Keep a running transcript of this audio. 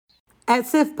At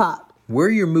SIFPOP, we're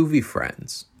your movie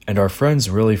friends. And our friends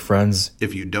really friends.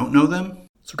 If you don't know them,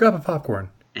 so grab a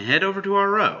popcorn and head over to our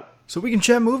row so we can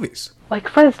chat movies. Like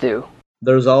friends do.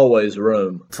 There's always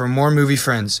room for more movie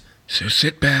friends. So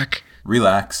sit back,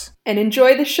 relax, and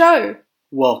enjoy the show.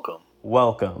 Welcome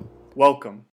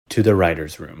to the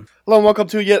Writers' Room. Hello and welcome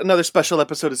to yet another special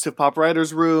episode of SIFPOP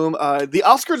Writers' Room. The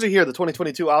Oscars are here. The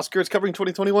 2022 Oscars covering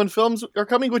 2021 films are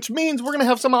coming, which means we're going to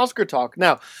have some Oscar talk.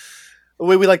 Now, the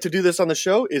way we like to do this on the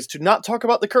show is to not talk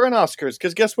about the current Oscars,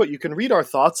 because guess what? You can read our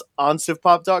thoughts on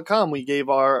sifpop.com. We gave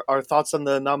our thoughts on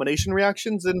the nomination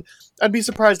reactions, and I'd be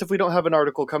surprised if we don't have an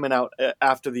article coming out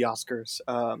after the Oscars.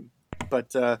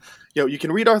 But you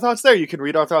can read our thoughts there. You can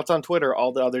read our thoughts on Twitter,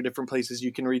 all the other different places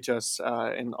you can reach us,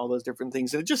 and all those different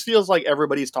things. And it just feels like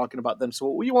everybody's talking about them. So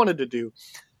what we wanted to do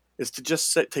is to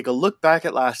just take a look back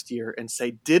at last year and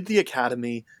say, did the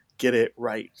Academy get it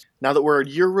right? Now that we're a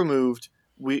year removed,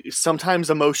 sometimes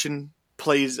emotion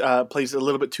plays a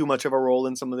little bit too much of a role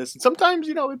in some of this, and sometimes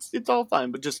it's all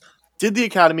fine. But just, did the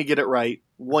Academy get it right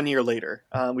 1 year later?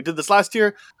 We did this last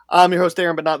year. I'm your host,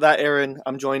 Aaron, but not that Aaron.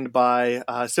 I'm joined by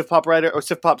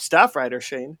SIFPOP staff writer,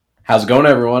 Shane. How's it going,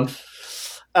 everyone?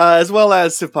 As well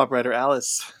as SIFPOP writer,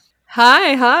 Alice.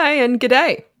 Hi, and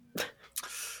g'day.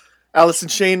 Alice and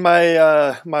Shane,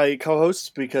 my co-hosts,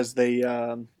 because they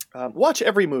watch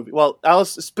every movie. Well,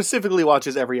 Alice specifically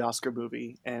watches every Oscar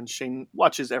movie, and Shane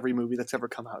watches every movie that's ever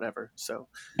come out ever. So,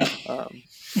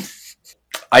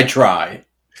 I try.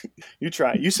 You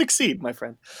try. You succeed, my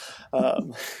friend.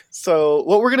 So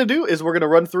what we're going to do is we're going to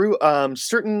run through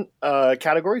certain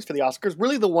categories for the Oscars,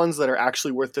 really the ones that are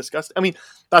actually worth discussing. I mean,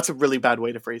 that's a really bad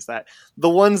way to phrase that. The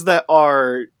ones that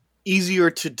are easier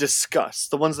to discuss,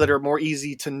 the ones that are more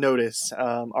easy to notice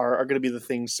are going to be the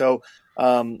things. So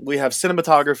we have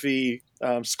cinematography,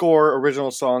 score, original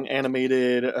song,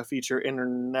 animated, feature,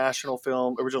 international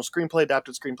film, original screenplay,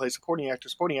 adapted screenplay, supporting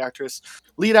actress,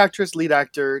 lead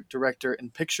actor, director,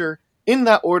 and picture. In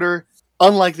that order,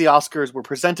 unlike the Oscars were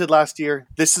presented last year,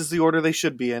 this is the order they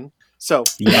should be in. So,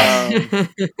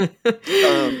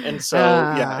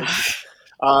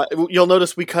 you'll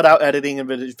notice we cut out editing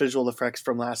and visual effects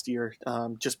from last year,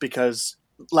 just because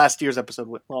last year's episode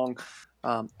went long.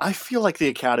 I feel like the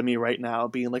Academy right now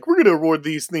being like, we're going to award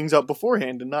these things up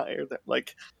beforehand and not air them.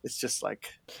 Like, it's just like,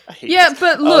 I hate this.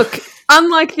 But look,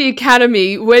 unlike the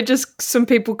Academy, we're just some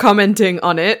people commenting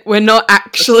on it. We're not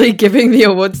actually giving the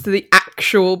awards to the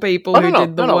actual people who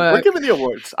did the work. We're giving the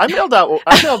awards. I mailed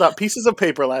out pieces of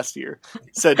paper last year.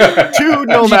 Said to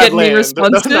Nomadland. Any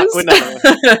responses? No.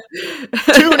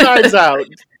 2 Knives Out.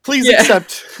 Please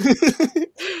accept.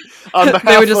 On behalf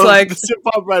they were just of like the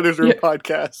SIFPOP Writers Room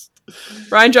podcast.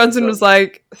 Ryan Johnson was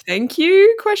like, "Thank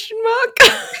you?" ?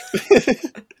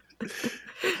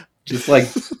 Just like,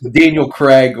 Daniel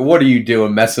Craig, what are you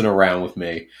doing messing around with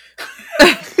me?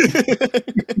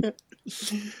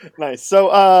 Nice.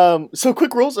 So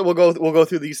quick rules, and we'll go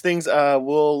through these things.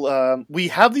 We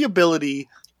have the ability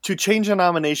to change a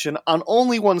nomination on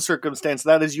only one circumstance.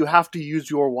 That is, you have to use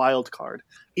your wild card.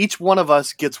 Each one of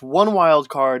us gets one wild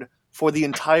card for the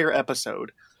entire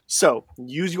episode. So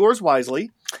use yours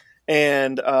wisely,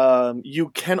 and you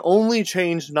can only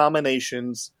change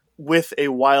nominations with a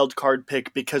wild card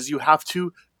pick because you have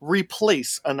to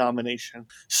replace a nomination.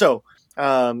 So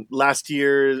last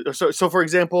year, so for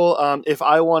example, if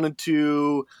I wanted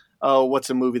to, what's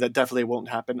a movie that definitely won't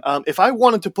happen? If I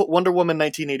wanted to put Wonder Woman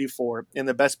 1984 in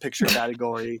the Best Picture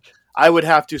category, I would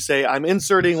have to say I'm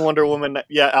inserting Wonder Woman.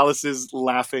 Yeah, Alice is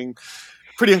laughing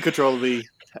pretty uncontrollably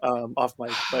off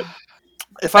mic, but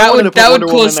if I wanted to put that Wonder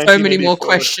would Woman cause so many more 1984,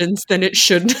 questions than it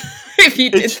should if you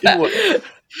did that.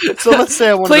 So let's say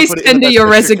I wanted Please to put it in the tender Best your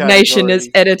Picture resignation category. as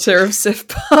editor of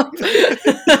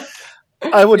SIFPOP.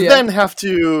 I would then have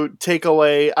to take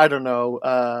away, I don't know,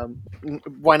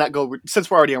 why not go, since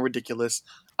we're already on ridiculous,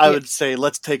 I would say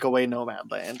let's take away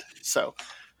Nomadland. So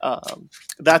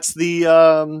that's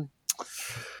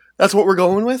that's what we're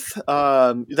going with.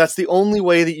 That's the only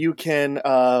way that you can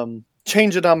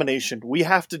change a nomination. We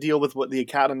have to deal with what the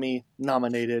Academy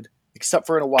nominated, except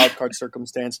for in a wildcard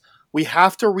circumstance. We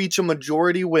have to reach a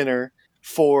majority winner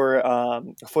for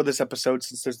this episode.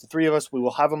 Since there's the 3 of us, we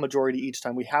will have a majority each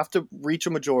time. We have to reach a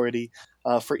majority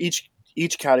for each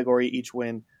category, each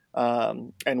win,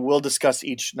 and we'll discuss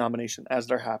each nomination as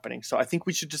they're happening. So I think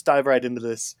we should just dive right into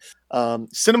this.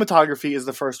 Cinematography is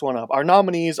the first one up. Our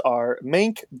nominees are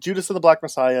Mank, Judas and the Black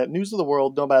Messiah, News of the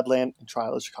World, Nomadland, and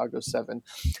Trial of Chicago 7.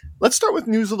 Let's start with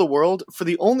News of the World for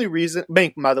the only reason,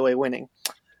 Mank, by the way, winning.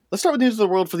 Let's start with News of the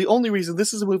World for the only reason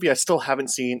this is a movie I still haven't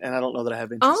seen, and I don't know that I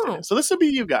have interest in it. So this would be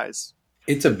you guys.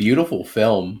 It's a beautiful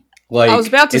film. Like, I was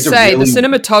about to say, the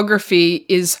cinematography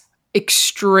is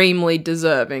extremely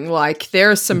deserving. Like,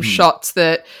 there are some shots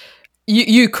that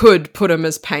you could put them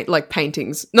as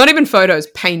paintings, not even photos,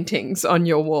 paintings on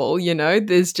your wall. You know,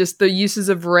 there's just the uses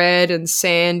of red and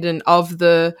sand and of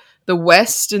the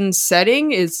Western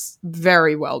setting is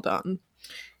very well done.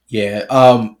 Yeah,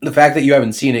 the fact that you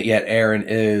haven't seen it yet, Aaron,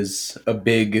 is a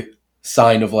big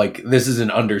sign of, like, this is an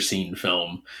underseen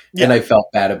film. Yeah. And I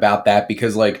felt bad about that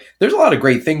because, like, there's a lot of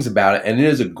great things about it, and it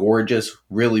is a gorgeous,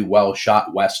 really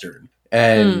well-shot Western.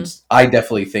 And I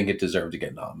definitely think it deserved to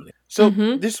get nominated. So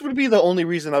this would be the only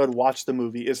reason I would watch the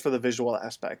movie is for the visual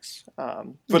aspects,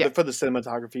 for the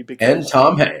cinematography. Because, and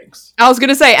Tom Hanks. I was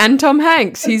gonna say, and Tom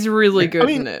Hanks, he's really good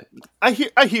in it. I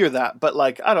hear that, but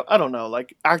like I don't know.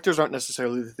 Like, actors aren't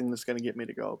necessarily the thing that's going to get me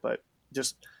to go. But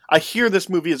just I hear this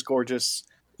movie is gorgeous.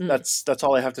 That's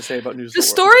all I have to say about News. The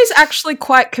story's actually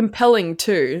quite compelling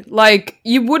too. Like,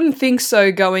 you wouldn't think so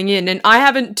going in,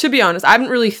 and to be honest, I haven't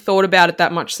really thought about it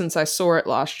that much since I saw it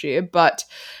last year, but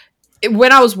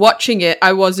when I was watching it,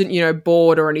 I wasn't,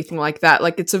 bored or anything like that.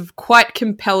 Like, it's a quite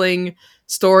compelling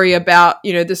story about,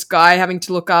 this guy having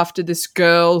to look after this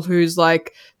girl who's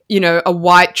like, a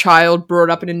white child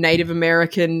brought up in a Native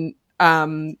American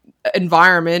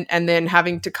environment, and then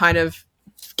having to kind of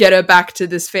get her back to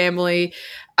this family,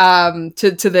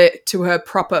 to her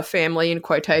proper family in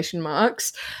quotation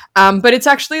marks. But it's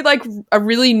actually like a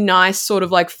really nice sort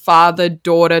of like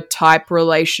father-daughter type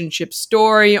relationship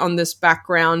story on this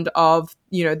background of,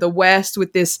 the West,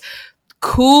 with this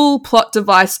cool plot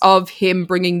device of him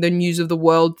bringing the news of the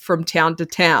world from town to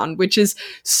town, which is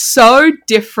so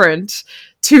different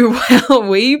to how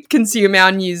we consume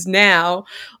our news now.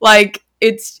 Like,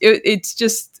 it's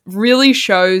just really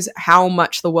shows how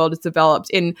much the world has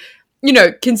developed in,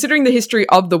 considering the history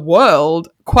of the world,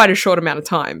 quite a short amount of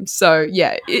time. So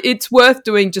yeah, it's worth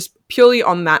doing just purely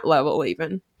on that level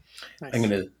even. Nice. I'm going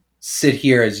to sit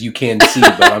here, as you can see,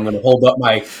 but I'm going to hold up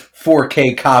my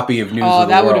 4K copy of News of the World. Oh,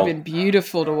 that would have been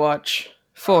beautiful to watch.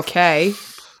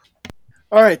 4K.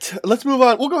 All right, let's move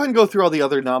on. We'll go ahead and go through all the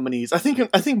other nominees. I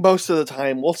think most of the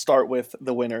time we'll start with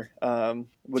the winner,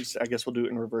 which I guess we'll do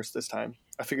it in reverse this time.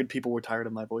 I figured people were tired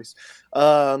of my voice.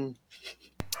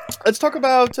 Let's talk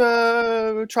about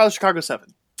Trial of Chicago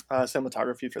 7,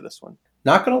 cinematography for this one.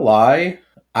 Not going to lie,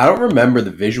 I don't remember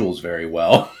the visuals very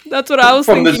well. That's what I was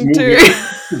thinking too.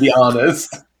 To be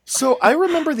honest. So I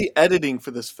remember the editing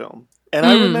for this film, and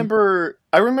I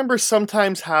remember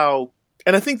sometimes how,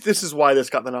 and I think this is why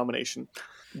this got the nomination.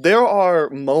 There are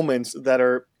moments that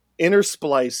are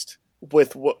interspliced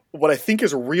with what I think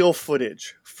is real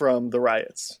footage from the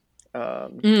riots, or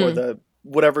the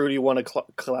whatever you want to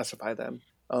classify them.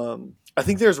 I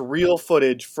think there's real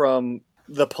footage from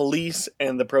the police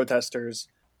and the protesters,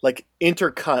 like,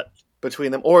 intercut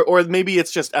between them, or maybe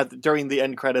it's just during the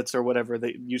end credits or whatever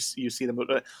that you see them.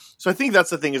 So I think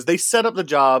that's the thing, is they set up the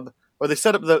job, or they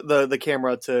set up the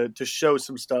camera to show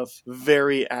some stuff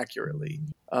very accurately.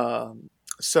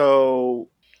 So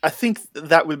I think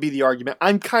that would be the argument.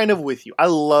 I'm kind of with you. I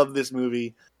love this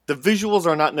movie. The visuals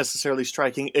are not necessarily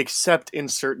striking, except in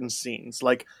certain scenes.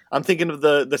 Like, I'm thinking of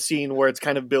the scene where it's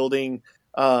kind of building,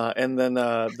 and then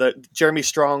the Jeremy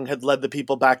Strong had led the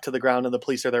people back to the ground, and the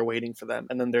police are there waiting for them.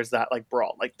 And then there's that like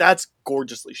brawl. Like, that's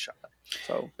gorgeously shot.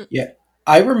 So yeah,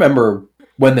 I remember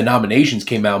when the nominations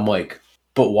came out, I'm like,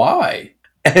 but why?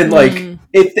 And like,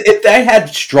 if I had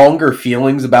stronger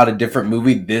feelings about a different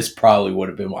movie, this probably would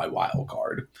have been my wild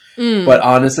card. But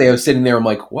honestly, I was sitting there, I'm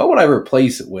like, what would I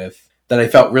replace it with that I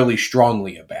felt really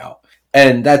strongly about?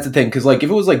 And that's the thing, because like, if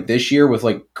it was like this year with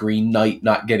like Green Knight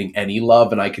not getting any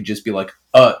love, and I could just be like,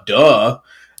 duh,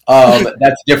 that's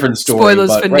a different story.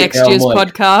 Spoilers for next year's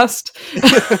podcast.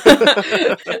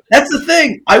 That's the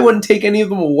thing. I wouldn't take any of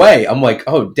them away. I'm like,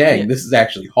 oh dang, this is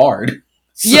actually hard.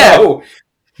 So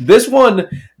this one,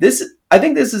 I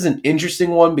think this is an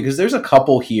interesting one, because there's a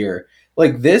couple here.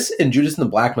 Like, this and Judas and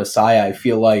the Black Messiah, I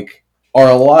feel like, are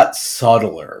a lot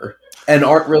subtler and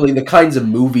aren't really the kinds of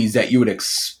movies that you would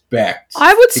expect.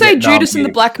 I would say Judas and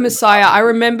the Black Messiah, I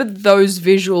remember those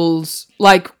visuals,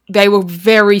 like, they were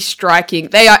very striking.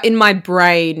 They are in my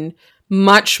brain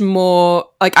much more,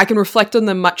 like, I can reflect on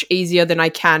them much easier than I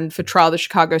can for Trial of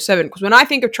Chicago 7. Because when I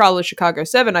think of Trial of Chicago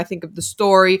 7, I think of the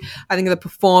story, I think of the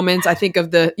performance, I think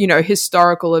of the,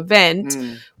 historical event.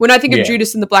 When I think of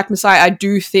Judas and the Black Messiah, I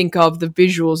do think of the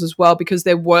visuals as well, because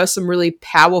there were some really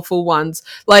powerful ones,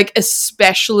 like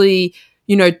especially,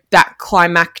 that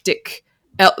climactic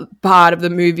part of the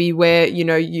movie where,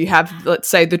 you have, let's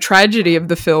say, the tragedy of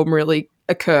the film really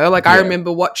occur. Like, I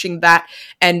remember watching that,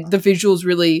 and the visuals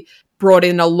really brought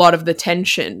in a lot of the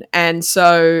tension. And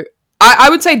so I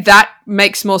would say that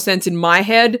makes more sense in my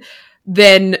head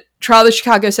than Trial of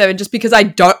Chicago 7, just because I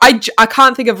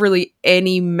can't think of really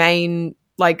any main,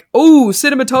 like,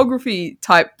 cinematography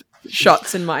type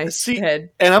shots in my head.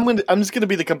 And I'm just gonna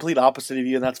be the complete opposite of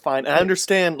you, and that's fine. And I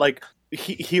understand, like,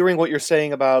 hearing what you're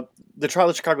saying about the Trial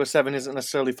of Chicago 7 isn't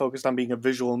necessarily focused on being a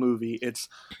visual movie. It's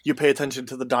you pay attention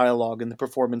to the dialogue and the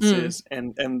performances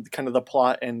and kind of the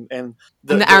plot and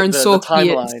the Aaron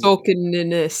timeline.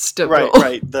 Sorkin-ness of right, it all.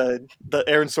 right. The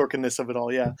Aaron Sorkin-ness of it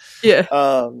all, yeah.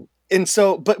 Yeah. And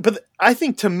so, but I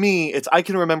think to me, I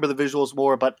can remember the visuals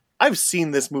more, but I've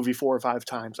seen this movie 4 or 5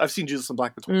 times. I've seen Judas and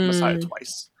Black Messiah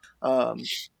twice.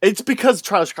 It's because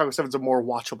Trial of Chicago 7 is a more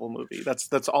watchable movie.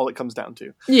 That's all it comes down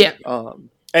to. Yeah.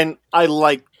 And I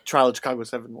like Trial of Chicago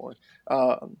 7 more.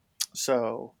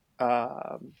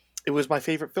 It was my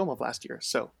favorite film of last year.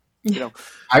 So,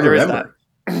 I remember.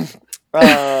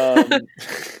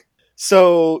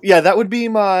 So yeah, that would be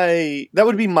my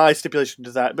stipulation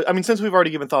to that. But I mean, since we've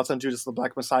already given thoughts on Judas the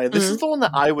Black Messiah, this is the one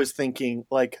that I was thinking,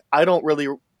 like, I don't really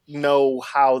know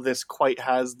how this quite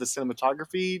has the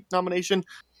cinematography nomination.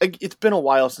 It's been a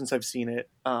while since I've seen it.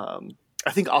 I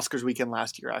think Oscars weekend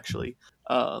last year, actually.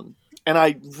 And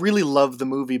I really love the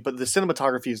movie, but the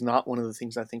cinematography is not one of the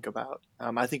things I think about.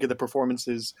 I think of the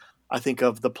performances. I think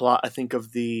of the plot. I think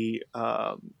of the...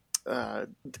 I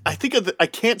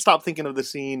can't stop thinking of the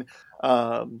scene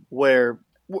where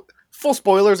full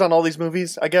spoilers on all these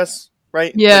movies, I guess,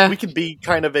 right? Yeah, like, we could be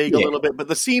kind of vague a little bit, but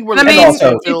the scene where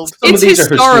also it's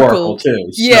historical too.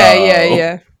 So.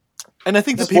 Yeah. And I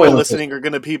think the people listening are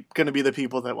going to be the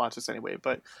people that watch this anyway.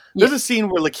 But there's a scene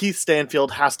where Lakeith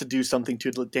Stanfield has to do something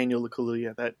to Daniel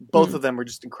Kaluuya that both of them are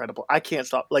just incredible. I can't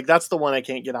stop. Like, that's the one I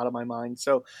can't get out of my mind.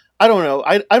 So I don't know.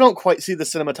 I don't quite see the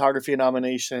cinematography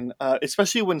nomination,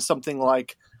 especially when something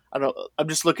like, I don't know, I'm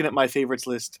just looking at my favorites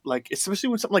list. Like, especially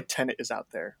when something like Tenet is out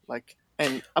there. Like,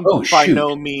 and I'm by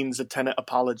no means a Tenet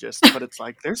apologist, but it's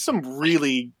like there's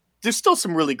still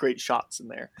some really great shots in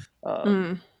there.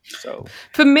 So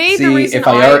for me, the reason if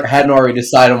I hadn't already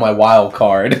decided on my wild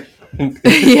card, and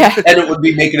it would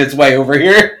be making its way over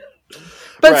here.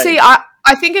 But see,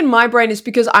 I think in my brain it's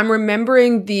because I'm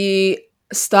remembering the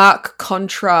stark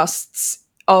contrasts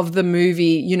of the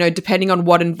movie, depending on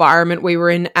what environment we were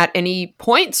in at any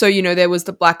point. So, there was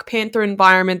the Black Panther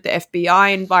environment, the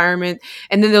FBI environment,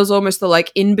 and then there was almost the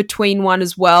like in-between one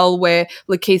as well, where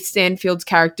Lakeith Stanfield's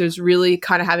character is really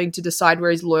kind of having to decide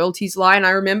where his loyalties lie. And I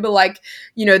remember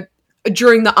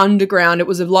during the Underground, it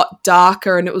was a lot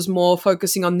darker and it was more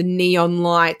focusing on the neon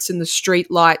lights and the street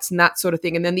lights and that sort of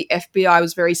thing. And then the FBI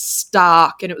was very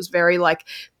stark and it was very like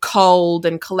cold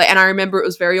and I remember it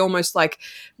was very almost like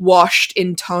washed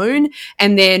in tone.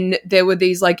 And then there were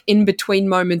these like in-between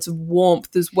moments of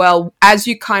warmth as well. As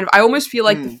you I almost feel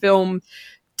like the film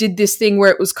did this thing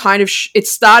where it was kind of it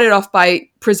started off by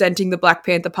presenting the Black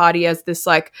Panther Party as this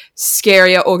like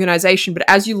scarier organization, but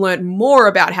as you learned more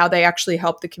about how they actually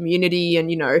helped the community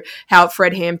and how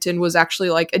Fred Hampton was actually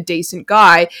like a decent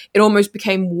guy, it almost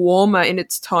became warmer in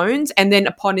its tones. And then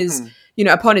upon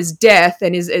his death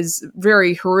and his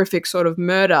very horrific sort of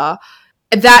murder,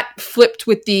 that flipped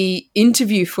with the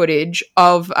interview footage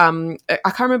of I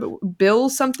can't remember Bill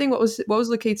something. What was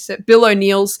Bill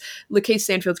O'Neill's Lakeith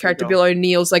Stanfield's character Bill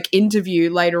O'Neill's like interview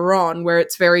later on, where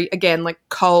it's very again like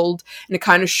cold and it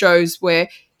kind of shows where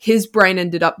his brain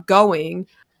ended up going.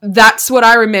 That's what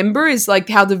I remember is like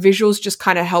how the visuals just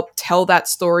kind of help tell that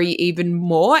story even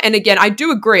more. And again, I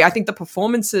do agree. I think the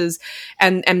performances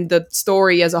and the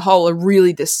story as a whole are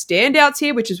really the standouts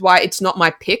here, which is why it's not my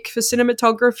pick for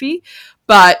cinematography.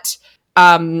 But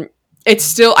it's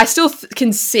still, I still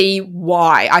can see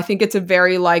why. I think it's a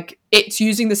very like, it's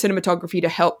using the cinematography to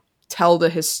help tell the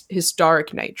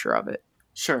historic nature of it.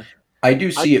 Sure. I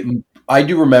do see it. I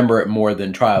do remember it more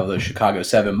than Trial of the Chicago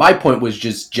 7. My point was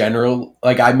just general.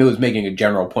 Like, I was making a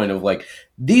general point of, like,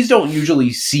 these don't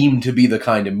usually seem to be the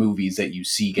kind of movies that you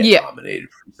see get nominated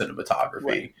for cinematography.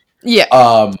 Right.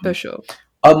 Yeah, for sure.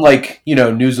 Unlike,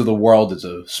 News of the World is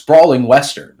a sprawling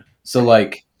Western. So,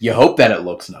 like, you hope that it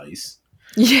looks nice.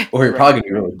 Yeah. Or you're probably going to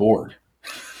be really bored.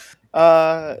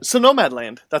 So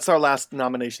Nomadland. That's our last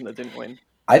nomination that didn't win.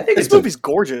 I think this movie's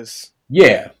gorgeous.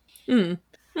 Yeah.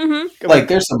 Mm-hmm. Like,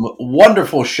 there's some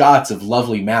wonderful shots of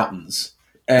lovely mountains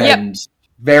and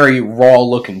very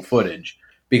raw-looking footage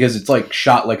because it's, like,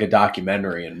 shot like a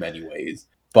documentary in many ways.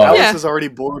 But Alice is already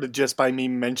bored just by me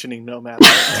mentioning Nomadland.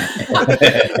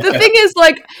 The thing is,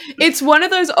 like, it's one of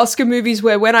those Oscar movies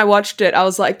where when I watched it, I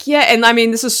was like, and I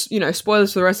mean, this is,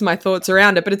 spoilers for the rest of my thoughts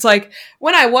around it, but it's like,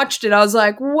 when I watched it, I was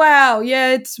like, wow,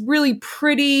 it's really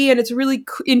pretty and it's a really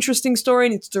interesting story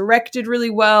and it's directed really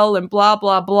well and blah,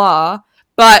 blah, blah.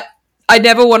 But I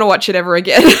never want to watch it ever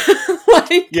again.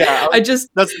 Like, Yeah, I'm not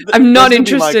that's gonna be my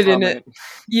interested in it. comment.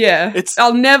 Yeah, It's-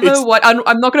 I'll never it's- watch.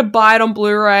 I'm not going to buy it on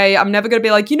Blu-ray. I'm never going to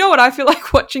be like, you know what I feel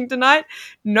like watching tonight?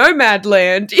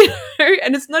 Nomadland, you know.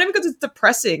 And it's not even because it's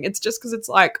depressing. It's just because it's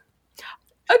like,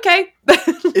 okay,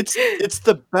 It's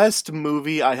the best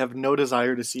movie I have no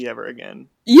desire to see ever again.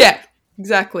 yeah,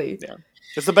 exactly. Yeah.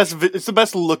 It's the best. It's the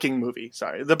best looking movie.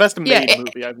 Sorry, the best made Yeah,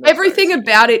 movie I've. Everything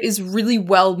about it is really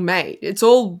well made. It's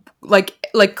all like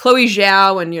Chloe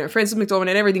Zhao and Frances McDormand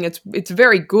and everything. It's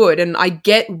very good, and I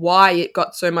get why it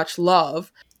got so much love.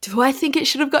 Do I think it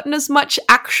should have gotten as much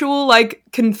actual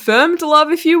confirmed love,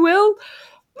 if you will?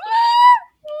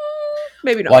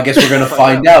 Maybe not. Well, I guess we're going to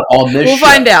find out on this. We'll show.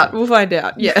 find out. We'll find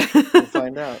out. Yeah. We'll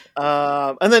find out.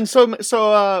 And then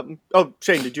oh,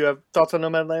 Shane, did you have thoughts on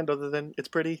Nomadland other than it's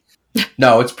pretty?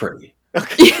 No, it's pretty.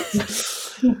 Okay.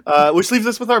 Which leaves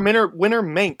us with our winner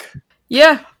Mank.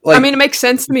 Yeah. Like- I mean, it makes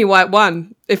sense to me why it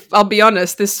won. If I'll be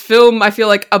honest, this film, I feel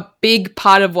like a big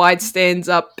part of why it stands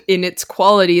up in its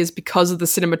quality is because of the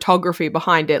cinematography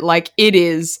behind it. Like, it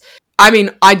is. I mean,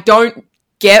 I don't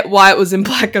get why it was in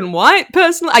black and white,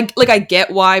 personally. I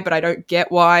get why, but I don't get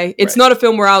why. It's not a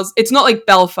film where it's not like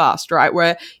Belfast, right?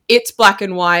 Where it's black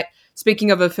and white.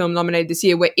 Speaking of a film nominated this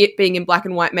year, where it being in black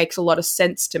and white makes a lot of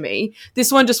sense to me.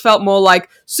 This one just felt more like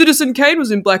Citizen Kane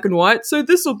was in black and white, so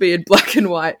this will be in black and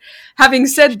white. Having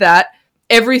said that,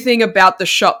 everything about the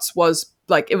shots was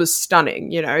it was stunning.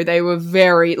 They were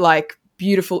very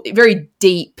beautiful, very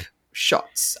deep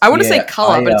shots. I want to say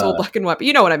color, but it's all black and white. But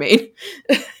you know what I mean.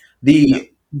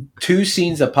 The two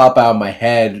scenes that pop out of my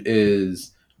head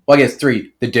is, I guess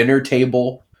three. The dinner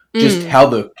table, just how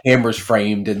the camera's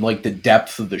framed and the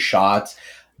depth of the shots,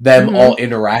 them all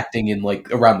interacting in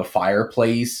around the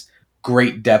fireplace,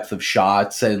 great depth of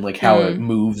shots and how it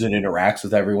moves and interacts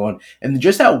with everyone. And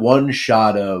just that one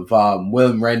shot of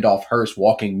William Randolph Hearst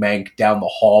walking Mank down the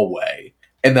hallway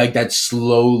and that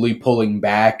slowly pulling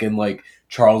back and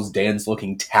Charles Dance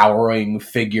looking towering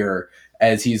figure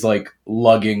as he's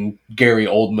lugging Gary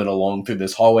Oldman along through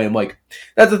this hallway. I'm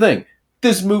that's the thing.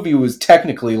 This movie was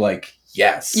technically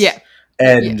yes. Yeah.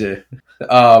 And, did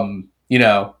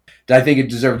I think it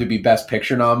deserved to be Best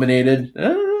Picture nominated?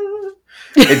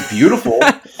 It's beautiful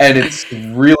and it's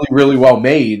really, really well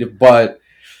made, but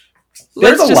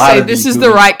there's let's a just lot say of this these is the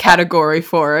movies- right category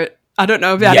for it. I don't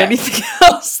know about anything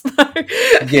else, though.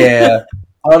 Yeah.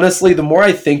 Honestly, the more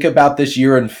I think about this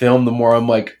year in film, the more I'm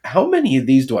how many of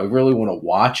these do I really want to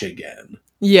watch again?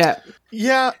 Yeah.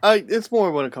 Yeah, it's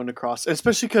more when it comes to cross,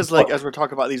 especially because as we're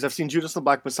talking about these, I've seen Judas and the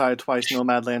Black Messiah twice,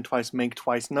 Nomadland twice, Mank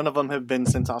twice. None of them have been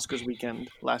since Oscars weekend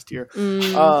last year.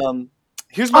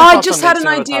 Here's my I thoughts just on had Mank an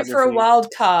idea for a cinematography. wild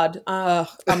card.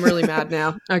 I'm really mad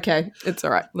now. Okay, it's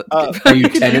all right. Are you You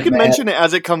Tenet can mad? mention it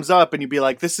as it comes up, and you'd be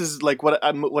like, "This is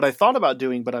what I thought about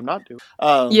doing, but I'm not doing."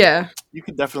 Yeah. You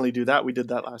could definitely do that. We did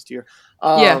that last year.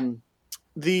 Yeah.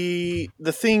 The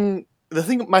thing.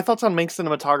 My thoughts on Mank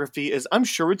cinematography is I'm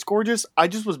sure it's gorgeous. I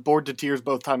just was bored to tears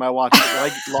both time I watched it.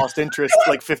 I lost interest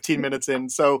 15 minutes in.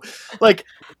 So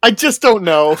I just don't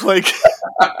know.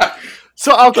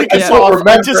 So I'll kick this off.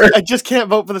 I just can't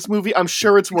vote for this movie. I'm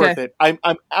sure it's worth it. I'm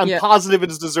positive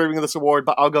it is deserving of this award,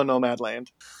 but I'll go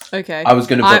Nomadland. Okay. I was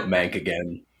going to vote Mank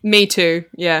again. Me too.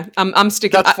 Yeah. I'm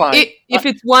sticking. That's fine. If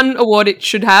it's one award it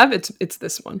should have, it's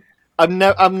this one. I'm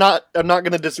not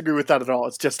going to disagree with that at all.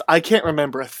 It's just I can't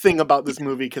remember a thing about this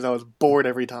movie because I was bored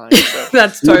every time. So.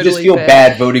 That's You would totally just feel fair.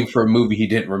 bad voting for a movie he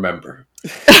didn't remember.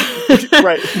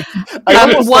 Right. I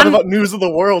almost thought about News of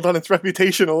the World on its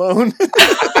reputation alone.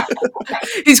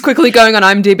 He's quickly going on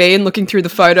IMDb and looking through the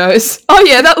photos. Oh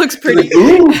yeah, that looks pretty.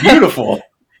 Ooh, beautiful.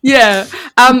 Yeah.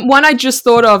 One I just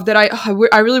thought of that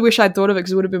I really wish I'd thought of it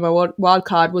because it would have been my wild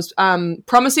card was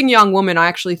Promising Young Woman. I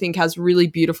actually think has really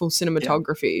beautiful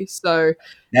cinematography. So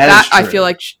That is I true. feel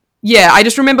like I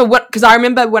just remember because I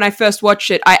remember when I first watched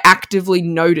it, I actively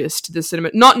noticed the cinema,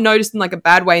 not noticed in a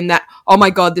bad way, in that oh my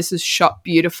god, this is shot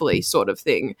beautifully sort of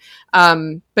thing.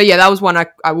 But yeah, that was one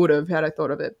I would have had I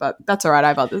thought of it, but that's all right. I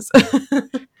have others.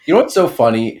 You know what's so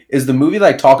funny is the movie that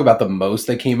I talk about the most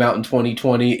that came out in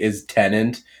 2020 is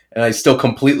Tenet, and I still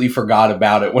completely forgot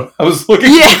about it when I was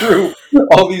looking through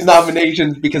all these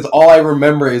nominations because all I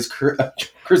remember is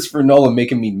Christopher Nolan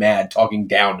making me mad, talking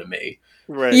down to me.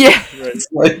 Right. Yeah. Right.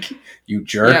 It's you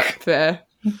jerk. Yeah,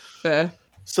 fair.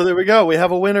 So there we go. We have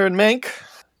a winner in Mank.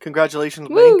 Congratulations,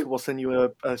 Woo. Mank. We'll send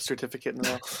you a certificate in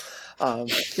the mail.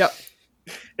 Yep.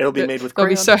 It'll be made with I'll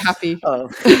be crayon. so happy.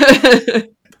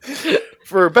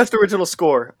 For Best Original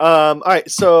Score. All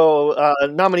right, so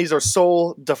nominees are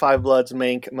Soul, Da 5 Bloods,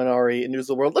 Mank, Minari, and News of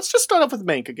the World. Let's just start off with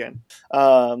Mank again,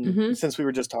 since we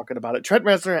were just talking about it. Trent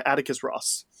Reznor and Atticus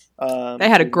Ross. They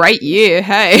had a great year,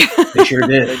 hey. They sure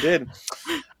did. They did.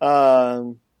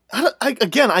 I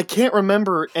can't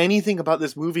remember anything about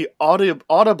this movie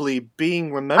audibly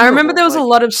being remembered. I remember there was a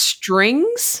lot of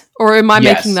strings, or am I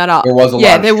making that up? There was a lot.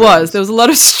 Yeah, of there strings. was. There was a lot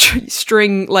of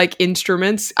string like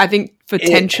instruments. I think for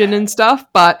tension and stuff.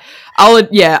 But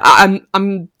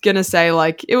I'm gonna say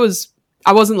like it was.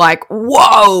 I wasn't like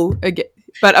whoa again,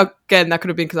 but again that could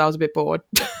have been because I was a bit bored.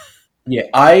 Yeah,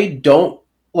 I don't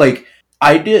like.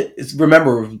 I did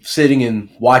remember sitting and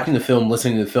watching the film,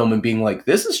 listening to the film, and being like,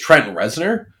 "This is Trent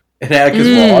Reznor and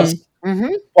Atticus Ross."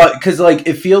 Mm-hmm. But because like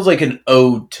it feels like an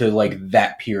ode to like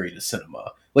that period of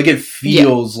cinema. Like it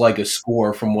feels like a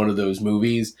score from one of those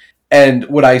movies. And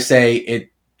would I say it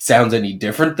sounds any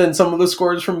different than some of the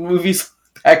scores from movies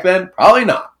back then? Probably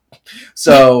not.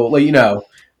 So like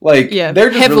they're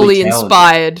just heavily really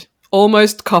inspired,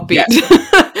 almost copied.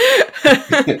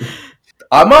 Yes.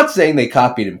 I'm not saying they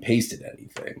copied and pasted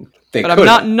anything. But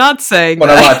I'm not saying but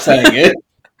that. I'm not saying it.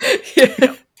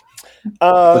 Yeah.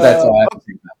 But that's all I have to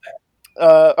say about that.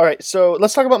 All right, so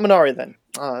let's talk about Minari then.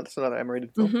 That's another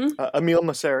M-rated film. Mm-hmm. Emil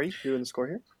Masseri doing the score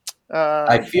here.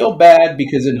 I feel bad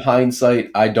because in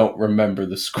hindsight, I don't remember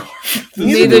the score.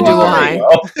 Neither do I.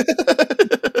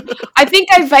 I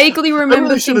think I vaguely remember I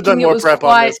really should have done thinking it more was prep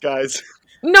quite... on this, guys.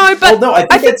 No, but I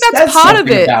think it that's says part of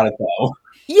something it. About it though.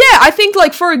 Yeah, I think,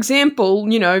 like, for example,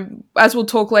 you know, as we'll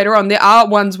talk later on, there are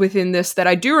ones within this that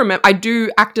I do remember. I do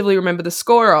actively remember the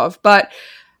score of, but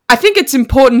I think it's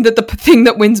important that the thing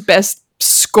that wins best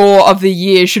score of the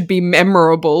year should be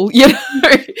memorable, you know?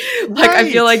 Like,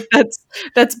 I feel like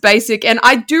that's basic. And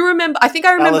I do remember, I think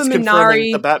I remember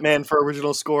Minari. The Batman for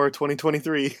Original Score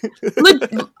 2023.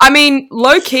 I mean,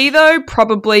 low-key, though,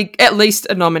 probably at least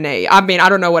a nominee. I mean, I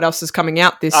don't know what else is coming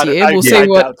out this year. We'll see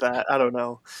what... I doubt that. I don't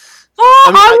know.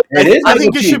 Oh, I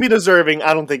think it should be deserving.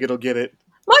 I don't think it'll get it.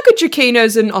 Michael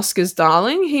Giacchino's an Oscars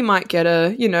darling. He might get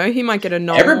a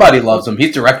nom. Everybody loves him.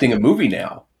 He's directing a movie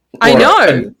now. I know.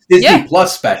 A Disney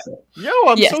Plus special. Yo,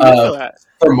 I'm so good for that.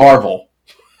 For Marvel.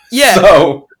 Yeah.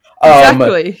 So,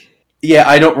 exactly. Yeah,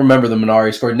 I don't remember the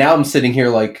Minari score. Now I'm sitting here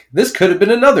like, this could have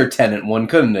been another Tenet one,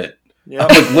 couldn't it? Yeah.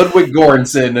 Like Ludwig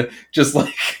Göransson, just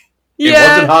like, it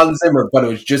wasn't Hans Zimmer, but it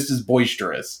was just as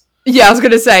boisterous. Yeah, I was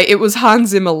going to say, it was Hans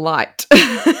Zimmer light.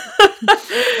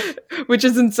 Which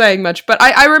isn't saying much. But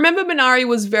I remember Minari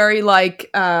was very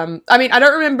like, I mean, I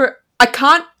don't remember, I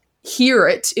can't hear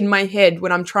it in my head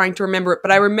when I'm trying to remember it,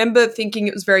 but I remember thinking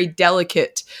it was very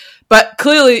delicate. But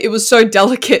clearly it was so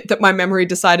delicate that my memory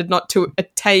decided not to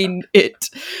attain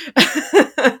it.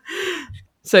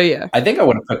 So, yeah. I think I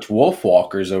would have picked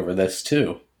Wolfwalkers over this,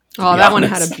 too. Oh, that one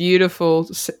had a beautiful...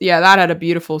 Yeah, that had a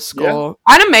beautiful score.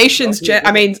 Yeah. Animations...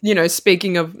 I mean, you know,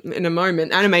 speaking of in a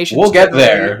moment, animations... We'll get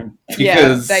there,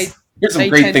 because here's some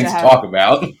great things to talk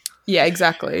about. Yeah,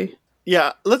 exactly.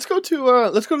 Yeah, let's go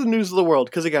to News of the World,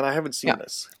 because, again, I haven't seen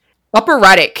this.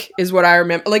 Operatic is what I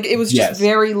remember. Like, it was just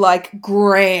very, like,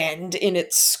 grand in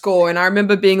its score. And I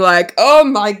remember being like, oh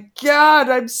my God,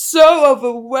 I'm so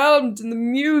overwhelmed in the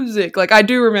music. Like, I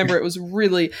do remember it was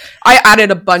really... I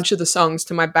added a bunch of the songs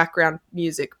to my background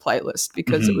music playlist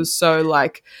because it was so,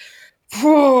 like,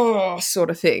 sort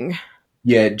of thing.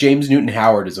 Yeah, James Newton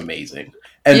Howard is amazing.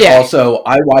 And also,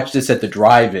 I watched this at the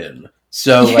drive-in.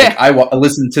 So, like, I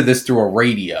listened to this through a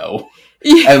radio.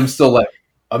 Yeah. And I'm still like,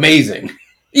 amazing.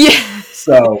 Yeah.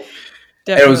 So,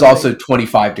 it was also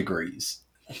 25 degrees.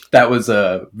 That was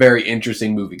a very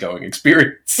interesting movie-going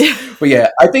experience. But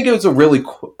yeah, I think it was a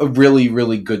really,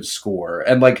 really good score.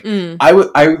 And like,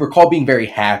 I recall being very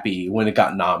happy when it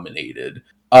got nominated.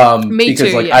 Me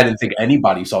because too, I didn't think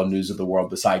anybody saw News of the World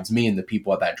besides me and the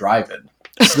people at that drive-in.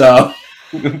 So,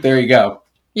 there you go.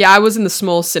 Yeah, I was in the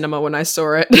small cinema when I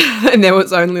saw it, and there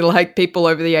was only like people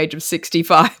over the age of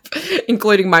 65,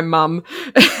 including my mum.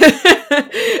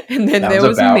 And then there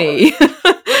was me.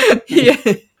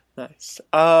 Yeah. Nice.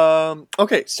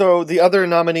 Okay, so the other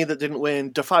nominee that didn't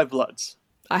win, Da 5 Bloods.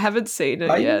 I haven't seen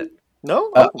it yet.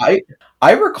 No?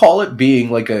 I recall it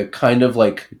being like a kind of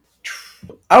like,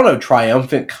 I don't know,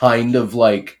 triumphant kind of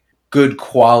like good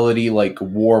quality like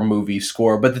war movie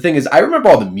score. But the thing is, I remember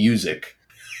all the music.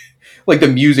 Like the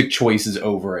music choices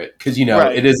over it, because you know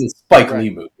it is a Spike Lee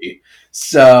movie.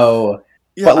 So,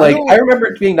 but like I remember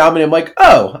it being nominated. I'm like,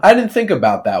 oh, I didn't think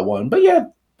about that one, but yeah,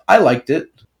 I liked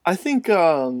it. I think,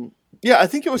 I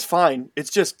think it was fine. It's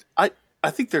just I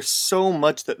think there's so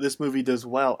much that this movie does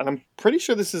well, and I'm pretty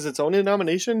sure this is its own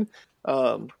nomination.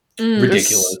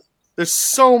 Ridiculous. There's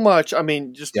so much. I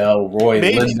mean, just Delroy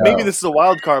Lindo. Maybe this is a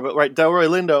wild card, but right, Delroy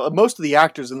Lindo. Most of the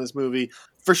actors in this movie,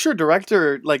 for sure,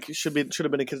 director should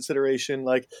have been a consideration.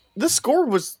 Like the score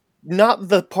was not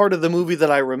the part of the movie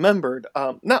that I remembered.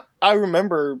 I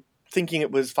remember thinking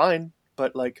it was fine,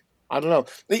 but like I don't know.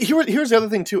 Here's the other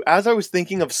thing too. As I was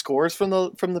thinking of scores from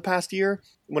the past year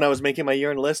when I was making my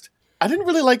year-end list, I didn't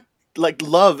really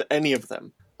love any of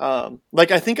them.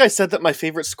 I think I said that my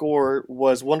favorite score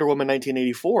was Wonder Woman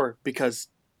 1984 because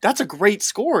that's a great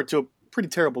score to a pretty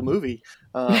terrible movie.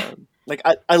 I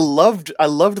loved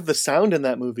the sound in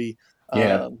that movie.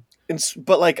 Yeah.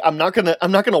 But I'm not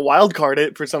gonna wild card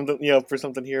it for something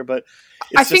here. But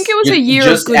I think it was a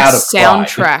year of good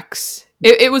soundtracks.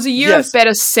 It was a year of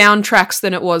better soundtracks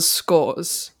than it was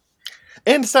scores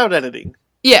and sound editing.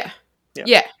 Yeah.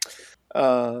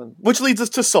 Which leads us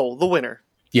to Soul, the winner.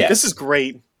 Yeah, this is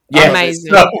great. Yeah,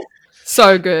 amazing.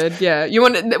 So good. Yeah, you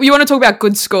want to talk about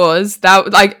good scores?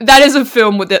 That is a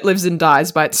film that lives and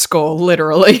dies by its score,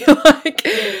 literally.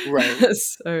 Right.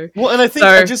 So well, and I think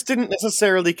I just didn't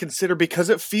necessarily consider because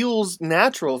it feels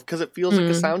natural, because it feels like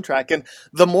a soundtrack, and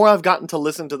the more I've gotten to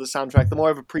listen to the soundtrack, the more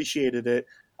I've appreciated it.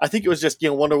 I think it was just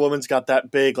Wonder Woman's got that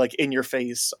big in your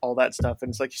face, all that stuff, and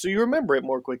it's so you remember it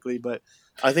more quickly. But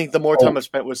I think the more time I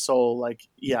spent with Soul,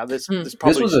 this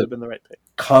probably should have been the right pick.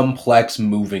 Complex,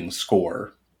 moving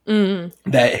score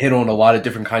that hit on a lot of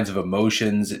different kinds of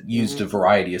emotions. It used a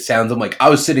variety of sounds. I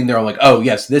was sitting there, I'm like, oh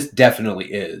yes, this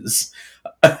definitely is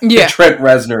the Trent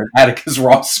Reznor and Atticus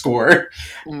Ross score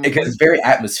because it's very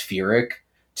atmospheric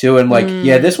too. And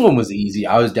this one was easy.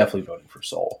 I was definitely voting for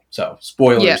Soul. So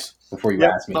spoilers before you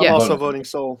ask me. I'm also voting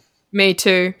Soul. Me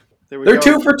too. They're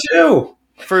 2 for 2.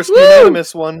 First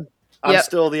unanimous one. I'm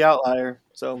still the outlier,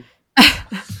 so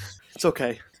it's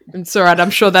okay. It's all right.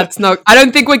 I'm sure that's not. I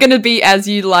don't think we're going to be as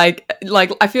you like.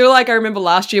 I feel like I remember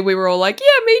last year we were all like,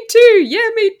 yeah, me too. Yeah,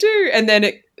 me too. And then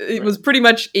it was pretty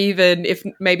much even. If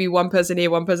maybe one person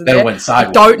here, one person there. It went sideways.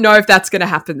 I don't know if that's going to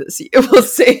happen this year. We'll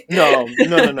see. No.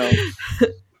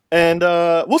 And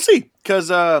we'll see. Because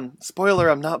spoiler,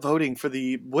 I'm not voting for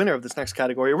the winner of this next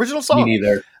category. Original song. Me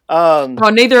neither.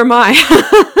 Neither am I.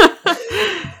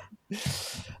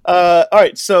 All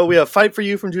right, so we have Fight for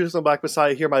You from Judas and the Black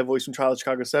Messiah, Hear My Voice from Trial of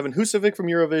Chicago 7, Husavik from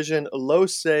Eurovision, Lo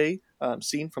Se,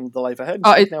 Scene from The Life Ahead,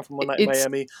 Now from One Night in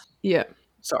Miami. Yeah.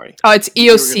 Sorry. Oh, it's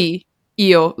EOC.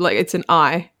 EO, it's an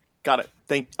I. Got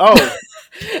it.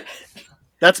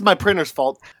 That's my printer's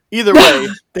fault. Either way,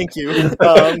 thank you.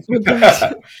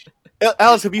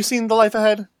 Alice, have you seen The Life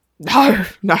Ahead?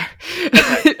 No.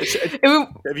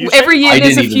 Every year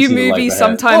there's a few movies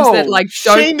sometimes that don't.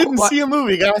 Shane didn't see a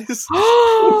movie, guys.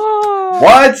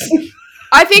 What?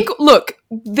 I think, look,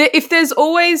 if there's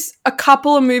always a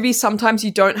couple of movies sometimes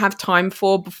you don't have time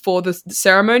for before the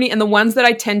ceremony, and the ones that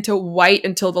I tend to wait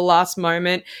until the last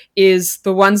moment is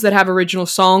the ones that have original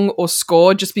song or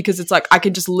score, just because it's I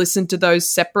can just listen to those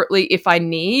separately if I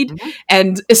need,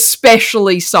 and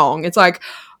especially song. It's I'm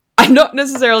not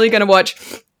necessarily going to watch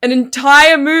an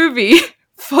entire movie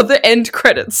for the end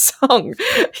credits song.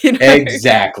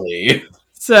 Exactly.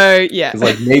 So, yeah.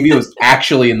 It's maybe it was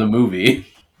actually in the movie.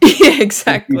 Yeah,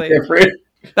 exactly.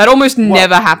 That almost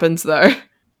never happens, though.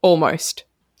 Almost.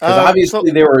 Because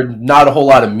obviously there were not a whole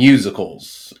lot of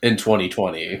musicals in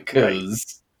 2020.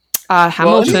 Because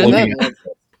Hamilton.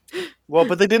 Well,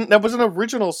 but they didn't. That was an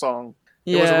original song.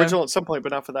 It was original at some point,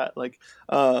 but not for that. Let's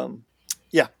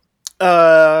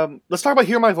talk about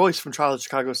Hear My Voice from Trial of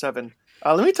Chicago 7.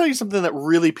 Let me tell you something that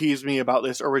really peeves me about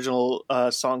this original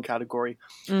song category.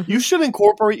 You should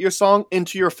incorporate your song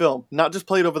into your film, not just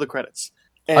play it over the credits.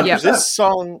 And this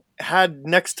song had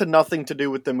next to nothing to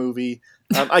do with the movie.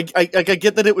 I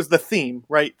get that it was the theme,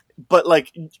 right? But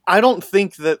I don't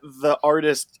think that the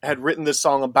artist had written this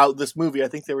song about this movie. I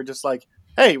think they were just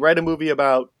hey, write a movie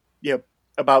about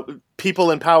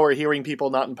people in power hearing people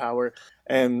not in power.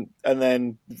 And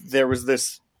then there was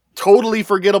this totally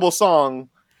forgettable song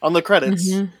on the credits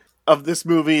of this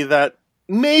movie that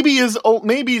maybe's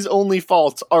only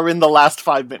faults are in the last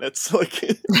 5 minutes.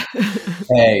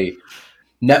 Hey,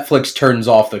 Netflix turns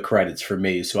off the credits for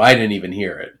me, so I didn't even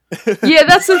hear it. Yeah,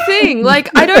 that's the thing. I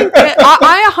don't get...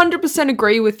 I 100%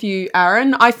 agree with you,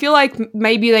 Aaron. I feel like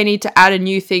maybe they need to add a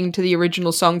new thing to the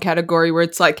original song category where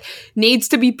it's needs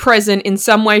to be present in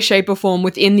some way, shape, or form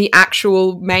within the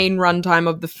actual main runtime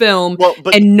of the film,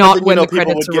 and not when the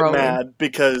credits are rolling. Mad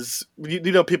because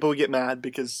people would get mad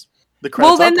because the credits.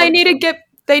 Well, then they need to get.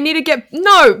 They need to get...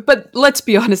 No, but let's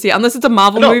be honest here. Unless it's a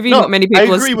Marvel movie, not many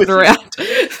people are sticking around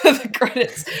for the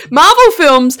credits. Marvel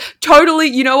films, totally...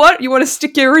 You know what? You want to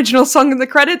stick your original song in the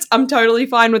credits? I'm totally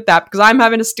fine with that because I'm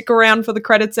having to stick around for the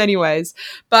credits anyways.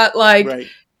 But,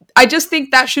 I just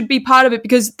think that should be part of it,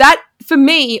 because that, for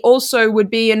me, also would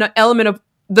be an element of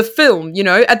the film. You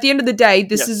know, at the end of the day,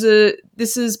 this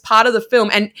is part of the film,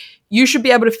 and you should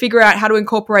be able to figure out how to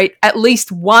incorporate at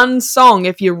least one song,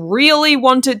 if you really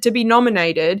want it to be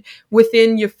nominated,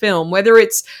 within your film, whether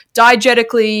it's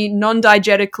diegetically,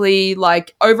 non-diegetically,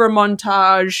 like over a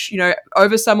montage, you know,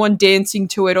 over someone dancing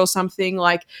to it or something.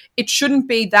 Like, it shouldn't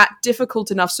be that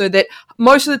difficult enough, so that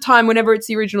most of the time, whenever it's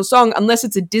the original song, unless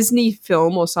it's a Disney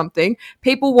film or something,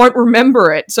 people won't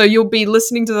remember it. So you'll be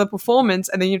listening to the performance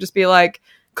and then you'll just be like,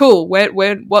 cool,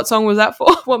 what song was that for?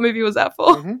 What movie was that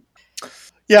for? Mm-hmm.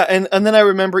 Yeah, and then I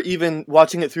remember even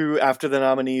watching it through after the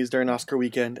nominees during Oscar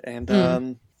weekend,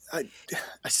 and I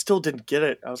still didn't get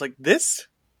it. I was like, this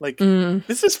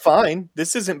is fine.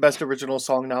 This isn't Best Original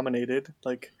Song nominated.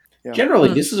 Like, yeah.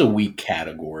 Generally, this is a weak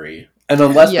category. And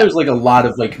unless there's like a lot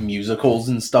of like musicals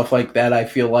and stuff like that, I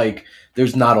feel like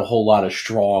there's not a whole lot of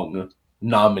strong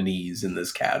nominees in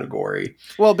this category.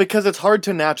 Well, because it's hard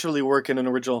to naturally work in an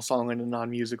original song in a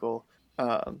non-musical.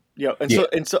 Or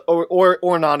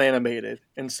non-animated,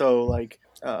 and so like,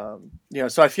 so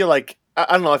I feel like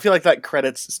I don't know. I feel like that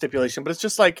credits stipulation, but it's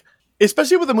just like,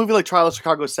 especially with a movie like Trial of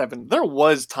Chicago 7, there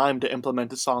was time to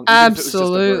implement a song.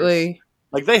 Absolutely,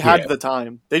 like they had the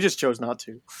time, they just chose not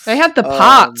to. They had the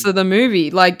parts of the movie,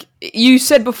 like you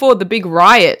said before, the big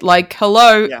riot. Like,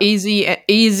 hello,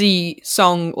 easy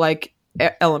song, like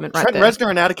element right there. Trent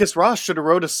Reznor and Atticus Ross should have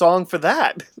wrote a song for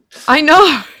that. I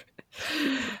know.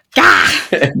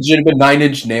 It should have been 9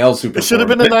 Inch Nails. It should have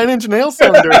been a 9 Inch Nails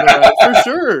song during the night, for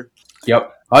sure.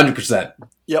 Yep, 100%.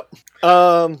 Yep.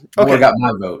 Okay. I got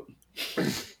my vote.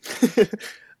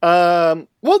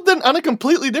 Well, then, on a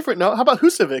completely different note, how about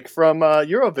Husavik from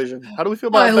Eurovision? How do we feel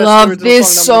about? I love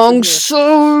this song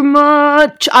so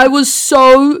much. I was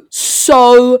so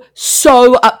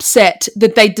upset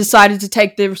that they decided to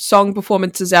take their song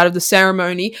performances out of the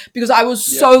ceremony, because I was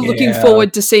so looking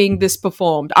forward to seeing this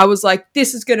performed. I was like,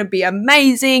 this is going to be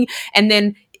amazing. And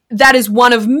then that is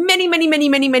one of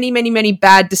many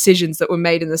bad decisions that were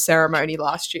made in the ceremony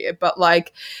last year. But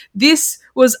like,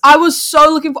 I was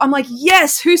so looking for, I'm like,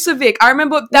 yes, Husavik. I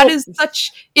remember that is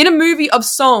such, in a movie of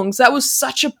songs, that was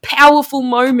such a powerful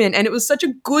moment, and it was such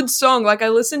a good song. Like, I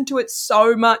listened to it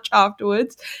so much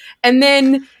afterwards, and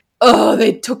then,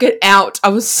 they took it out. I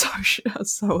was so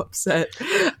upset.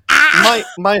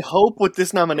 My hope with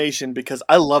this nomination, because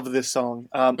I love this song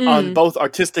on both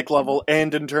artistic level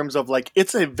and in terms of like,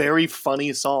 it's a very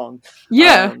funny song.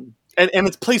 Yeah. And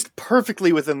it's placed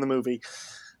perfectly within the movie.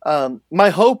 My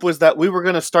hope was that we were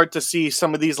going to start to see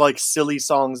some of these like silly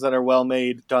songs that are well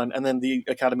made done, and then the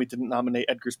Academy didn't nominate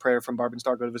Edgar's Prayer from Barb and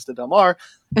Star Go to Vista Del Mar,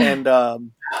 and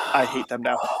I hate them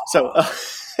now. So,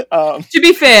 to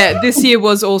be fair, this year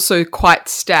was also quite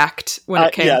stacked when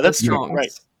it came to songs.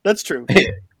 Right, that's true.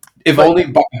 If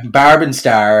only Barb and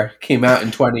Star came out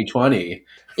in 2020,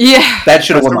 that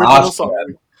should have won the Oscar.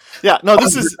 Yeah, no,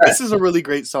 this is a really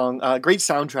great song, great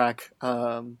soundtrack.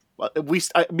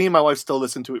 Me and my wife still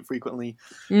listen to it frequently.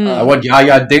 I want Ya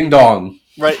Ya Ding Dong.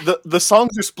 Right, the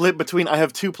songs are split between. I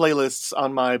have two playlists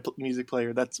on my music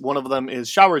player. That's one of them is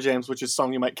Shower Jams, which is a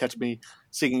song you might catch me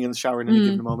singing in the shower in any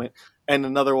given moment, and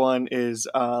another one is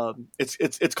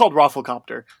it's called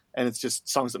Rafflecopter, and it's just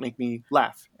songs that make me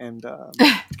laugh. And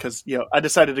because I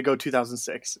decided to go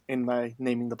 2006 in my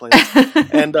naming the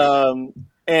playlist,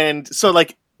 and so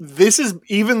like, this is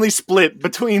evenly split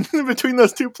between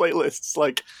those two playlists.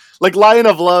 Like Lion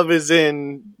of Love is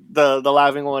in the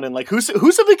laughing one, and like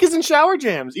Husavik is in Shower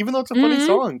Jams, even though it's a funny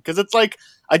song, because it's like,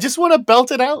 I just want to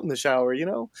belt it out in the shower,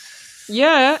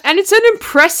 Yeah, and it's an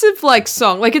impressive like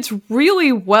song. Like, it's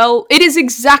really well. It is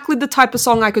exactly the type of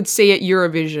song I could see at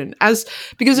Eurovision,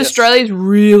 because Australia's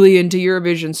really into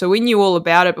Eurovision, so we knew all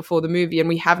about it before the movie, and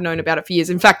we have known about it for years.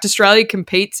 In fact, Australia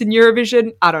competes in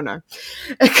Eurovision. I don't know,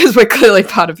 because we're clearly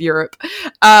part of Europe.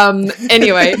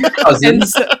 Anyway,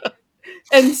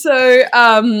 and so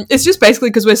it's just basically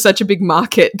because we're such a big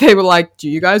market. They were like, "Do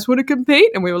you guys want to compete?"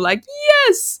 And we were like,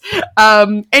 "Yes."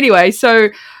 Anyway, so.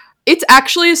 It's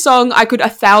actually a song I could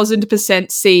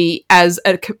 1,000% see as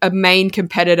a main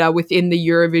competitor within the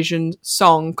Eurovision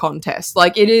Song Contest.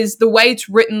 Like, it is, the way it's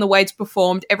written, the way it's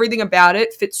performed, everything about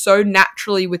it fits so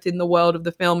naturally within the world of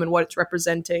the film and what it's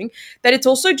representing, that it's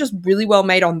also just really well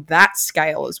made on that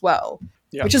scale as well.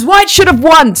 Yeah. Which is why it should have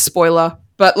won, spoiler.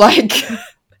 But like...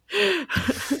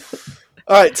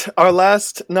 All right, our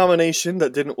last nomination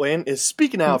that didn't win is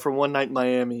Speak Now from One Night in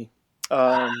Miami.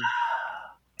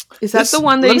 Is that the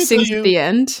one that he sings at the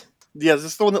end? Yeah, this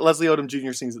is the one that Leslie Odom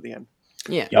Jr. sings at the end.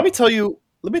 Yeah. Let me tell you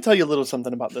a little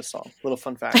something about this song. Little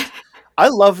fun fact. I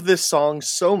love this song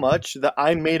so much that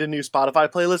I made a new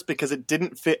Spotify playlist because it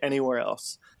didn't fit anywhere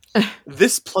else.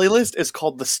 This playlist is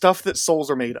called The Stuff That Souls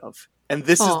Are Made Of. And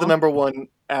this is the number one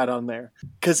ad on there.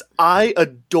 Because I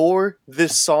adore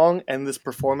this song and this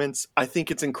performance. I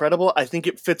think it's incredible. I think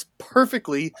it fits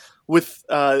perfectly with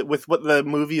what the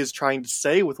movie is trying to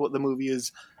say, with what the movie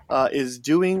is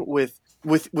doing, with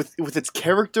its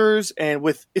characters, and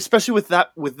especially with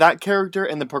that character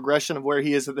and the progression of where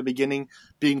he is at the beginning,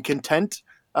 being content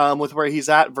with where he's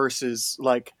at versus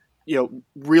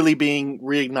really being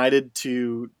reignited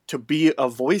to be a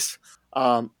voice.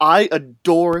 I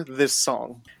adore this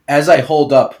song. As I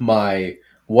hold up my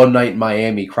One Night in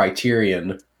Miami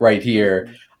Criterion right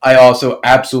here, I also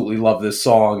absolutely love this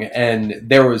song, and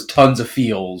there was tons of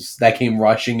feels that came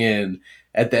rushing in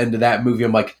at the end of that movie.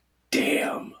 I'm like,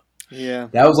 damn. Yeah.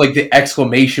 That was like the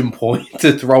exclamation point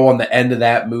to throw on the end of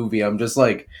that movie. I'm just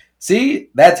like, see,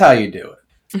 that's how you do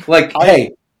it. Like,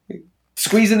 hey,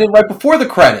 squeezing in right before the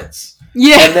credits.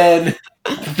 Yeah. And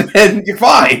then you're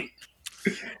fine.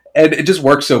 And it just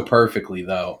works so perfectly,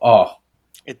 though. Oh,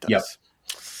 it does. Yep.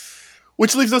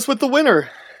 Which leaves us with the winner,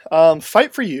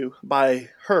 "Fight for You" by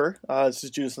Her. This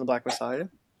is Judas and the Black Messiah.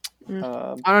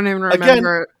 I don't even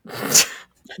remember it.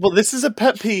 Well, this is a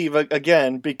pet peeve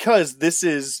again because this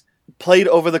is played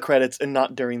over the credits and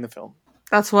not during the film.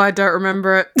 That's why I don't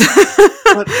remember it.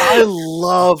 But I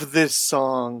love this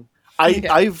song.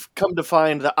 I've come to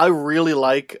find that I really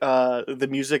like the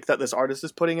music that this artist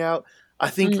is putting out. I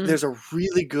think there's a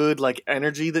really good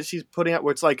energy that she's putting out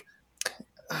where it's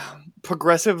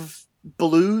progressive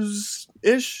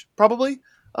blues-ish, probably.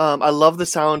 I love the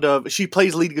sound of... She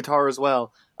plays lead guitar as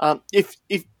well. If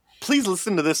please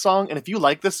listen to this song, and if you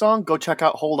like this song, go check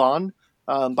out Hold On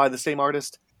by the same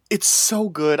artist. It's so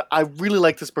good. I really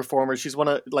like this performer. She's one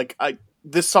of...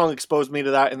 this song exposed me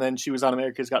to that, and then she was on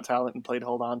America's Got Talent and played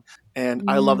Hold On. And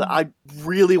I love that. I'm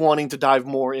really wanting to dive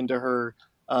more into her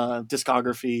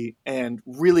discography, and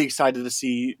really excited to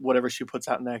see whatever she puts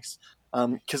out next.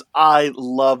 Because I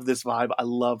love this vibe. I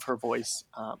love her voice.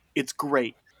 It's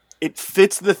great. It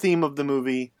fits the theme of the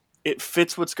movie. It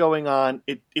fits what's going on.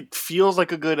 It feels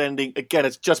like a good ending. Again,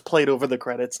 it's just played over the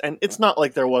credits, and it's not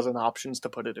like there wasn't options to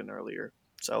put it in earlier.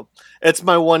 So it's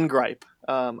my one gripe.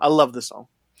 I love this song.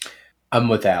 I'm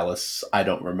with Alice. I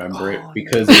don't remember it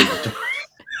because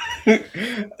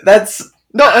that's...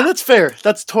 No, and that's fair.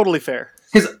 That's totally fair.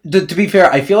 Because, to be fair,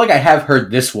 I feel like I have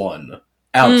heard this one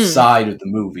outside of the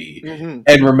movie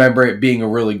and remember it being a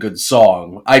really good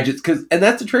song. And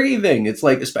that's a tricky thing. It's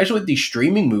like, especially with these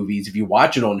streaming movies, if you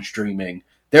watch it on streaming,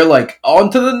 they're like,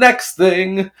 on to the next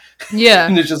thing. Yeah.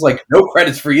 And it's just like, no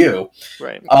credits for you.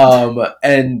 Right.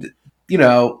 And,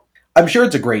 I'm sure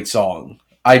it's a great song.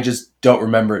 I just don't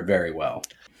remember it very well.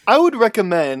 I would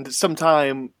recommend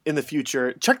sometime in the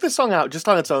future, check this song out just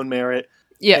on its own merit.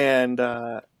 Yeah.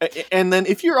 And then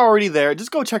if you're already there, just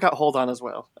go check out Hold On as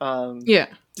well. Yeah.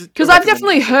 Because I've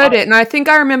definitely heard it, and I think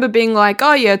I remember being like,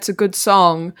 oh yeah, it's a good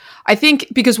song. I think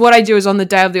because what I do is on the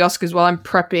day of the Oscars, while I'm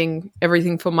prepping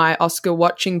everything for my Oscar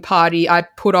watching party, I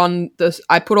put all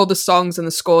the songs and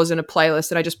the scores in a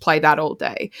playlist, and I just play that all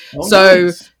day.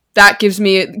 Nice. That gives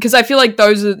me, because I feel like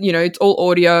those are, it's all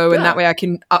audio, and that way I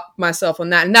can up myself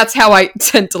on that. And that's how I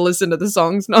tend to listen to the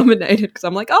songs nominated, because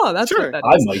I'm like, oh, that's what that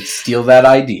is. I might steal that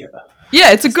idea.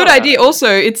 Yeah, it's a good idea. Also,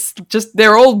 it's just,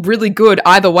 they're all really good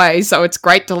either way, so it's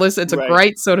great to listen. It's a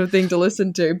great sort of thing to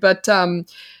listen to. But I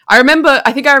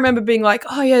think I remember being like,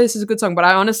 oh yeah, this is a good song, but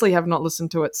I honestly have not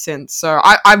listened to it since. So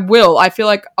I will. I feel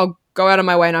like I'll go out of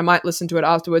my way and I might listen to it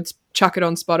afterwards, chuck it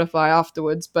on Spotify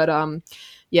afterwards. But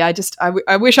yeah,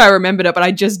 I wish I remembered it, but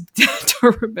I just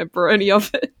don't remember any of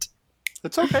it.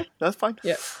 That's okay. That's fine.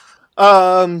 Yeah.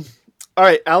 All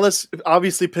right. Alice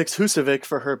obviously picks Husavik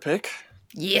for her pick.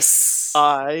 Yes.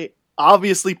 I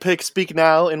obviously pick Speak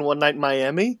Now in One Night in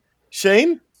Miami.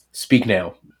 Shane? Speak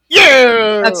Now.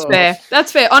 Yeah!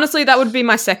 That's fair. Honestly, that would be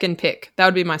my second pick. I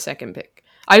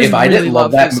if I didn't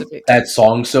love that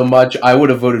song so much, I would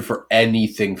have voted for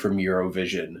anything from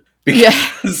Eurovision.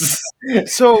 Because,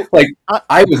 so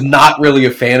I was not really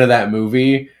a fan of that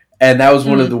movie, and that was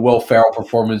one of the Will Ferrell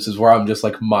performances where I'm just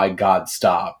like, my God,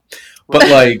 stop. But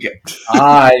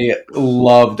I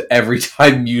loved every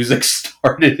time music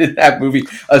started in that movie,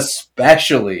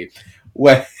 especially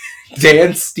when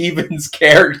Dan Stevens'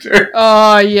 character.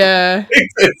 Oh yeah,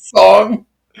 this song.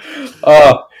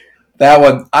 That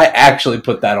one, I actually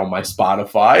put that on my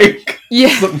Spotify.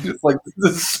 Yeah, I'm just like,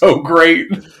 this is so great.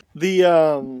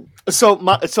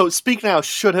 So Speak Now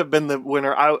should have been the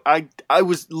winner. I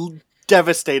was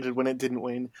devastated when it didn't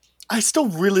win. I still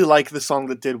really like the song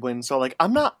that did win, so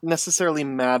I'm not necessarily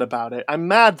mad about it. I'm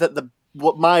mad that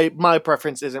what my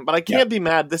preference isn't. But I can't be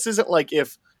mad. This isn't like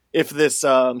if this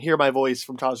Hear My Voice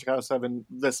from Taj Chicago 7,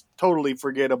 this totally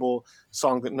forgettable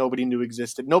song that nobody knew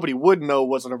existed. Nobody would know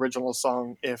was an original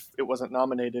song if it wasn't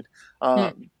nominated.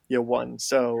 Won.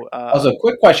 So also,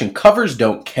 quick question: covers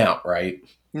don't count, right?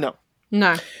 No.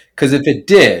 Because if it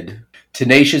did,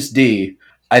 Tenacious D,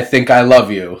 I Think I Love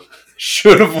You,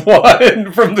 should have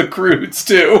won from the Croods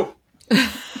too.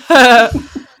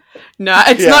 No,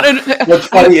 it's not. What's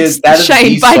funny is that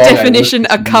Shane, is by definition,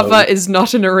 a cover is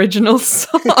not an original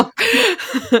song.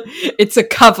 It's a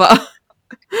cover.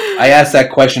 I asked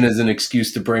that question as an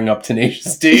excuse to bring up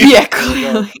Tenacious D. Yeah,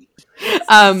 clearly.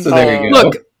 So there you go.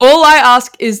 Look, all I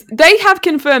ask is they have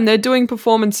confirmed they're doing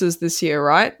performances this year,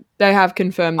 right? They have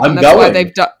confirmed them. That's why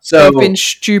they've been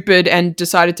stupid and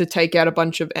decided to take out a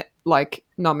bunch of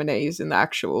nominees in the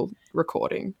actual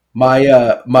recording.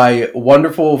 My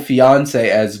wonderful fiance,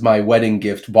 as my wedding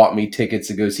gift, bought me tickets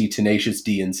to go see Tenacious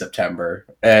D in September,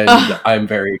 and I'm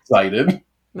very excited.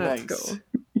 That's Nice. cool.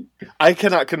 I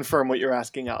cannot confirm what you're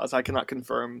asking, Alice. I cannot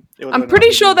confirm. I'm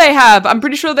pretty sure they have. I'm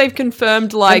pretty sure they've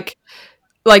confirmed like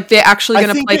they're actually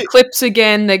going to play clips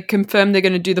again. They confirmed they're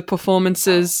going to do the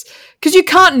performances. Because you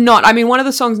can't not. I mean, one of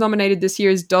the songs nominated this year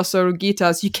is Dos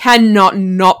Oruguitas. You cannot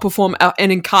not perform an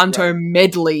Encanto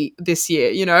medley this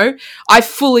year, you know? I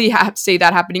fully see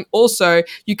that happening. Also,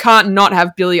 you can't not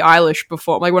have Billie Eilish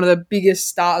perform, like one of the biggest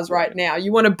stars right now.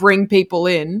 You want to bring people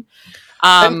in.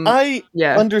 And I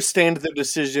understand the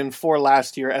decision for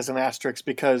last year as an asterisk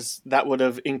because that would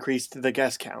have increased the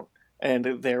guest count. And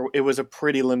it was a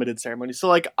pretty limited ceremony.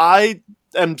 So, I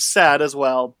am sad as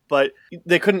well, but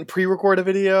they couldn't pre-record a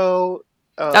video.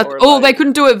 They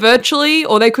couldn't do it virtually,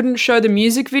 or they couldn't show the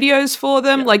music videos for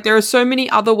them. Yeah. There are so many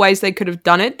other ways they could have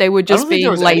done it. They were just being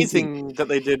lazy. Anything that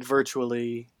they did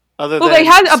virtually. They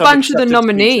had a bunch of the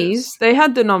nominees. Speeches. They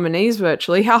had the nominees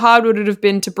virtually. How hard would it have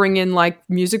been to bring in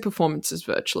music performances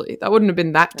virtually? That wouldn't have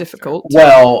been that difficult.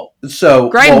 Well,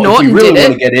 Graham Norton if we really did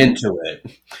want to get into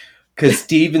it, because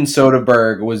Steven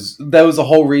Soderbergh was the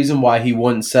whole reason why he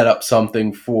wouldn't set up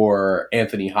something for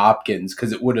Anthony Hopkins,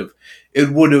 because it would have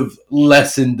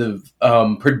lessened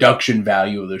the production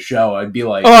value of the show. I'd be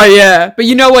like, oh yeah, but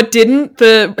you know what didn't?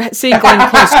 Seeing Glenn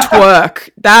Close twerk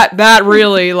that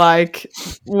really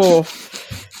whoa.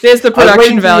 There's the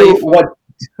production value.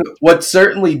 What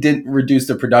certainly didn't reduce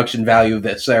the production value of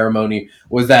that ceremony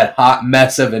was that hot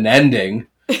mess of an ending.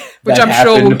 Which I'm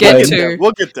sure we'll get to.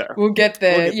 We'll get there. We'll get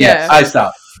there. Yes, I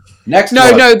stop. Next.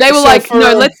 No, they were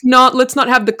let's not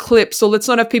have the clips, or let's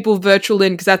not have people virtual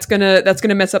in, because that's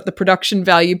gonna mess up the production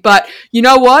value. But you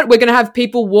know what? We're gonna have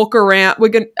people walk around. We're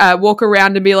gonna walk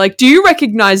around and be like, "Do you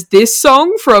recognize this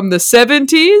song from the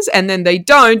 70s?" And then they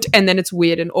don't, and then it's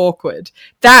weird and awkward.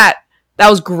 That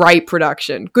was great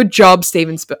production. Good job,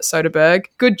 Steven Soderbergh.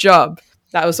 Good job.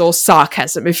 That was all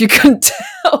sarcasm, if you couldn't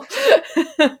tell.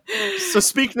 So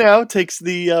Speak Now takes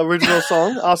the original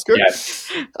song, Oscar. Yes.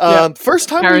 First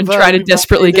time Aaron trying to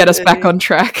desperately get us back on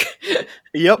track.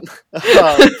 Yep.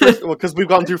 Because we've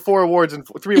gone through 3 awards in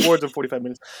 45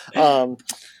 minutes.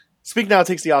 Speak Now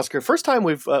takes the Oscar. First time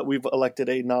we've elected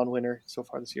a non-winner so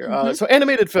far this year. So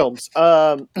animated films.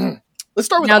 Let's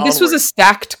start with Now, Onward. this was a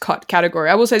stacked category.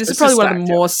 I will say this is probably one of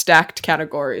the more stacked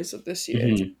categories of this year.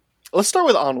 Mm-hmm. Let's start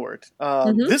with Onward.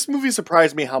 This movie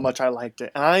surprised me how much I liked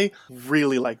it. And I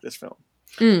really like this film.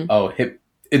 Oh, hit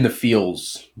in the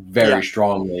feels very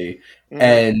strongly. Mm-hmm.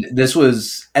 And it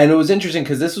was interesting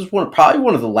because this was probably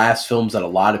one of the last films that a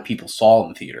lot of people saw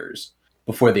in theaters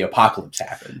before the apocalypse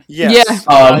happened. Yes.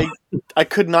 I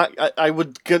could not,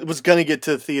 was going to get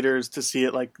to theaters to see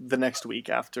it the next week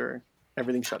after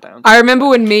everything shut down. I remember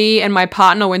when me and my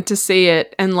partner went to see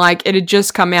it, and it had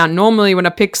just come out. Normally when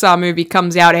a Pixar movie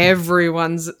comes out,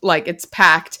 everyone's it's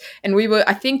packed, and we were,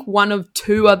 I think, one of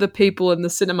 2 other people in the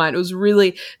cinema. And it was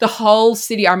really the whole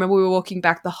city. I remember we were walking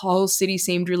back, the whole city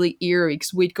seemed really eerie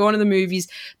because we'd gone to the movies,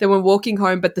 then we're walking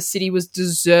home, but the city was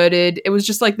deserted. It was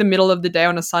just the middle of the day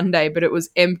on a Sunday, but it was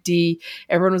empty.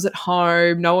 Everyone was at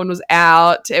home, no one was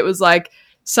out. It was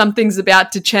something's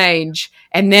about to change,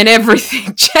 and then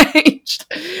everything changed.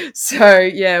 So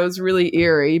yeah, it was really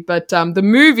eerie. But the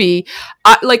movie,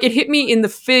 it hit me in the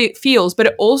feels, but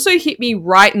it also hit me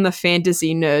right in the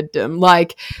fantasy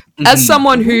nerddom. As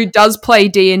someone who does play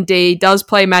D&D, does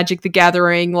play Magic the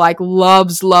Gathering,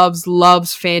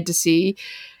 loves fantasy,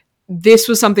 this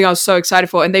was something I was so excited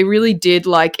for, and they really did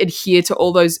adhere to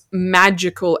all those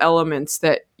magical elements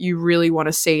that you really want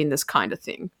to see in this kind of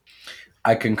thing.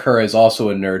 I concur, as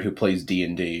also a nerd who plays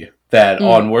D&D, that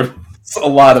Onward was a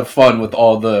lot of fun with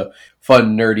all the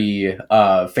fun, nerdy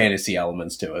fantasy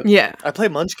elements to it. Yeah. I play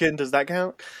Munchkin. Does that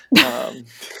count?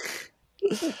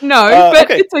 No, but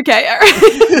okay. it's okay.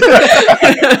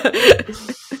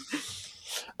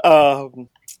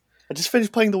 I just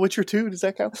finished playing The Witcher 2. Does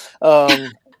that count?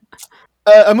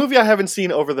 A movie I haven't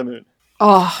seen, Over the Moon.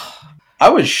 Oh, I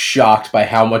was shocked by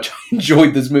how much I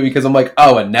enjoyed this movie because I'm like,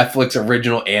 oh, a Netflix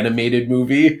original animated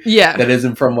movie yeah. that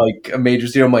isn't from like a major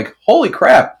studio. I'm like, holy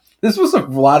crap, this was a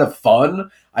lot of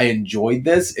fun. I enjoyed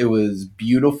this. It was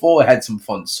beautiful. It had some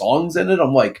fun songs in it.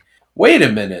 I'm like, wait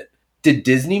a minute, did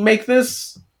Disney make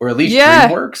this, or at least Yeah.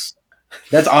 DreamWorks?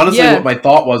 That's honestly Yeah. what my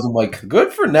thought was. I'm like,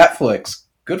 good for Netflix.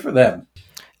 Good for them.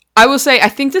 I will say, I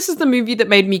think this is the movie that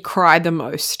made me cry the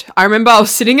most. I remember I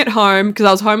was sitting at home because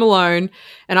I was home alone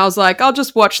and I was like, I'll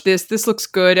just watch this. This looks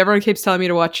good. Everyone keeps telling me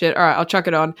to watch it. All right, I'll chuck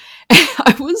it on. And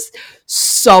I was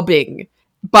sobbing.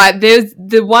 But there's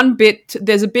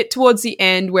a bit towards the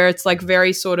end where it's like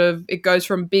very sort of, it goes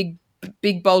from big,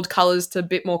 bold colors to a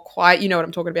bit more quiet. You know what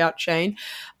I'm talking about, Shane.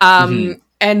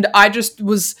 And I just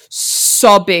was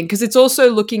sobbing because it's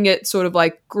also looking at sort of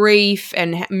like grief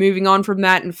and moving on from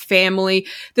that and family.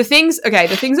 The things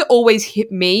that always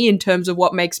hit me in terms of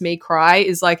what makes me cry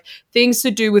is like things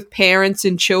to do with parents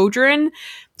and children.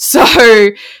 So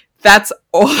that's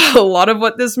a lot of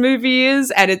what this movie is,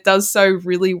 and it does so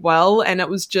really well. And it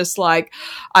was just like,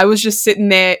 I was just sitting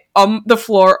there on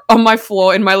my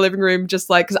floor in my living room, just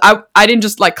like, because I didn't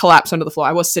just like collapse onto the floor.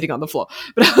 I was sitting on the floor,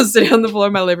 but I was sitting on the floor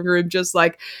in my living room, just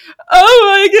like,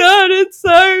 oh my God, it's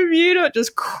so beautiful,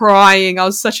 just crying. I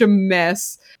was such a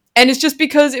mess. And it's just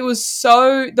because it was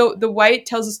so, the way it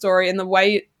tells a story and the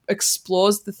way it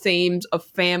explores the themes of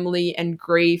family and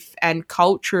grief and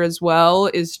culture as well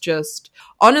is just,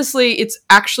 honestly, it's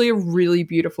actually a really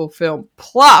beautiful film.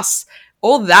 Plus,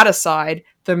 all that aside,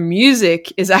 the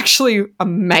music is actually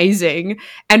amazing.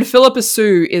 And Philippa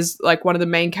Sue is like one of the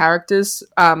main characters.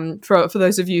 For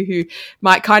those of you who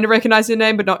might kind of recognize her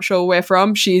name but not sure where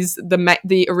from, she's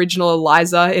the original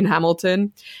Eliza in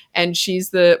Hamilton, and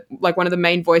she's one of the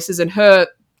main voices. And her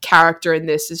character in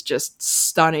this is just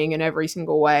stunning in every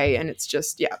single way, and it's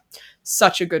just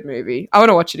such a good movie. I want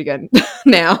to watch it again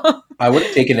now. I would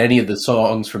have taken any of the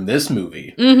songs from this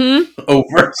movie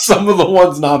over some of the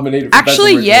ones nominated for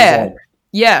Actually, Best Original Song.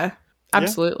 Yeah,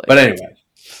 absolutely. But anyway,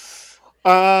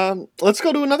 let's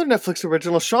go to another Netflix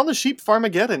original, Shaun the Sheep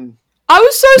Farmageddon. I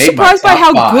was so Made surprised my by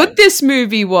how top 5. good this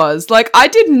movie was. Like, I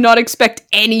did not expect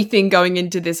anything going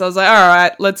into this. I was like, all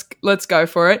right, let's go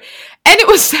for it. And it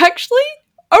was actually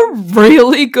a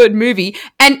really good movie.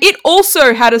 And it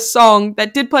also had a song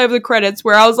that did play over the credits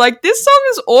where I was like, this song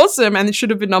is awesome, and it should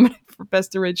have been nominated for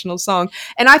Best Original Song.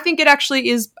 And I think it actually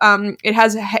is, it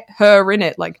has her in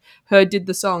it. Like, her did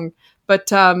the song. But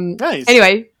Nice.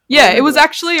 Anyway, it was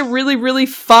actually a really, really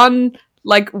fun,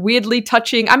 like weirdly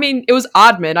touching. I mean, it was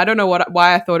Aardman. I don't know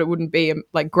why I thought it wouldn't be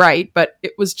like great, but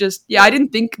it was just, I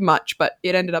didn't think much, but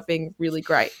it ended up being really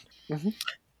great.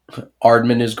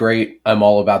 Aardman is great. I'm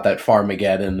all about that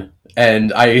Farmageddon.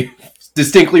 And I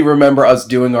distinctly remember us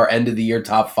doing our end of the year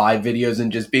top 5 videos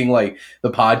and just being like,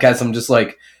 the podcast, I'm just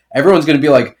like, everyone's going to be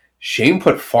like, Shane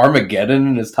put Farmageddon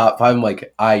in his top 5. I'm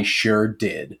like, I sure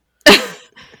did.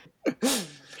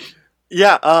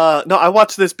 Yeah, no, I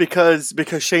watched this because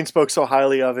Shane spoke so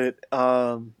highly of it,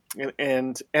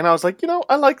 and I was like,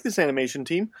 I like this animation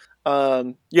team.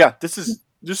 This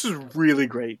is really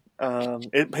great.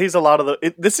 It pays a lot of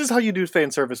this is how you do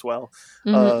fan service well,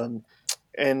 and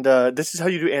this is how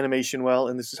you do animation well,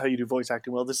 and this is how you do voice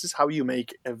acting well. This is how you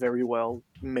make a very well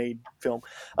made film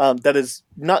that is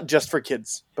not just for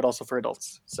kids but also for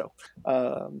adults. So,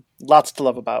 lots to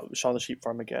love about Shaun the Sheep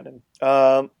Farmageddon.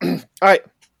 All right.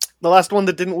 The last one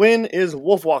that didn't win is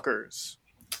Wolfwalkers.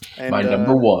 And, my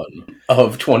number 1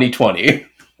 of 2020.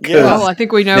 Yeah. Well, I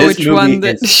think we know which one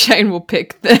that Shane will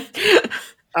pick then.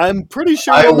 I'm pretty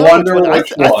sure I we'll know wonder which one.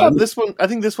 which I thought one. this one. I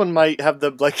think this one might have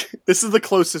the this is the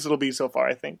closest it'll be so far,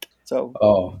 I think. So.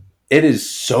 Oh, it is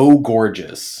so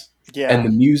gorgeous. Yeah. And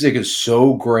the music is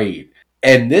so great.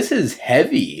 And this is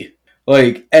heavy.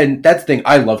 Like, and that's the thing.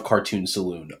 I love Cartoon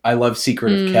Saloon. I love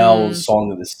Secret of Kells,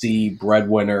 Song of the Sea,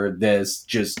 Breadwinner, this,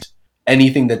 just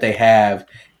anything that they have.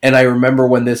 And I remember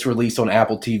when this released on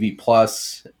Apple TV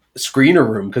Plus, Screener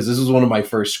Room, because this was one of my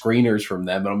first screeners from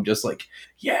them. And I'm just like,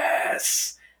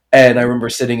 yes. And I remember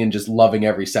sitting and just loving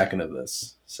every second of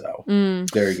this. So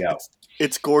there you go.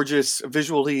 It's gorgeous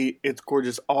visually. It's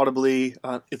gorgeous audibly.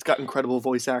 It's got incredible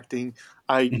voice acting.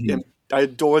 I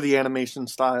adore the animation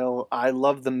style. I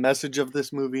love the message of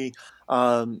this movie.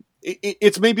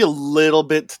 It's maybe a little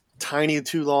bit tiny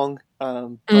too long,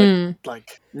 but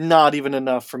like not even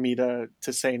enough for me to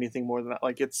say anything more than that.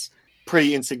 Like, it's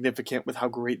pretty insignificant with how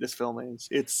great this film is.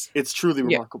 It's truly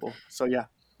remarkable. So yeah.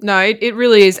 No, it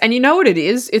really is. And you know what it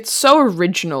is? It's so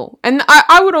original. And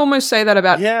I would almost say that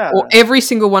about every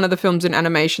single one of the films in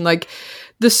animation. Like,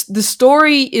 the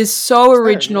story is so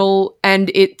original,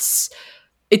 and it's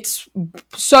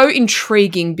so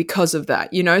intriguing because of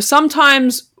that. You know,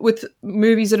 sometimes with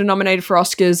movies that are nominated for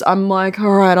Oscars, I'm like,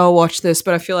 all right, I'll watch this,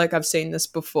 but I feel like I've seen this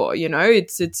before. You know,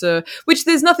 it's which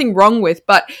there's nothing wrong with,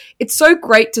 but it's so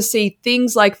great to see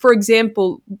things like, for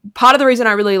example, part of the reason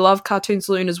I really love Cartoon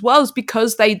Saloon as well is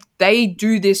because they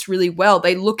do this really well.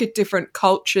 They look at different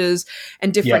cultures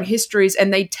and different histories,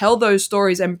 and they tell those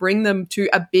stories and bring them to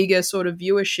a bigger sort of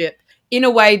viewership in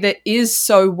a way that is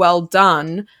so well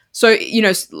done. So, you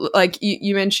know, like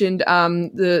you mentioned oh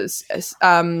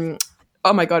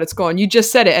my God, it's gone. You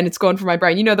just said it and it's gone from my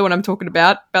brain. You know the one I'm talking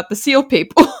about the seal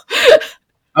people.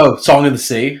 Oh, Song of the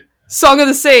Sea? Song of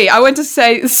the Sea. I went to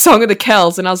say Song of the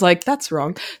Kells and I was like, that's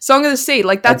wrong. Song of the Sea,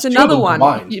 like that's another one,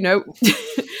 combined. You know.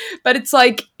 But it's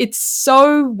like, it's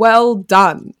so well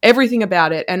done, everything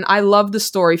about it. And I love the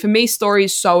story. For me, story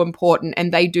is so important,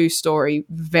 and they do story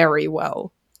very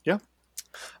well.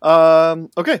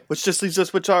 Okay, which just leaves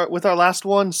us with our last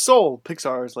one, Soul,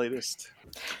 Pixar's latest.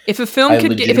 If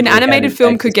an animated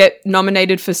film could get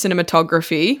nominated for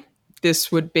cinematography,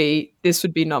 this would be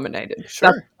nominated.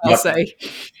 Sure, I'll say.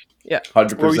 Yeah, 100%.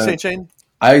 What were you saying, Shane?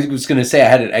 I was going to say I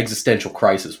had an existential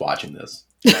crisis watching this.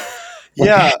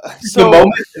 Yeah, the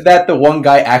moment that the one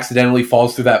guy accidentally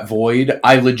falls through that void,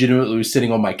 I legitimately was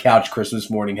sitting on my couch Christmas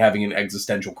morning having an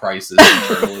existential crisis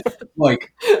internally.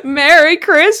 Like, Merry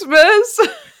Christmas.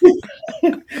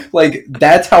 Like,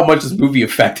 that's how much this movie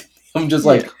affected me. I'm just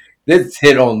like, this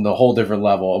hit on the whole different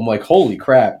level. I'm like, holy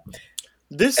crap.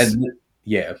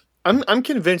 I'm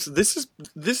convinced this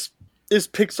is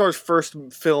Pixar's first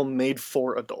film made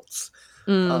for adults.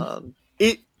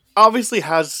 It obviously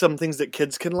has some things that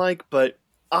kids can like, but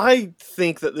I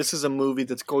think that this is a movie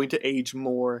that's going to age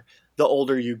more the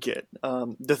older you get.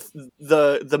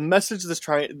 The message that's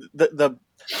trying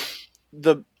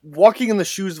the walking in the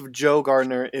shoes of Joe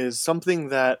Gardner is something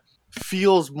that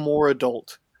feels more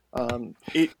adult.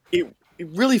 It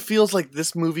really feels like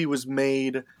this movie was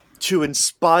made to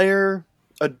inspire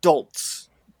adults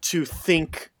to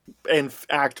think and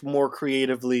act more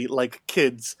creatively like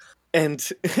kids. And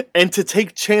to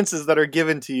take chances that are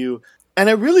given to you. And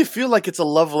I really feel like it's a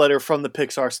love letter from the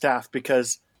Pixar staff,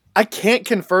 because I can't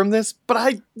confirm this, but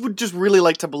I would just really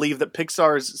like to believe that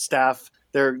Pixar's staff,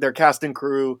 their cast and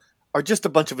crew, are just a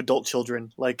bunch of adult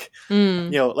children. Like, you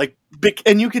know, like big,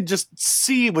 and you could just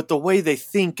see with the way they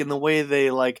think and the way they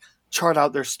like chart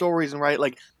out their stories and write,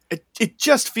 like it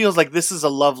just feels like this is a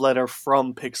love letter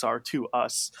from Pixar to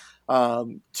us,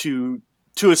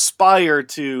 to aspire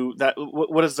to that.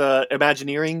 What is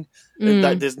Imagineering?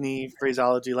 That Disney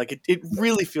phraseology. Like it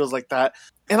really feels like that.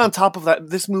 And on top of that,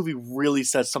 this movie really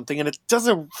says something, and it does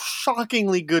a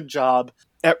shockingly good job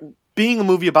at being a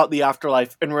movie about the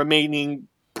afterlife and remaining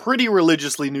pretty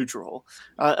religiously neutral.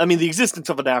 I mean, the existence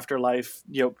of an afterlife,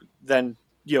 then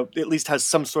at least has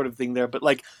some sort of thing there. But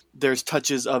like, there's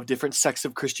touches of different sects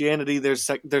of Christianity. There's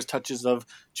touches of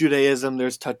Judaism.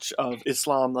 There's touch of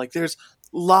Islam. Like, there's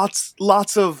lots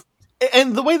of,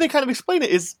 and the way they kind of explain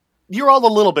it is, you're all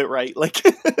a little bit right. Like,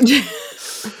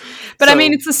 but I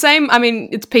mean, it's the same. I mean,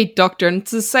 it's Pete Docter, and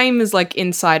it's the same as like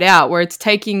Inside Out, where it's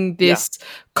taking this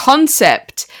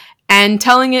concept and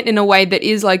telling it in a way that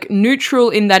is like neutral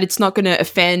in that it's not going to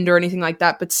offend or anything like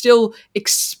that, but still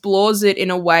explores it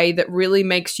in a way that really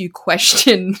makes you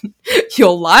question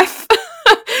your life.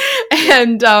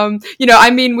 And, I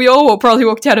mean, we all probably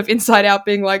walked out of Inside Out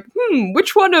being like,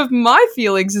 which one of my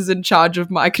feelings is in charge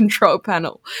of my control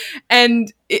panel?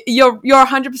 And you're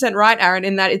 100% right, Aaron,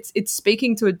 in that it's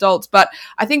speaking to adults. But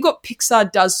I think what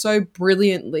Pixar does so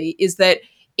brilliantly is that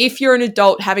if you're an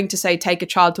adult having to, say, take a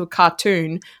child to a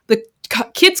cartoon, the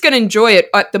kid's going to enjoy it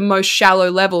at the most shallow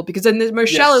level, because in the most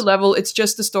shallow level, it's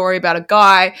just a story about a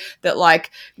guy that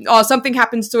something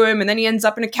happens to him and then he ends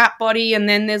up in a cat body, and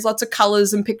then there's lots of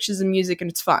colors and pictures and music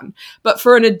and it's fun. But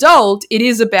for an adult, it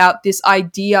is about this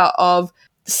idea of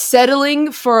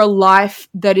settling for a life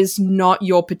that is not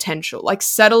your potential, like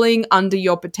settling under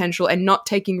your potential and not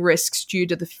taking risks due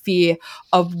to the fear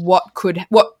of what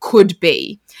could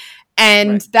be.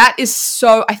 And that is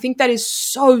I think that is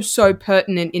so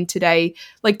pertinent in today's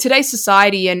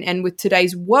society and with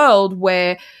today's world,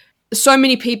 where so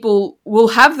many people will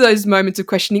have those moments of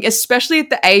questioning, especially at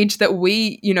the age that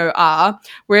we, are,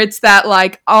 where it's that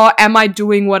like, oh, am I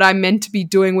doing what I'm meant to be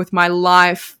doing with my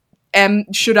life?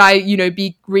 Should I,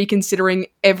 be reconsidering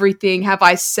everything? Have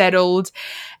I settled?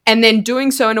 And then doing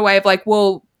so in a way of like,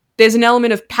 well, there's an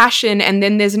element of passion, and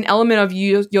then there's an element of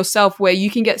yourself where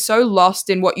you can get so lost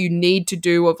in what you need to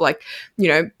do of like, you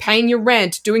know, paying your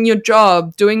rent, doing your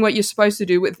job, doing what you're supposed to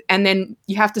do with, and then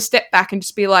you have to step back and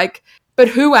just be like, but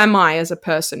who am I as a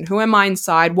person? Who am I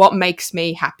inside? What makes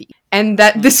me happy? And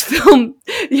that this film,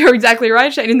 you're exactly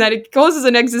right, Shane, in that it causes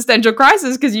an existential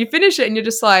crisis because you finish it and you're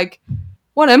just like,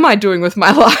 what am I doing with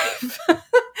my life?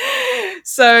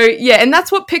 So, yeah, and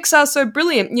that's what Pixar's so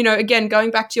brilliant. You know, again,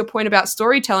 going back to your point about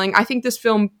storytelling, I think this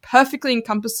film perfectly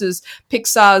encompasses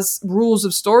Pixar's rules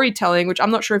of storytelling, which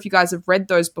I'm not sure if you guys have read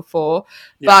those before,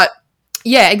 but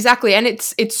yeah, exactly. And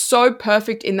it's so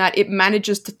perfect in that it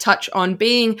manages to touch on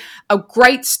being a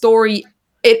great story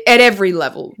at every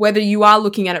level, whether you are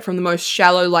looking at it from the most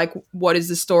shallow, like, what is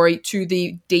the story, to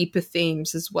the deeper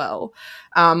themes as well.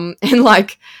 And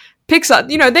like, Pixar,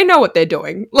 you know, they know what they're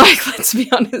doing. Like, let's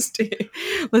be honest here.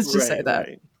 Let's just say that.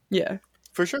 Right. Yeah.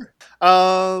 For sure.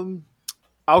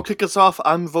 I'll kick us off.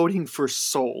 I'm voting for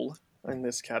Soul in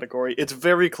this category. It's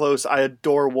very close. I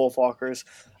adore Wolfwalkers.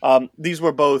 These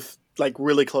were both like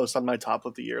really close on my top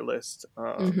of the year list.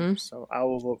 So I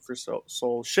will vote for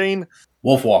Soul. Shane?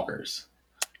 Wolfwalkers.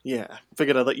 Yeah.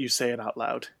 Figured I'd let you say it out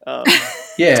loud.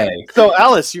 Yeah. So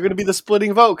Alice, you're going to be the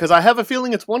splitting vote because I have a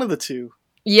feeling it's one of the two.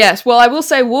 Yes, well, I will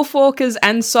say Wolfwalkers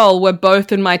and Soul were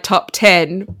both in my top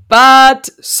 10, but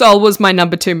Soul was my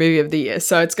number 2 movie of the year,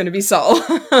 so it's going to be Soul.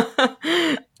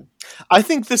 I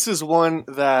think this is one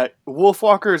that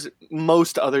Wolfwalkers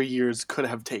most other years could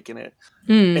have taken it.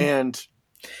 And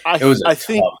I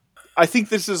think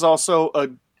this is also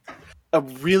a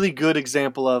really good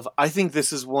example of, I think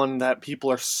this is one that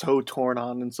people are so torn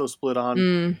on and so split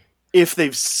on if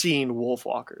they've seen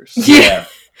Wolfwalkers. Yeah.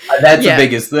 That's the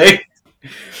biggest thing.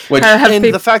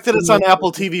 And the fact that it's on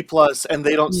Apple TV Plus and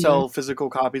they don't sell physical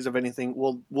copies of anything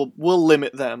will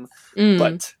limit them.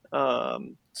 But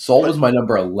Soul was my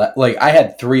number 11. Like, I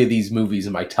had 3 of these movies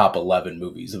in my top 11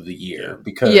 movies of the year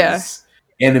because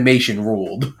animation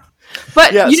ruled.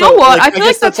 But you know what? Like, I feel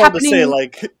like that's happening. To say,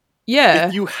 like,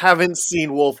 if you haven't seen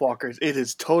Wolfwalkers, it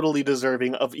is totally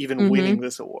deserving of even winning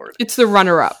this award. It's the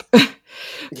runner-up.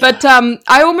 But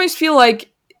I almost feel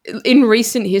like in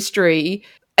recent history,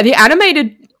 the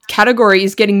animated category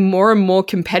is getting more and more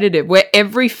competitive, where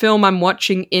every film I'm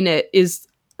watching in it is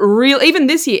real. Even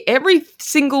this year, every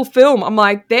single film, I'm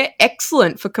like, they're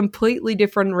excellent for completely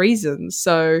different reasons.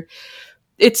 So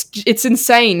it's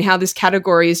insane how this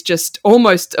category is just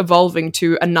almost evolving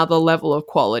to another level of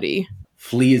quality.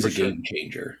 Flea is a game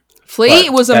changer. Flea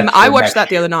was I watched that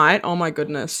the other night. Oh my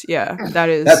goodness. Yeah,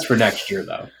 that's for next year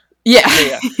though.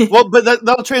 Yeah. Well, but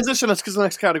that'll transition us because the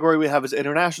next category we have is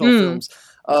international films.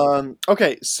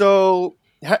 Okay, so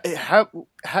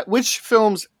which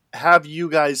films have you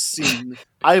guys seen?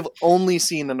 I've only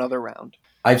seen Another Round.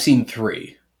 I've seen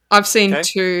 3. I've seen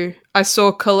 2. I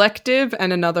saw Collective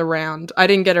and Another Round. I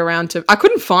didn't get around to... I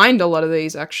couldn't find a lot of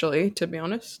these, actually, to be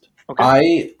honest.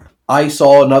 Okay. I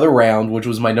saw Another Round, which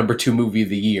was my number 2 movie of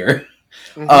the year.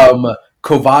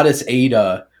 Quo Vadis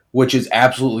Ada, which is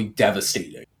absolutely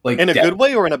devastating. Like, in a good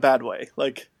way or in a bad way?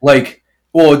 Like,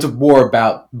 well, it's a war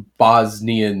about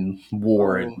Bosnian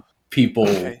war and people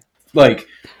like.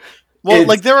 Well,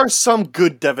 like there are some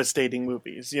good devastating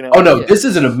movies, you know. Oh no, this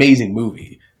is an amazing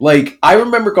movie. Like, I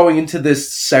remember going into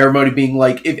this ceremony being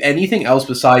like, if anything else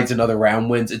besides Another Round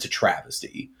wins, it's a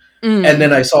travesty. And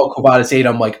then I saw Quo Vadis Ada,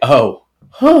 I'm like,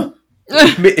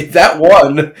 if that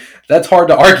won, that's hard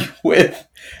to argue with.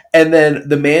 And then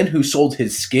The Man Who Sold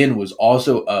His Skin was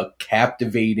also a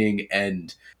captivating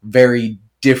and very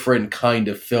different kind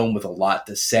of film with a lot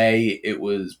to say. It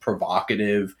was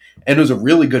provocative, and it was a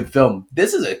really good film.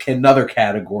 This is another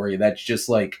category that's just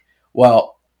like,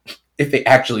 well, if they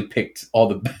actually picked all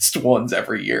the best ones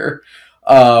every year,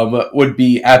 would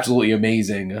be absolutely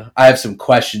amazing. I have some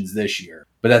questions this year,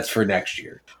 but that's for next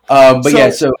year. So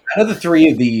out of the 3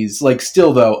 of these, like,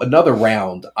 still though, Another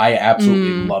Round, I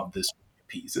absolutely love this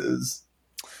pieces.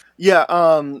 Yeah,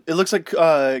 it looks like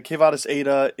Quo Vadis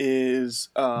Ada is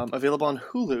available on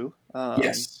Hulu.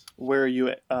 Yes. Where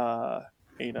you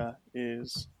Ada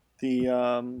is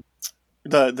the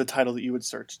title that you would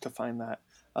search to find that.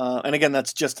 And again,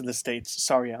 that's just in the States.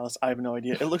 Sorry, Alice, I have no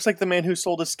idea. It looks like The Man Who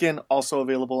Sold His Skin also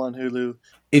available on Hulu.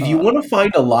 If you want to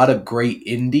find a lot of great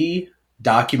indie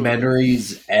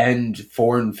documentaries and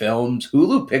foreign films,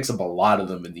 Hulu picks up a lot of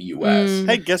them in the US.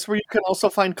 Hey, guess where you can also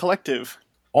find Collective?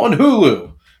 On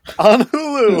Hulu. on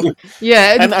Hulu.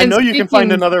 Yeah, And I know you can find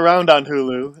speaking- another round on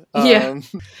Hulu. Yeah.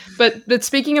 But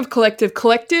speaking of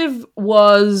Collective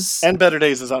was And Better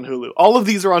Days is on Hulu. All of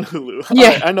these are on Hulu.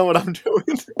 Yeah. I know what I'm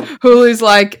doing. Hulu's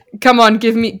like, come on,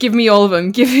 give me all of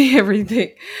them, give me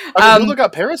everything. I mean, Hulu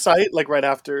got Parasite like right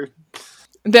after.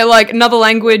 They're like, another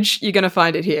language, you're going to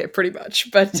find it here, pretty much.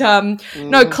 But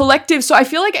no, Collective. So I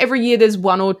feel like every year there's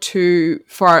one or two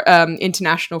for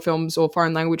international films or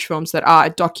foreign language films that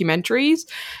are documentaries.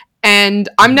 And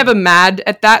I'm never mad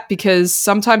at that because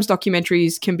sometimes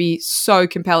documentaries can be so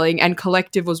compelling, and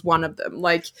Collective was one of them.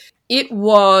 Like, it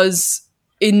was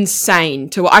insane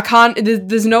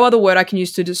there's no other word I can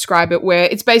use to describe it, where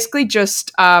it's basically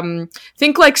just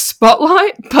think like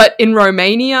Spotlight but in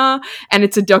Romania, and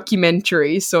it's a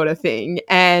documentary sort of thing,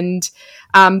 and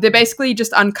they're basically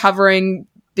just uncovering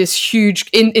this huge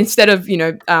instead of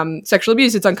sexual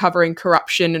abuse, it's uncovering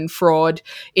corruption and fraud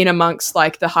in amongst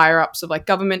like the higher ups of like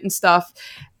government and stuff,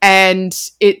 and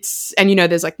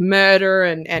there's like murder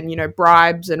and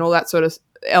bribes and all that sort of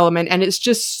element, and it's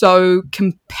just so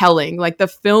compelling. Like, the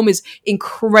film is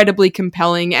incredibly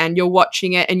compelling, and you're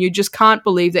watching it and you just can't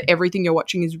believe that everything you're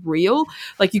watching is real.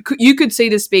 Like, you could see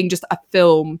this being just a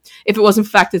film if it was in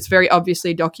fact it's very obviously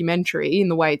a documentary in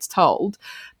the way it's told.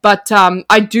 But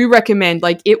I do recommend,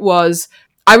 like,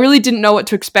 I really didn't know what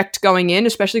to expect going in,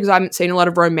 especially because I haven't seen a lot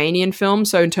of Romanian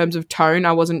films, so in terms of tone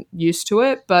I wasn't used to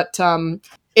it, but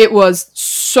it was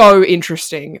so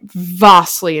interesting,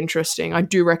 vastly interesting. I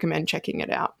do recommend checking it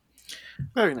out.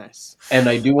 Very nice. And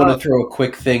I do want to throw a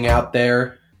quick thing out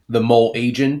there. The Mole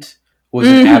Agent was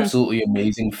an absolutely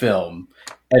amazing film,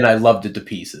 and I loved it to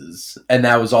pieces. And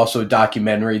that was also a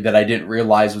documentary that I didn't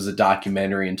realize was a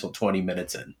documentary until 20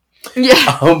 minutes in.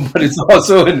 Yeah. But it's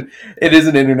also it is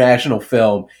an international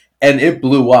film, and it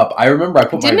blew up. I remember I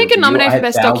put Didn't it get nominated for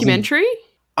Best Documentary?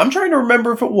 I'm trying to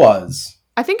remember if it was.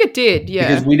 I think it did, yeah.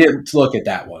 Because we didn't look at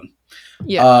that one.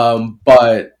 Yeah.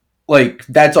 But like,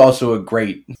 that's also a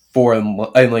great foreign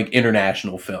and like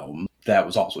international film that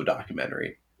was also a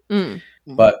documentary.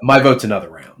 But my vote's Another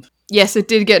Round. Yes, it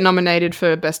did get nominated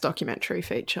for Best Documentary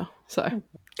Feature. So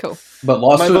cool. But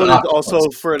lost my to vote an is also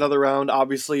for Another Round,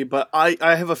 obviously. But I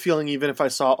have a feeling, even if I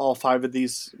saw all 5 of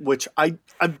these, which I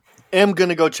am going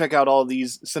to go check out all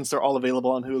these since they're all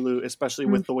available on Hulu, especially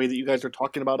with the way that you guys are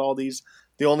talking about all these.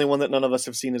 The only one that none of us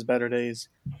have seen is Better Days.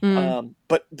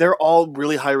 But they're all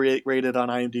really high rated on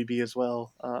IMDb as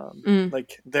well.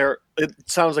 Like, it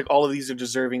sounds like all of these are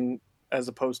deserving, as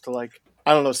opposed to, like,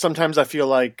 I don't know. Sometimes I feel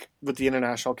like with the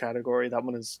international category, that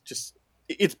one is just,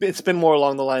 it's been more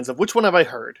along the lines of which one have I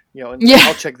heard, and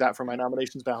I'll check that for my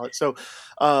nominations ballot. So,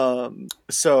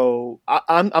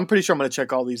 I'm pretty sure I'm going to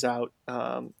check all these out.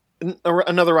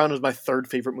 Another Round was my 3rd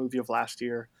favorite movie of last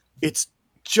year. It's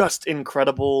just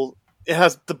incredible. It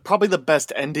has probably the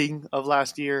best ending of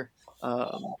last year.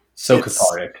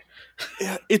 Cathartic.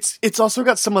 It's also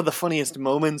got some of the funniest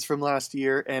moments from last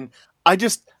year, and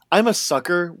I'm a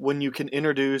sucker when you can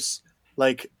introduce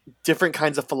like different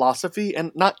kinds of philosophy,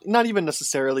 and not even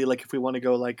necessarily like if we want to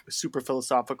go like super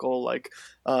philosophical, like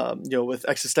with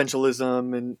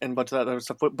existentialism and a bunch of that other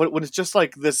stuff, but when it's just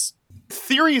like this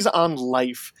theories on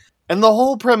life. And the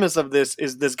whole premise of this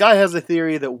is this guy has a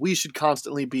theory that we should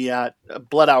constantly be at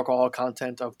blood alcohol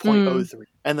content of 0.03.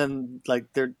 And then like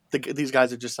these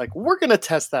guys are just like, we're going to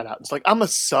test that out. It's like, I'm a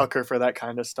sucker for that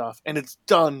kind of stuff. And it's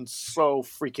done so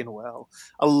freaking well.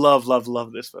 I love, love,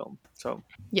 love this film. So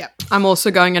yeah, I'm also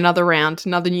going Another Round,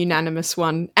 another unanimous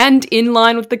one, and in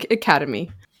line with the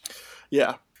Academy.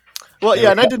 Yeah. Well,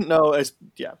 yeah, and I didn't know.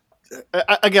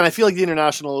 Again, I feel like the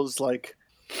international is like,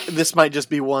 this might just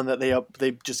be one that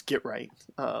they just get right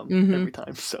every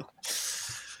time. So,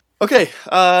 okay,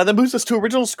 that moves us to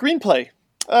original screenplay.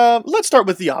 Let's start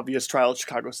with the obvious, Trial of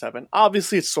Chicago 7.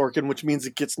 Obviously, it's Sorkin, which means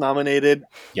it gets nominated.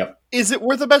 Yep. Is it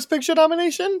worth a Best Picture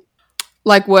nomination?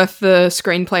 Like worth the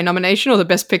screenplay nomination or the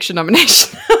Best Picture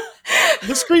nomination?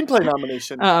 The screenplay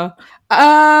nomination.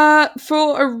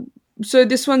 So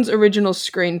this one's original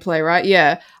screenplay, right?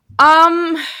 Yeah.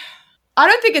 I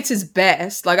don't think it's his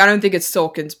best. Like, I don't think it's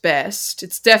Sorkin's best.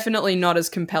 It's definitely not as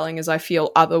compelling as I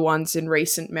feel other ones in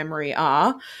recent memory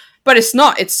are. But it's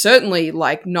not. It's certainly,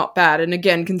 like, not bad. And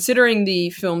again, considering the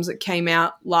films that came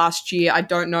out last year, I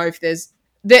don't know if there's...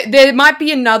 There might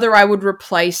be another I would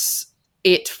replace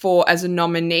it for as a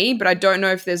nominee, but I don't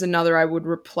know if there's another I would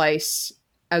replace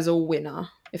as a winner,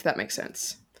 if that makes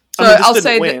sense. So I'll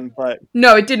say that...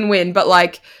 No, it didn't win, but,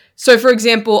 like... So, for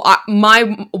example,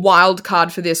 my wild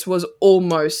card for this was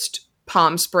almost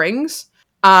Palm Springs,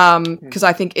 because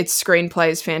I think its screenplay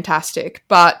is fantastic.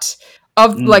 But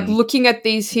like looking at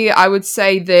these here, I would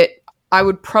say that I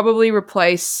would probably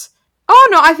replace. Oh,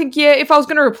 no, I think, yeah, if I was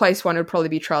going to replace one, it would probably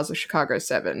be Trials of Chicago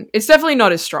 7. It's definitely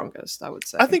not his strongest, I would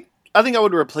say. I think I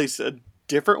would replace a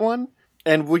different one,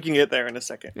 and we can get there in a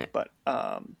second. Yeah. But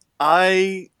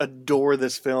I adore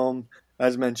this film,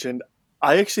 as mentioned.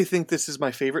 I actually think this is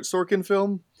my favorite Sorkin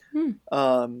film.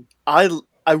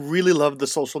 I really love The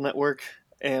Social Network,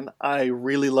 and I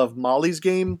really love Molly's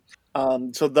Game.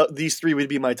 So these three would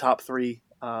be my top three.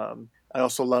 I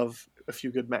also love A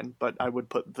Few Good Men, but I would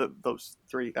put those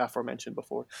three aforementioned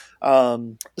before.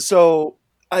 So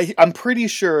I'm pretty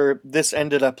sure this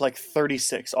ended up like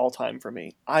 36 all time for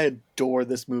me. I adore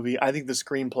this movie. I think the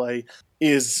screenplay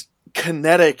is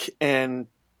kinetic and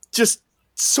just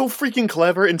so freaking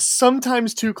clever, and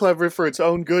sometimes too clever for its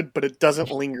own good, but it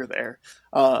doesn't linger there.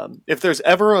 If there's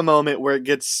ever a moment where it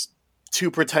gets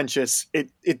too pretentious,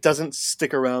 it doesn't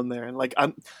stick around there. And like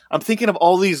I'm thinking of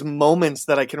all these moments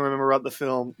that I can remember about the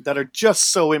film that are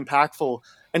just so impactful,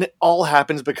 and it all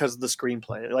happens because of the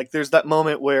screenplay. Like there's that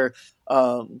moment where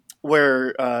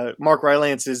Mark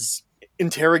Rylance is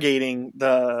interrogating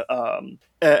the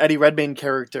Eddie Redmayne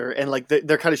character, and like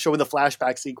they're kind of showing the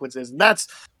flashback sequences, and that's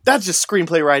just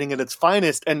screenplay writing at its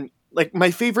finest. And like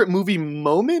my favorite movie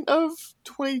moment of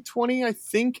 2020, I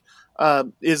think,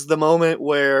 is the moment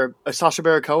where Sacha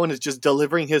Baron Cohen is just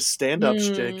delivering his stand-up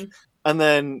shtick, and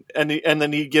then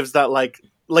he gives that like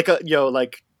a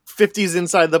 50s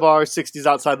inside the bar, 60s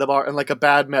outside the bar, and like a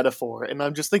bad metaphor. And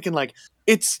I'm just thinking like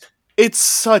it's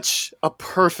such a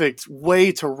perfect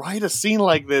way to write a scene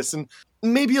like this, and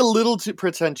maybe a little too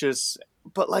pretentious,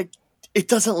 but like it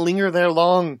doesn't linger there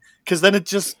long, because then it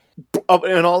just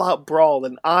an all-out brawl.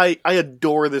 And I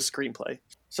adore this screenplay.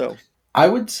 So I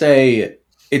would say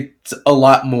it's a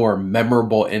lot more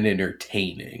memorable and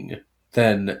entertaining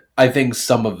than I think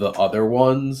some of the other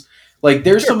ones. Like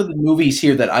there's some of the movies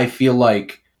here that I feel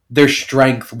like their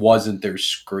strength wasn't their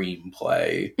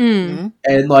screenplay.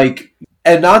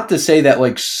 And not to say that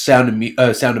like Sound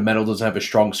of Metal doesn't have a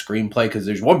strong screenplay, because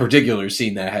there's one particular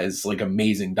scene that has like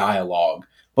amazing dialogue.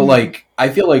 But like I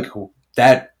feel like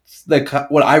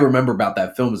what I remember about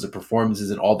that film is the performances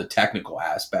and all the technical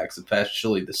aspects,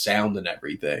 especially the sound and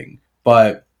everything.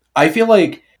 But I feel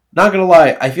like, not gonna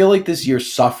lie, I feel like this year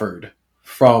suffered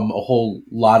from a whole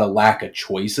lot of lack of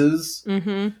choices.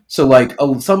 So like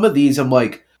some of these, I'm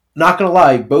like, not gonna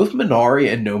lie, both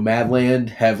Minari and Nomadland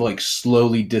have like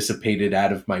slowly dissipated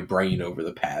out of my brain over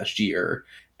the past year,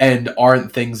 and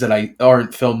aren't films that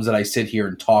I sit here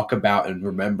and talk about and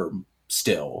remember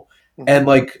still. And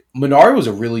like Minari was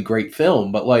a really great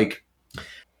film, but like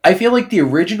I feel like the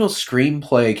original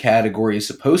screenplay category is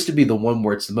supposed to be the one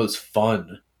where it's the most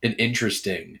fun and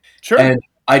interesting. Sure. And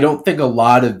I don't think a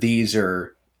lot of these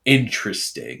are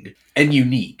interesting and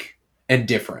unique and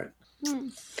different.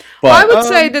 But I would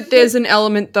say that there's an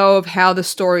element though of how the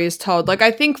story is told. Like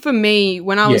I think for me,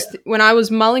 when I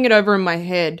was mulling it over in my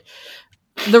head,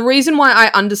 the reason why I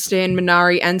understand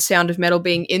Minari and Sound of Metal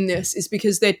being in this is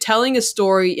because they're telling a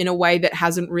story in a way that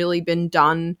hasn't really been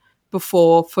done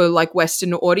before for like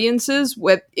Western audiences.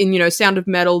 Where in Sound of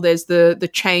Metal, there's the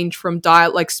change from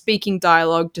speaking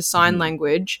dialogue to sign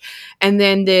language, and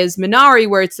then there's Minari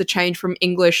where it's the change from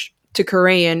English to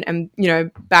Korean, and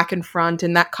back and front,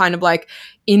 and that kind of like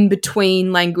in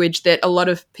between language that a lot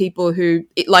of people who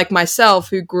like myself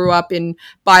who grew up in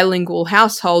bilingual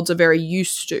households are very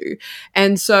used to.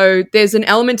 And so there's an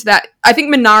element to that. I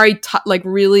think Minari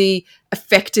really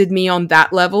affected me on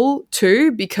that level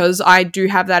too, because I do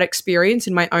have that experience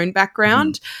in my own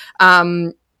background.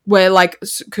 Where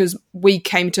because we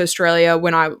came to Australia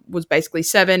when I was basically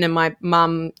 7, and my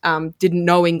mum didn't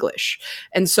know English,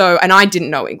 and I didn't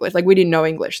know English. Like we didn't know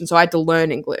English, and so I had to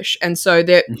learn English. And so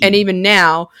and even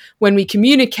now when we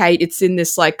communicate, it's in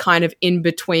this like kind of in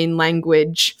between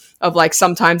language of like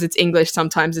sometimes it's English,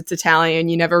 sometimes it's Italian.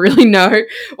 You never really know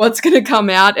what's going to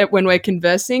come out when we're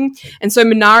conversing. And so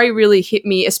Minari really hit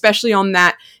me, especially on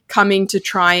that coming to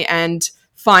try and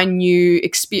find new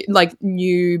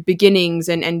new beginnings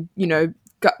and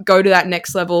go to that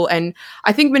next level. And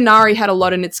I think Minari had a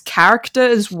lot in its character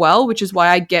as well, which is why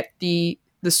I get the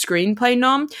screenplay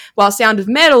nom. While Sound of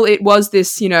Metal, it was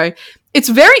this, it's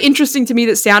very interesting to me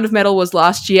that Sound of Metal was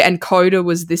last year and Coda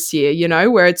was this year,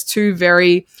 where it's two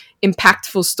very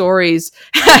impactful stories.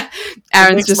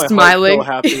 Aaron's just smiling. So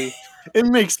happy. It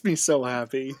makes me so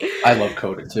happy. I love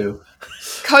Coda too.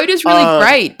 Coda's really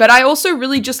great, but I also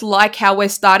really just like how we're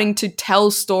starting to tell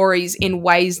stories in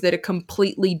ways that are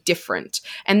completely different.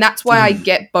 And that's why I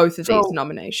get both of these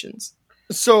nominations.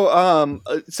 So,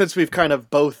 since we've kind of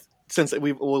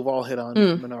we've all hit on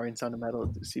Minari and Sound of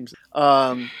Metal, it seems.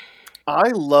 I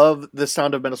love the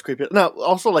Sound of Metal's creepy. Now,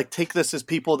 also, like, take this as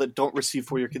people that don't receive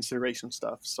for your consideration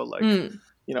stuff. So, like,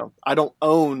 you know, I don't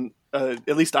own, at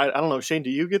least I don't know, Shane, do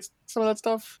you get some of that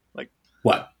stuff? Like,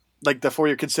 what? Like the for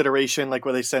your consideration, like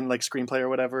where they send like screenplay or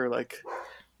whatever? Like,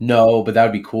 no, but that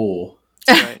would be cool.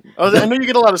 Right. Oh, I know you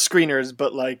get a lot of screeners,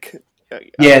 but like,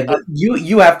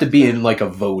 you have to be in like a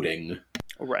voting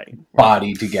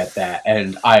body to get that,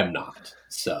 and I am not.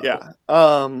 So yeah.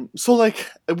 So like,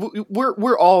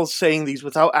 we're all saying these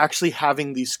without actually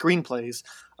having these screenplays.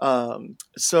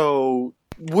 So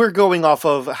we're going off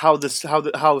of how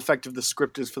effective the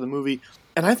script is for the movie,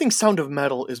 and I think Sound of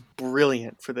Metal is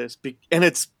brilliant for this, and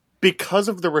it's because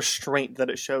of the restraint that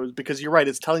it shows. Because you're right,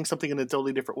 it's telling something in a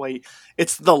totally different way.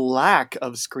 It's the lack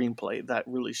of screenplay that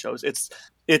really shows.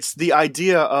 It's the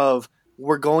idea of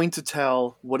we're going to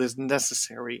tell what is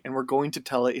necessary, and we're going to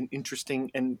tell it in interesting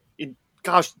and.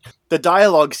 Gosh, the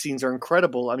dialogue scenes are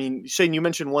incredible. I mean, Shane, you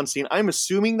mentioned one scene. I'm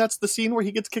assuming that's the scene where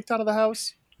he gets kicked out of the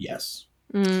house? Yes.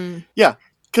 Yeah,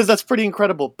 because that's pretty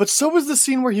incredible. But so was the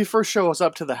scene where he first shows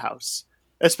up to the house.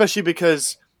 Especially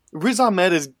because Riz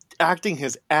Ahmed is acting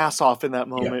his ass off in that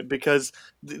moment because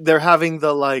they're having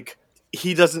the, like,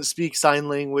 he doesn't speak sign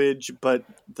language, but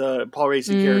the Paul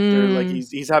Raci character, like,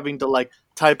 he's having to, like,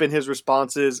 type in his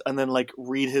responses and then, like,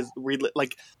 read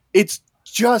like, it's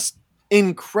just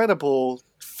incredible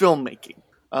filmmaking,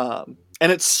 and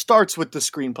it starts with the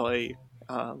screenplay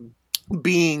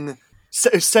being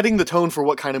setting the tone for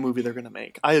what kind of movie they're going to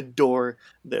make. I adore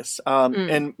this,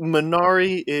 and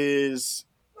Minari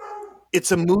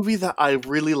it's a movie that I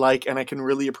really like and I can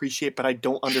really appreciate, but I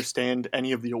don't understand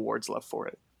any of the awards left for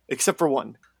it except for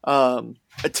one.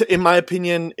 In my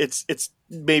opinion, it's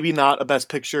maybe not a Best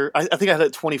Picture. I think I had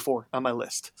it 24 on my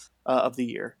list of the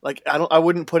year. Like, I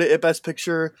wouldn't put it at Best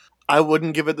Picture. I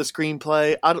wouldn't give it the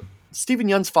screenplay. Stephen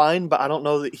Yeun's fine, but I don't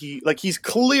know that he's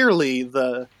clearly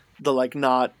the like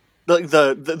not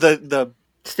the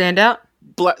standout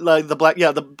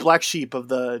the black sheep of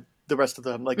the rest of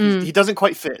them. Like he doesn't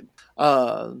quite fit.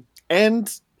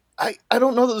 And I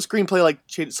don't know that the screenplay like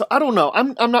changed. So I don't know.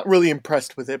 I'm not really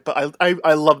impressed with it, but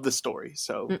I love the story.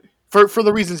 So for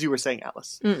the reasons you were saying,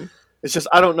 Alice, it's just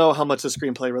I don't know how much the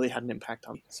screenplay really had an impact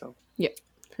on me. So yeah,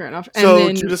 fair enough. So and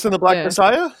then, Judas and the Black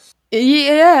Messiah.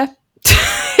 Yeah.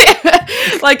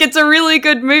 Like, it's a really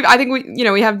good movie. I think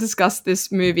we have discussed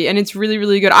this movie and it's really,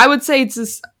 really good. I would say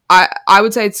I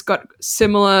would say it's got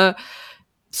similar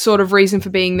sort of reason for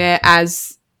being there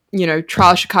as,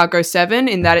 Trial of Chicago 7,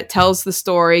 in that it tells the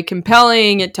story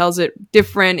compelling, it tells it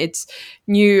different, it's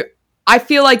new. I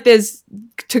feel like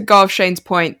to go off Shane's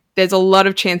point, there's a lot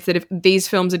of chance that if these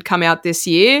films had come out this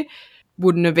year,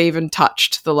 wouldn't have even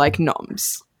touched the, like,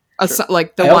 noms. Sure.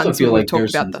 Like the ones we've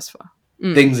talked about thus far.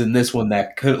 Things in this one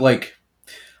that could, like,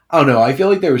 I don't know. I feel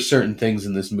like there were certain things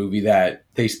in this movie that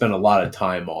they spent a lot of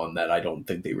time on that I don't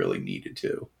think they really needed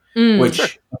to.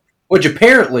 Which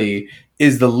apparently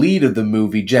is the lead of the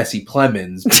movie, Jesse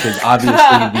Plemons, because obviously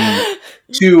the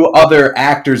two other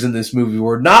actors in this movie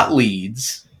were not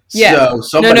leads. Yeah.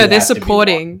 So they're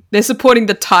supporting. They're supporting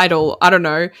the title. I don't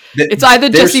know. It's either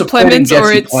Jesse Plemons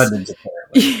or it's Plemons,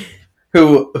 apparently.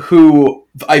 who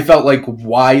I felt like,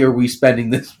 why are we spending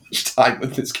this much time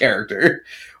with this character?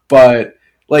 But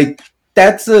like,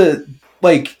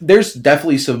 there's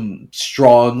definitely some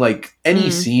strong, like,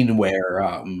 any scene where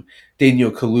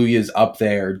Daniel Kaluuya's up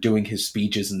there doing his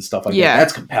speeches and stuff like that.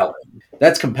 That's compelling.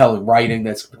 That's compelling writing.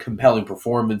 That's compelling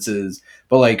performances.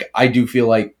 But like, I do feel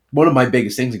like one of my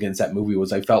biggest things against that movie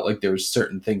was I felt like there was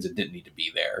certain things that didn't need to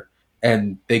be there,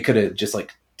 and they could have just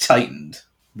like tightened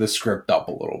the script up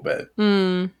a little bit.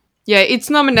 Yeah, its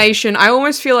nomination, I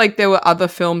almost feel like there were other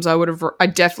films I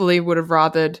definitely would have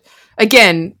rathered.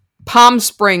 Again, Palm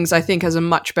Springs, I think, has a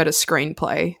much better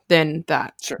screenplay than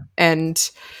that. Sure.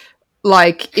 And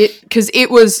like because it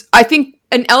was, I think,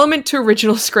 an element to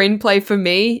original screenplay for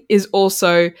me is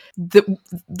also the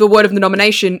word of the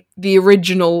nomination, the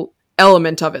original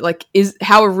element of it. Like,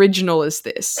 how original is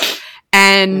this?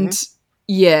 And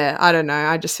yeah, I don't know.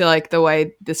 I just feel like the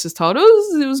way this was told,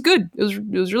 it was good. It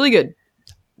was really good.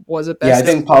 Was it best? Yeah, I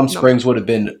think Palm Springs would have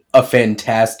been a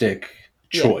fantastic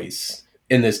choice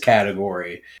in this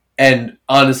category, and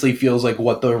honestly feels like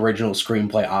what the original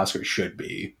screenplay Oscar should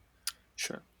be.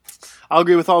 Sure. I'll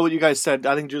agree with all what you guys said.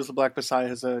 I think Judas the Black Messiah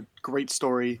has a great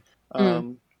story.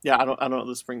 Yeah, I don't know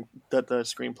that the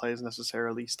screenplays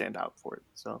necessarily stand out for it.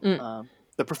 So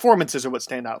the performances are what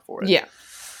stand out for it. Yeah.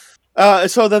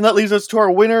 So then that leaves us to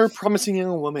our winner, Promising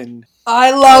Young Woman.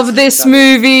 I love this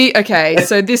movie. Okay,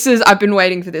 so I've been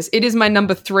waiting for this. It is my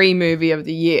number 3 movie of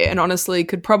the year, and honestly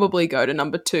could probably go to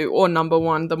number 2 or number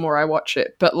 1 the more I watch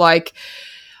it. But like,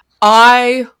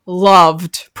 I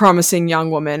loved Promising Young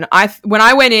Woman. When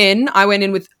I went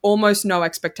in with almost no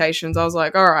expectations. I was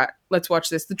like, all right, let's watch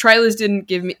this. The trailers didn't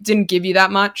give you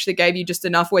that much. They gave you just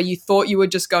enough where you thought you were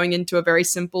just going into a very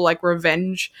simple like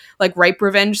rape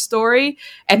revenge story,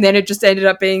 and then it just ended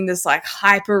up being this like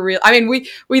hyper real. I mean,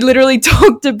 we literally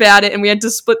talked about it, and we had to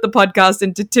split the podcast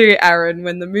into two, Aaron,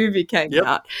 when the movie came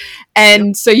out.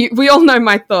 And so we all know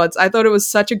my thoughts. I thought it was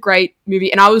such a great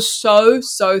movie, and I was so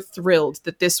thrilled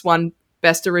that this won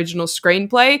Best Original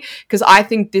Screenplay, because I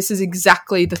think this is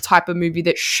exactly the type of movie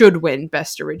that should win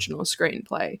Best Original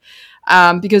Screenplay,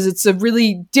 because it's a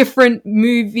really different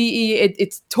movie.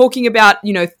 It's talking about,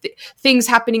 things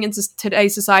happening in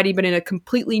today's society, but in a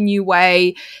completely new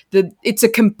way. It's a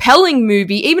compelling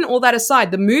movie. Even all that aside,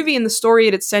 the movie and the story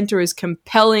at its center is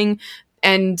compelling.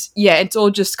 And yeah, it's all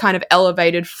just kind of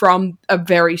elevated from a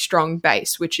very strong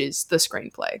base, which is the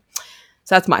screenplay.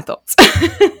 So that's my thoughts.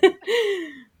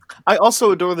 I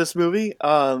also adore this movie.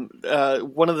 One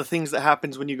of the things that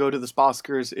happens when you go to the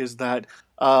Oscars is that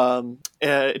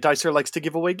Dicer likes to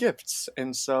give away gifts.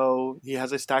 And so he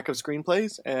has a stack of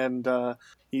screenplays, and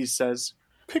he says,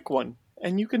 pick one,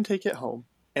 and you can take it home.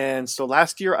 And so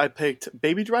last year I picked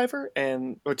Baby Driver,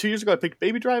 or 2 years ago I picked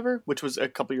Baby Driver, which was a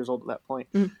couple years old at that point.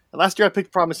 And last year I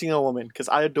picked Promising Young Woman, because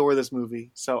I adore this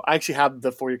movie. So I actually have the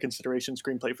For Your Consideration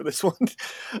screenplay for this one.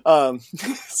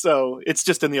 So it's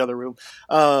just in the other room.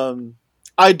 I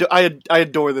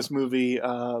adore this movie.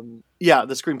 The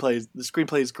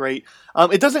screenplay is great.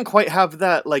 It doesn't quite have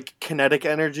that like kinetic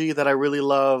energy that I really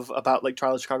love about like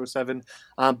Trial of Chicago 7,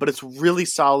 but it's really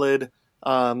solid.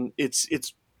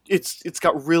 It's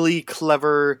got really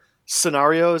clever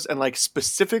scenarios, and like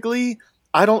specifically,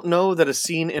 I don't know that a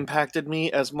scene impacted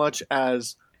me as much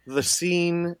as the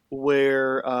scene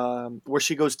where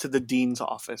she goes to the dean's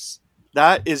office.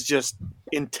 That is just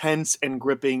intense and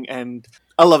gripping, and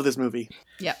I love this movie.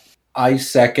 Yeah. I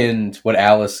second what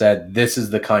Alice said. This is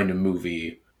the kind of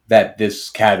movie that this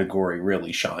category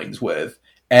really shines with.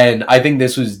 And I think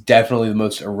this was definitely the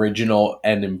most original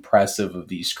and impressive of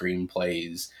these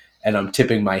screenplays. And I'm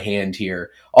tipping my hand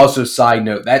here. Also, side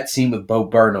note, that scene with Bo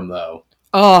Burnham, though.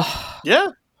 Oh.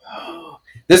 Yeah.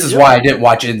 This is why I didn't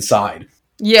watch Inside.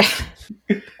 Yeah.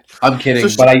 I'm kidding,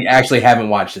 but I actually haven't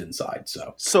watched Inside,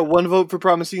 so. So one vote for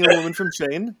Promising Young Woman from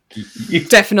Shane.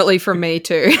 Definitely from me,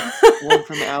 too. One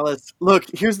from Alice. Look,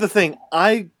 here's the thing.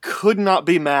 I could not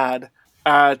be mad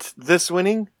at this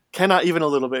winning. Cannot even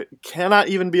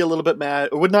be a little bit mad,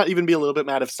 or would not even be a little bit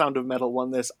mad if Sound of Metal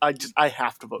won this. I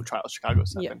have to vote Trial of Chicago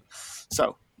 7. Yeah.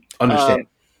 So understand.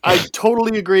 I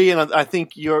totally agree, and I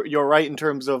think you're right in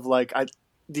terms of like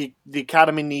the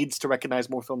Academy needs to recognize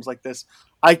more films like this.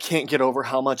 I can't get over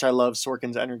how much I love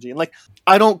Sorkin's energy, and like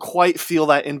I don't quite feel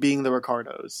that in Being the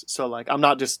Ricardos. So like I'm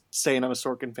not just saying I'm a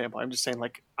Sorkin fanboy. I'm just saying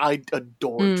like I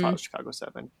adore Trial of Chicago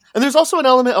 7. And there's also an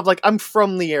element of like I'm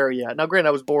from the area. Now, granted,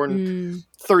 I was born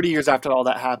 30 years after all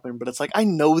that happened, but it's like I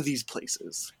know these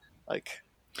places. Like,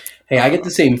 hey, I get the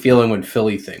same feeling when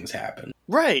Philly things happen.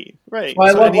 Right. Well,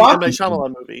 So any M. Night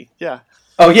Shyamalan movie, yeah.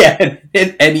 Oh yeah,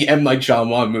 in any M. Night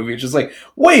Shyamalan movie, it's just like,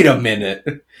 wait a minute.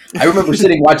 I remember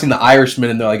sitting watching The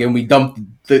Irishman, and they're like, and we dumped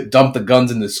the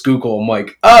guns in the Schuylkill. I'm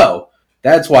like, oh,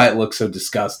 that's why it looks so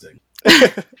disgusting.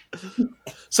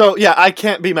 So yeah, I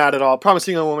can't be mad at all.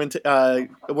 Promising Young Woman,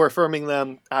 we're affirming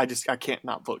them. I can't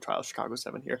not vote Trial of Chicago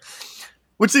 7 here.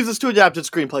 Which leaves us to adapted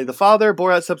screenplay: The Father,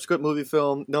 Borat's subsequent movie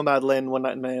film, Nomadland, One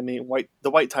Night in Miami, The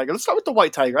White Tiger. Let's start with The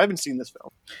White Tiger. I haven't seen this film.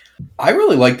 I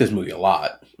really like this movie a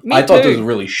lot. Me thought too. this was a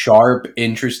really sharp,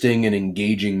 interesting, and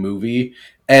engaging movie.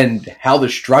 And how the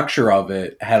structure of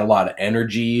it had a lot of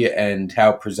energy and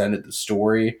how it presented the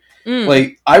story.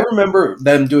 Like, I remember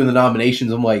them doing the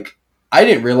nominations. I'm like, I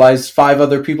didn't realize 5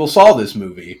 other people saw this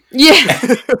movie.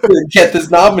 Yeah. Get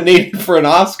this nominated for an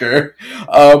Oscar.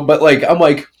 But like, I'm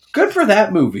like, good for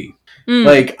that movie.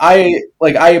 I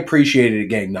appreciated it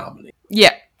getting nominated.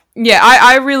 Yeah. Yeah,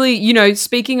 I really,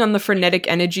 speaking on the frenetic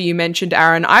energy you mentioned,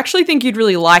 Aaron, I actually think you'd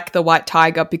really like The White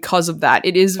Tiger because of that.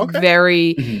 It is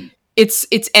very,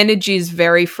 its energy is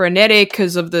very frenetic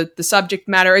because of the subject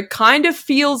matter. It kind of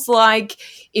feels like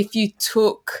if you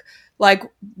took like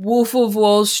Wolf of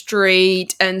Wall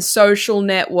Street and Social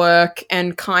Network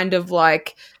and kind of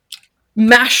like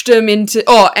mashed them into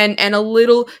and a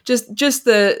little just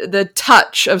the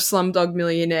touch of Slumdog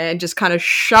Millionaire and just kind of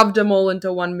shoved them all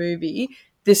into one movie.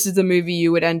 This is the movie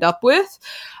you would end up with.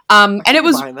 And it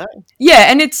was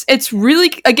and it's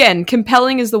really, again,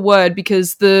 compelling is the word,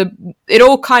 because it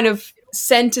all kind of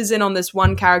centers in on this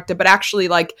one character, but actually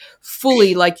like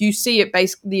fully, like you see it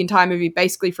the entire movie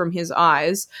basically from his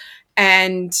eyes.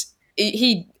 And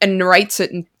he narrates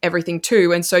it and everything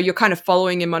too. And so you're kind of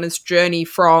following him on his journey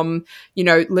from, you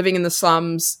know, living in the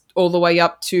slums all the way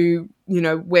up to, you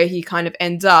know, where he kind of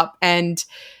ends up. And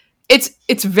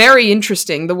it's very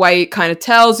interesting the way it kind of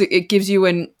tells. It gives you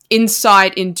an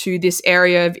insight into this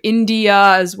area of India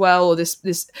as well, or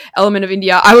this element of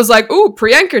India. I was like, oh,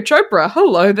 Priyanka Chopra,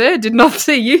 hello there, did not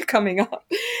see you coming up.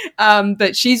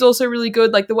 But she's also really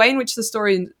good. Like the way in which the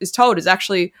story is told is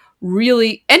actually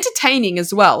really entertaining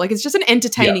as well. Like it's just an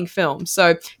entertaining film.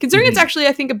 So considering it's actually,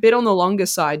 I think, a bit on the longer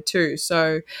side too.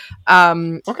 So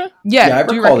okay. Yeah,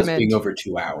 I recall this being over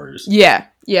 2 hours. Yeah.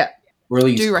 Or at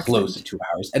least close to 2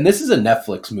 hours. And this is a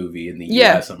Netflix movie in the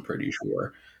US, I'm pretty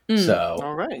sure. So,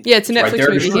 all right. Yeah, it's a Netflix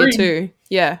movie here too.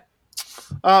 Yeah.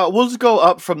 We'll just go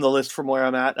up from the list from where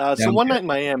I'm at. So One Night in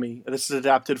Miami. This is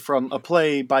adapted from a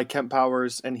play by Kemp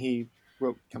Powers, and he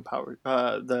wrote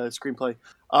the screenplay.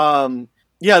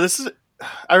 This is.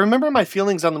 I remember my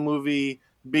feelings on the movie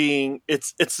being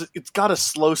it's got a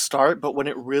slow start, but when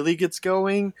it really gets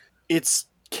going, it's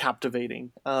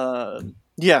captivating. I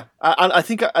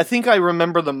think I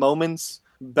remember the moments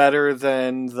better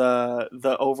than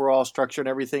the overall structure and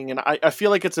everything, and I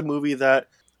feel like it's a movie that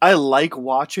I like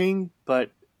watching, but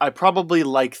I probably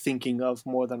like thinking of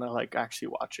more than I like actually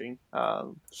watching.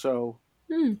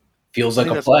 Feels like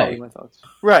a play, my thoughts.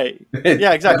 Right?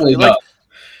 Yeah, exactly. Like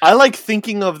I like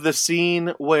thinking of the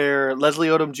scene where Leslie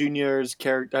Odom Jr.'s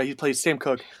character, he plays Sam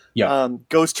Cooke,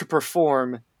 goes to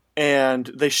perform. And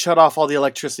they shut off all the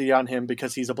electricity on him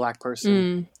because he's a black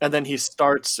person, and then he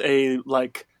starts a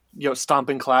stomp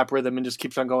and clap rhythm and just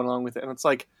keeps on going along with it. And it's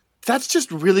like, that's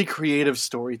just really creative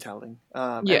storytelling.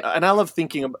 And I love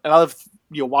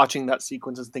watching that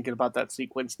sequence and thinking about that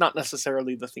sequence, not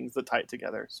necessarily the things that tie it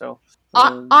together. So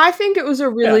I think it was a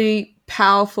really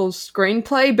powerful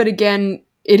screenplay, but again,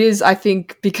 it is, I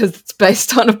think, because it's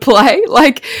based on a play.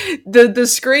 Like the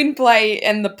screenplay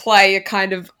and the play are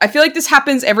kind of, I feel like this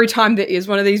happens every time there is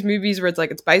one of these movies where it's like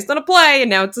it's based on a play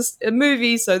and now it's a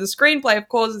movie. So the screenplay, of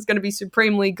course, is going to be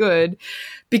supremely good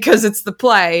because it's the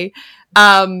play.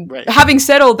 Right. Having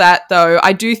said all that, though,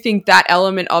 I do think that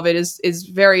element of it is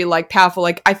very like powerful.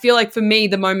 Like I feel like for me,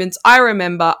 the moments I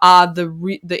remember are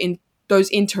those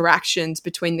interactions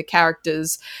between the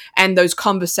characters and those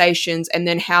conversations, and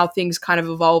then how things kind of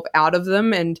evolve out of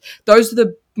them. And those are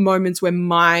the moments where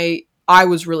I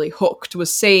was really hooked,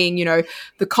 was seeing, you know,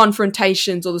 the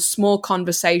confrontations or the small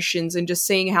conversations and just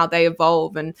seeing how they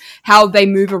evolve and how they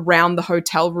move around the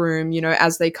hotel room, you know,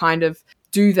 as they kind of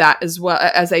do that, as well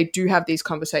as they do have these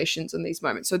conversations and these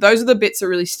moments. So those are the bits that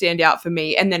really stand out for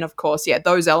me. And then, of course,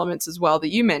 those elements as well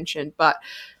that you mentioned. But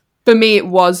for me, it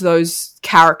was those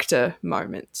character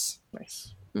moments.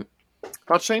 Nice.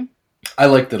 Thoughts, Shane? I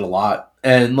liked it a lot.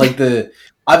 And like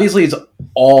obviously it's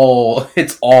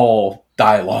all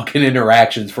dialogue and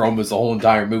interactions for almost the whole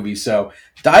entire movie. So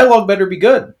dialogue better be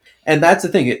good. And that's the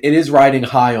thing. It is riding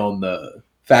high on the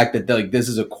fact that like this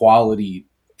is a quality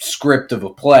script of a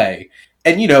play.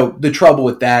 And, you know, the trouble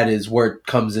with that is where it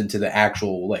comes into the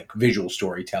actual like visual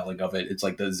storytelling of it. It's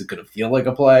like, is it going to feel like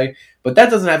a play? But that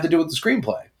doesn't have to do with the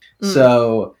screenplay.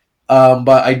 So,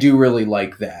 but I do really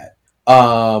like that.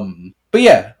 But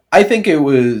yeah, I think it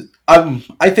was.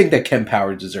 I think that Kemp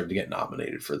Powers deserved to get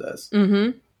nominated for this.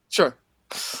 Mm-hmm. Sure.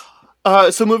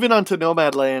 So moving on to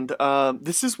Nomadland,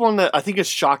 this is one that I think is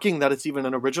shocking that it's even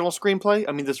an original screenplay.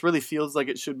 I mean, this really feels like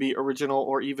it should be original,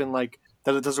 or even like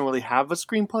that it doesn't really have a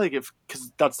screenplay,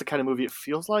 because that's the kind of movie it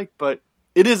feels like. But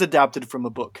it is adapted from a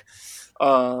book,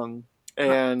 and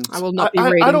I will not be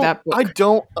reading that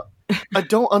book. I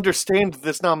don't understand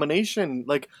this nomination.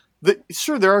 Like,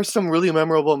 sure, there are some really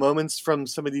memorable moments from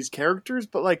some of these characters,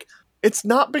 but like, it's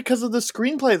not because of the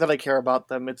screenplay that I care about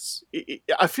them.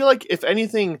 I feel like, if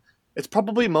anything, it's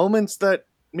probably moments that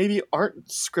maybe aren't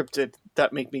scripted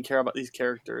that make me care about these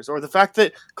characters, or the fact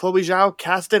that Chloe Zhao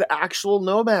casted actual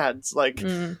nomads. Like,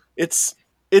 it's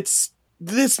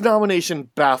this nomination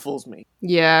baffles me.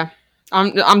 Yeah.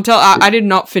 I did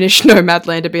not finish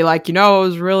Nomadland to be like, you know, what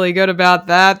was really good about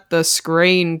that? The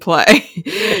screenplay.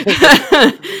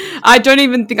 I don't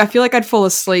even think, I feel like I'd fall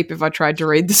asleep if I tried to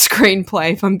read the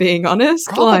screenplay, if I'm being honest.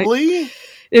 Probably. Like,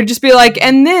 it would just be like,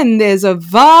 and then there's a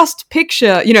vast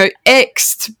picture, you know,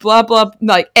 X'd, blah, blah,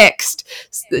 like X'd,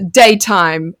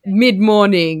 daytime,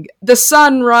 mid-morning, the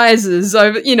sun rises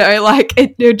over, you know, like,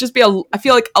 it would just be, I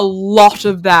feel like a lot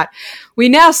of that. We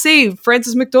now see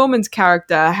Frances McDormand's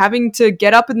character having to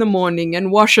get up in the morning and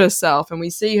wash herself, and we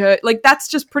see her, like, that's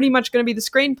just pretty much going to be the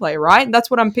screenplay, right? And that's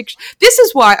what I'm picturing. This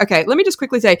is why, okay, let me just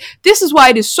quickly say, this is why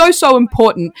it is so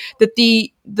important that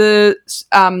the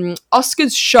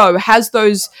Oscars show has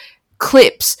those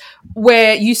clips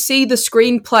where you see the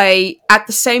screenplay at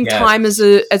the same time as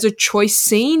a choice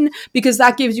scene, because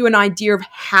that gives you an idea of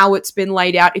how it's been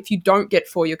laid out if you don't get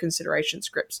for your consideration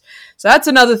scripts. So that's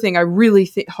another thing I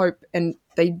really hope, and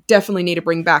they definitely need to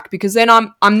bring back, because then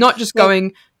I'm not just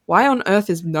going, why on earth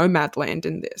is Nomadland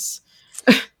in this?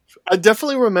 I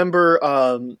definitely remember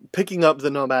picking up the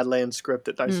Nomadland script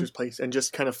at Dicer's Place and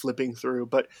just kind of flipping through,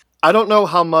 but I don't know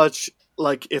how much,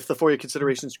 like, if the For Your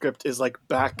Consideration script is, like,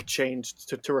 back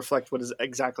changed to reflect what is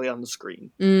exactly on the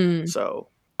screen. So,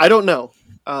 I don't know.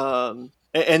 And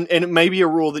it may be a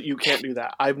rule that you can't do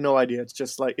that. I have no idea. It's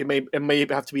just, like, it may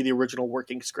have to be the original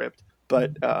working script.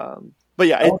 But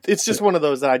yeah, it's just one of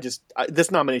those that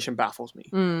this nomination baffles me.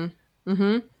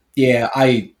 Mm-hmm. Yeah,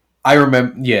 I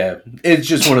remember, it's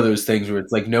just one of those things where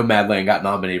it's like Nomadland got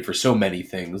nominated for so many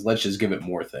things. Let's just give it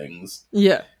more things.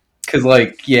 Yeah. Because,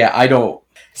 like, I don't...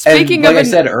 Speaking and of... like I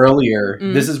said earlier,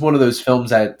 this is one of those films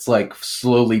that's, like,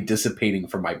 slowly dissipating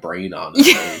from my brain,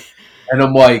 honestly. And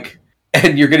I'm like...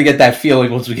 And you're going to get that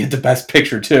feeling once we get to Best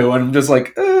Picture, too. And I'm just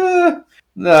like,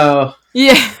 no.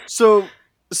 Yeah. So,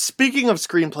 speaking of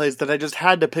screenplays that I just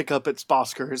had to pick up at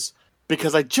Oscars,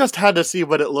 because I just had to see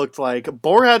what it looked like.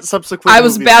 Borat subsequent. I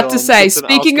was about to say,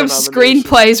 speaking of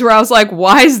screenplays, where I was like,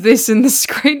 "Why is this in the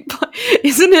screenplay?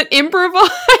 Isn't it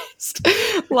improvised?"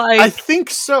 I think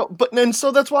so,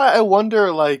 so that's why I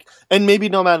wonder, like, and maybe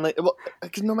Nomadland. Well,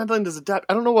 because Nomadland is adapted.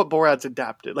 I don't know what Borat's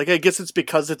adapted. Like, I guess it's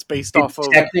because it's based off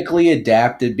of technically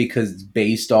adapted because it's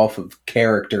based off of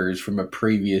characters from a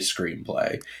previous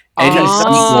screenplay. And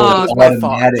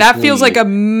that feels like a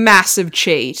massive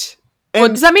cheat. Well,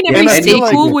 does that mean every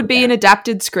sequel would be an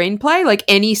adapted screenplay? Like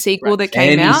any sequel that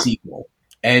came out?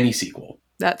 Any sequel.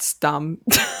 That's dumb.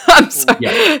 I'm sorry.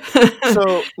 Yeah.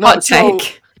 Hot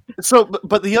take.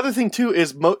 But the other thing too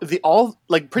is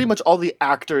pretty much all the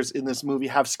actors in this movie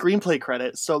have screenplay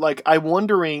credits. So, like, I'm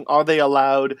wondering, are they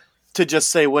allowed to just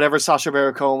say whatever Sacha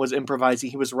Baron Cohen was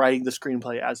improvising, he was writing the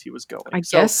screenplay as he was going? I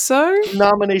guess so.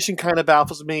 Nomination kind of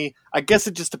baffles me. I guess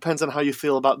it just depends on how you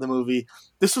feel about the movie.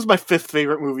 This was my 5th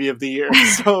favorite movie of the year,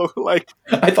 so, like...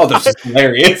 I thought this was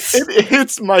hilarious.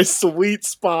 It's my sweet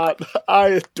spot. I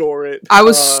adore it. I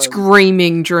was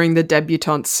screaming during the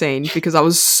debutante scene because I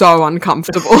was so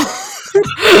uncomfortable.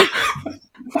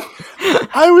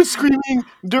 I was screaming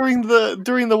during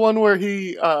the one where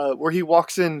he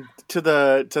walks in to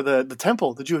the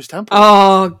temple, the Jewish temple.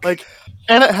 Oh, like,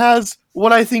 and it has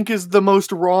what I think is the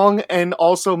most wrong and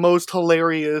also most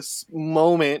hilarious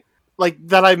moment, like,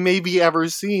 that I've maybe ever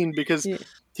seen, because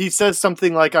he says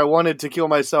something like, "I wanted to kill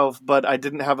myself, but I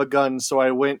didn't have a gun, so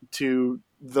I went to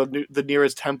the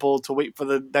nearest temple to wait for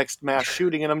the next mass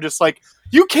shooting," and I'm just like,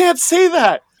 you can't say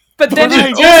that. But then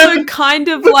it's also kind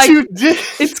of like,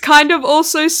 it's kind of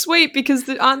also sweet, because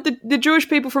aren't the Jewish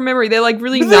people from memory, they're like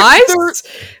really nice?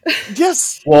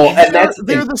 Yes. Well, and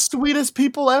they're the sweetest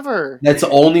people ever. That's the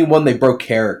only one they broke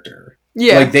character.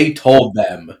 Yeah. Like, they told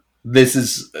them this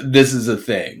is a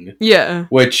thing. Yeah.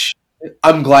 Which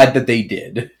I'm glad that they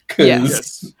did.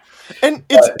 Yes. And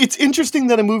it's interesting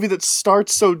that a movie that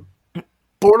starts so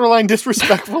borderline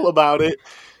disrespectful about it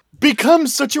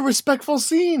becomes such a respectful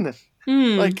scene.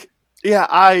 Like, yeah,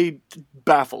 I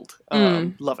baffled.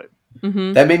 Love it.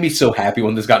 Mm-hmm. That made me so happy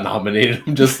when this got nominated.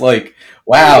 I'm just like,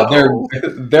 wow,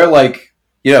 they're like,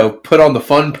 put on the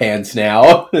fun pants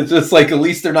now. It's just like, at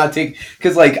least they're not taking,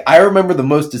 because, like, I remember the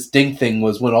most distinct thing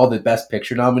was when all the Best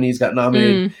Picture nominees got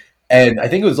nominated, and I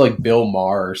think it was like Bill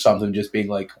Maher or something, just being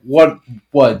like, what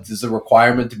is the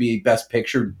requirement to be Best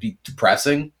Picture be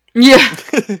depressing? Yeah.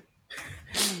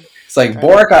 It's like,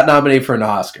 Borat got nominated for an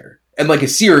Oscar. And, like, a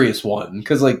serious one,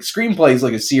 because, like, screenplay is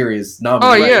like a serious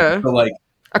nomination. Oh, yeah. So, like,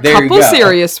 a couple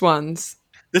serious ones.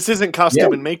 This isn't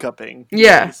costume and makeuping.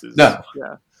 Yeah.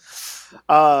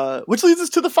 Which leads us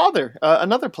to The Father,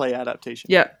 another play adaptation.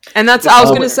 Yeah. And I was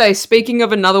going to say, speaking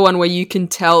of another one where you can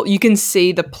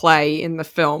see the play in the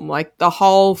film, like, the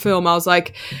whole film, I was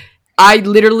like,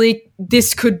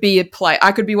 this could be a play.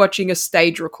 I could be watching a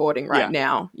stage recording right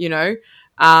now,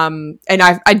 And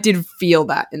I did feel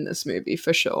that in this movie,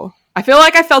 for sure. I feel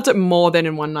like I felt it more than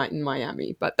in One Night in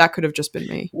Miami, but that could have just been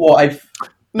me. Well,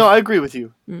 I agree with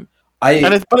you.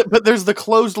 But there's the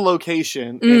closed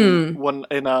location in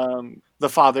The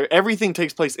Father. Everything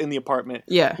takes place in the apartment.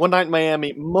 Yeah. One Night in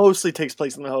Miami mostly takes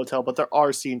place in the hotel, but there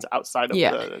are scenes outside of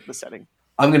the setting.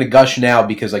 I'm going to gush now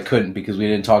because I couldn't, because we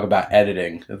didn't talk about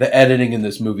editing. The editing in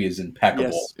this movie is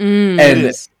impeccable.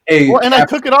 Yes. And I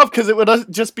took it off because it would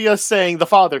just be us saying The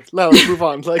Father. Let's move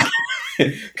on. Like,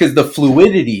 because the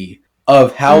fluidity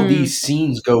of how these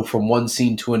scenes go from one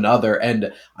scene to another,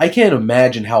 and I can't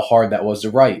imagine how hard that was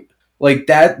to write. like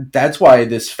that's why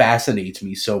this fascinates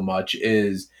me so much,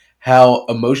 is how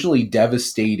emotionally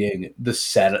devastating the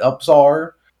setups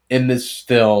are in this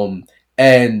film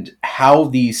and how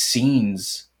these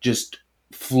scenes just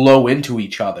flow into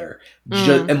each other.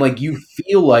 And like you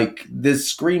feel like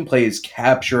this screenplay is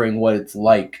capturing what it's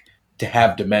like to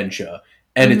have dementia,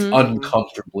 and it's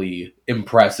uncomfortably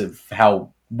impressive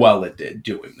how well it did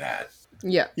doing that.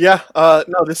 Yeah.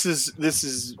 No, this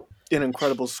is an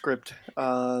incredible script.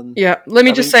 Let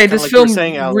me just say, this film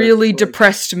really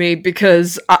depressed me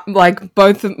because, like,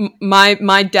 both of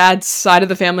my dad's side of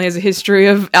the family has a history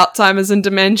of Alzheimer's and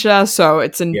dementia, so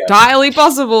it's entirely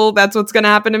possible that's what's going to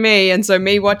happen to me. And so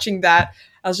me watching that,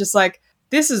 I was just like,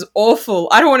 this is awful.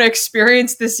 I don't want to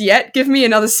experience this yet. Give me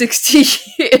another 60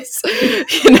 years.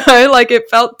 Like, it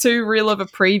felt too real of a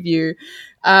preview.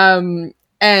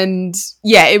 And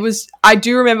yeah, it was, I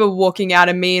do remember walking out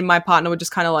and me and my partner were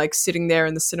just kind of like sitting there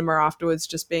in the cinema afterwards,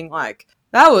 just being like,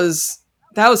 that was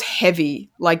heavy.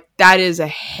 Like, that is a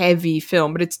heavy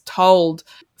film, but it's told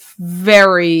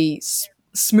very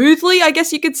smoothly, I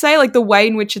guess you could say. Like, the way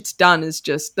in which it's done is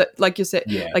just that, like you said,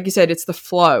 it's the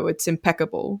flow. It's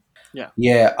impeccable.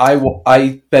 Yeah.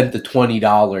 I spent the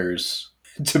 $20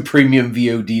 to premium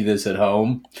VOD this at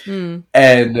home,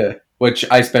 and which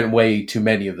I spent way too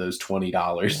many of those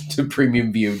 $20 to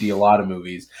premium VOD a lot of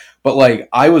movies. But, like,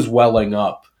 I was welling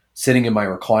up sitting in my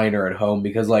recliner at home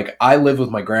because, like, I lived with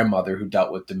my grandmother who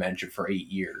dealt with dementia for 8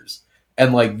 years.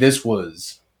 And, like, this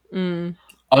was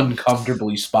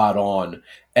uncomfortably spot on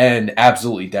and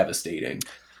absolutely devastating.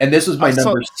 And this was my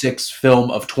number 6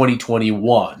 film of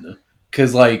 2021.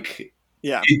 Because, like,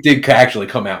 it did actually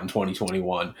come out in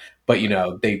 2021. But,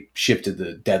 they shifted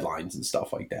the deadlines and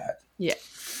stuff like that. Yeah.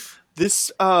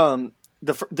 This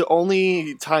the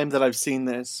only time that I've seen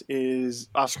this is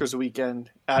Oscars weekend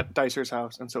at Dicer's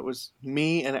house, and so it was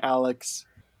me and Alex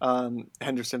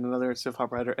Henderson, another Civ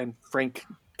Hop writer, and Frank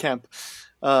Kemp,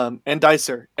 and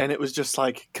Dicer, and it was just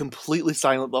like completely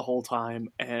silent the whole time,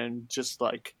 and just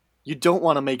like you don't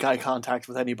want to make eye contact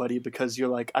with anybody because you're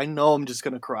like, I know I'm just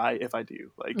gonna cry if I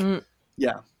do. Like,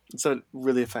 so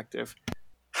really effective.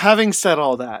 Having said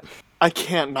all that, I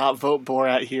can't not vote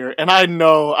Borat here, and I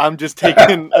know I'm just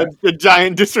taking a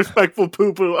giant disrespectful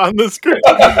poo-poo on the script.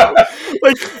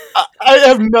 Like, I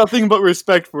have nothing but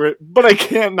respect for it, but I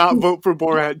can't not vote for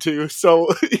Borat too. So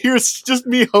here's just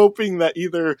me hoping that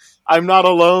either I'm not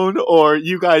alone or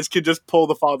you guys can just pull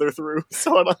the father through,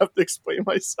 so I don't have to explain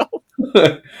myself.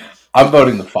 I'm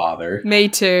voting the father. Me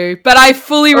too, but I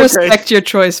fully respect your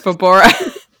choice for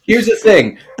Borat. Here's the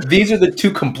thing. These are the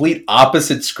two complete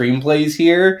opposite screenplays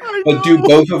here, but do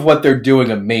both of what they're doing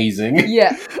amazing.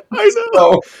 Yeah. I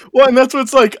know. Well, and that's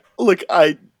what's like, look,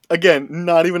 again,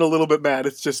 not even a little bit mad.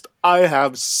 It's just, I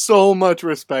have so much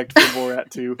respect for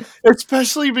Borat 2,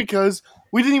 especially because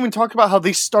we didn't even talk about how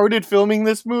they started filming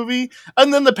this movie,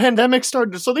 and then the pandemic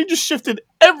started, so they just shifted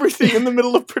everything in the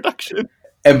middle of production.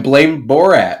 And blamed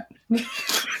Borat.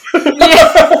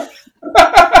 Yeah.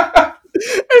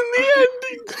 And the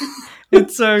ending.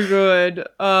 It's so good.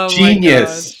 Oh,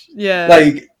 genius. My God. Yeah.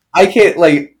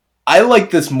 Like, I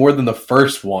like this more than the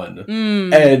first one.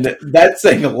 And that's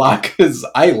saying a lot because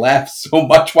I laughed so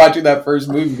much watching that first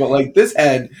movie, but like this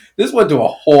went to a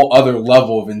whole other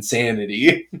level of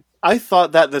insanity. I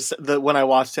thought that when I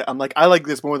watched it, I'm like, I like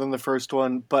this more than the first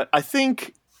one, but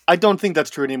I don't think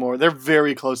that's true anymore. They're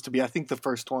very close to me. I think the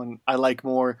first one I like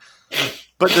more,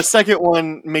 but the second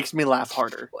one makes me laugh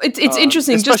harder. It's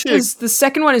interesting just because the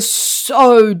second one is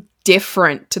so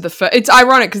different to the first. It's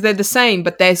ironic because they're the same,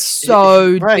 but they're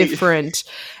so different.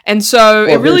 And so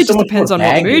it really just depends on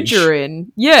what mood you're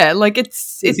in. Yeah, like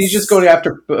it's he's just going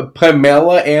after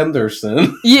Pamela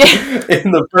Anderson. Yeah.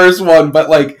 In the first one, but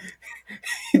like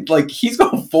he's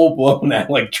going full blown at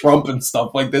like Trump and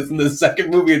stuff like this. In the second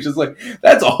movie, it's just like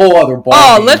that's a whole other ball.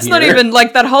 Oh, let's not even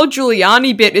like that whole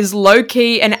Giuliani bit is low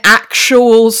key an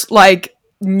actual like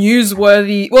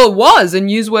newsworthy. Well, it was a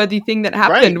newsworthy thing that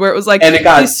happened where it was like, and it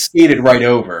got skated right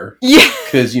over. Yeah,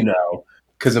 because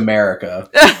America.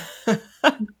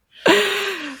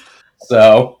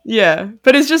 So yeah,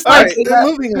 but it's just like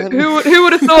right, who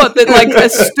would have thought that like a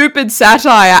stupid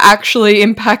satire actually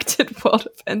impacted world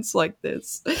events like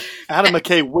this? Adam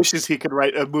McKay wishes he could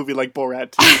write a movie like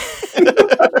Borat.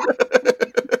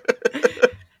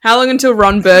 How long until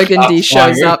Ron Burgundy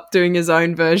shows up doing his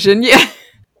own version? Yeah.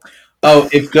 Oh,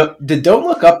 did Don't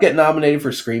Look Up get nominated for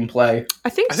screenplay? I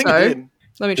think so. It did.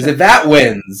 Let me check. Because if that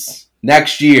wins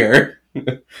next year,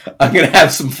 I'm gonna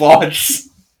have some thoughts.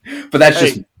 But that's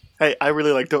just. Hey, I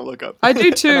really like Don't Look Up. I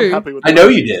do too. I'm happy with that. I know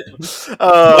you did.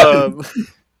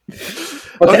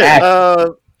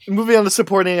 Moving on to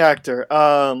supporting actor.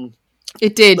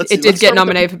 It did. Let's It did get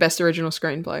nominated for Best Original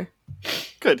Screenplay.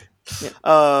 Good.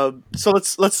 Yeah. So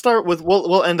let's start with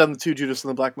we'll end on the two Judas and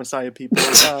the Black Messiah people.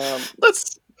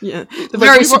 Let's the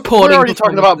very supporting. We're already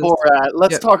talking about Borat.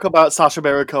 Let's talk about Sacha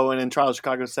Baron Cohen in Trial of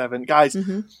Chicago 7, guys.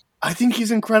 I think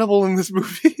he's incredible in this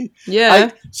movie.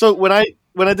 Yeah. So when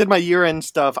I did my year-end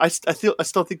stuff, I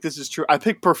still think this is true. I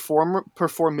picked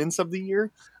performance of the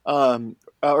year,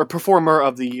 or performer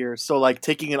of the year. So like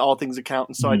taking in all things account,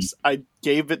 and so I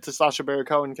gave it to Sacha Baron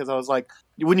Cohen because I was like,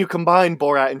 when you combine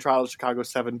Borat and Trial of Chicago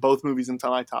 7, both movies into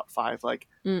my top 5, like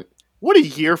what a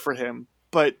year for him.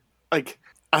 But like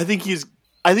I think he's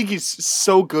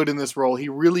so good in this role. He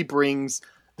really brings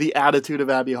the attitude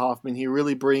of Abby Hoffman. He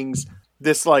really brings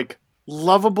this like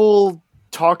lovable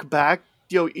talk back.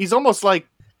 He's almost like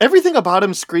everything about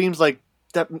him screams like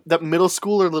that middle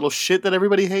schooler little shit that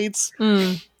everybody hates,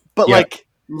 but like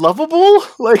lovable.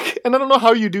 Like, and I don't know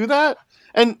how you do that.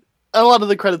 And a lot of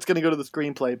the credit's going to go to the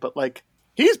screenplay, but like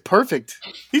he's perfect.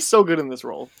 He's so good in this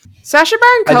role. Sacha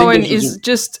Baron Cohen is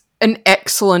just an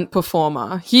excellent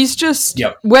performer. He's just,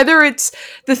 whether it's,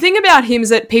 the thing about him is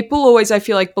that people always, I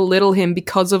feel like, belittle him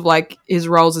because of like his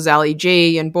roles as Ali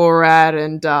G and Borat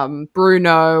and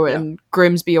Bruno and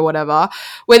Grimsby or whatever,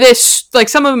 where they're like,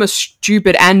 some of them are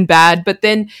stupid and bad, but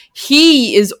then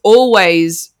he is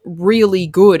always really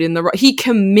good in the he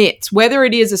commits, whether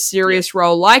it is a serious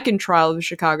role like in Trial of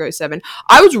Chicago 7.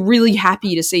 I was really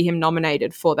happy to see him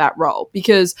nominated for that role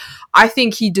because I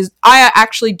think he does. I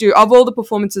actually do, of all the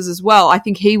performances as well, I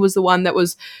think he was the one that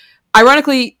was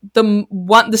ironically the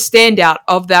standout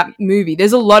of that movie.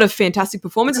 There's a lot of fantastic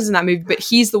performances in that movie, but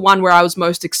he's the one where I was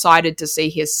most excited to see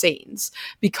his scenes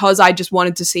because I just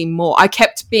wanted to see more. I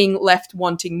kept being left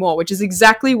wanting more, which is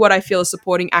exactly what I feel a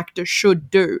supporting actor should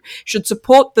do. Should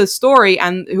support the story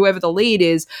and whoever the lead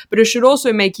is, but it should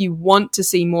also make you want to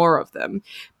see more of them,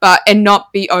 and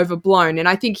not be overblown. And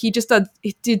I think he just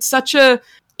did such a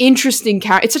interesting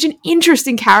character. It's such an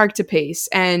interesting character piece,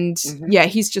 and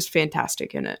he's just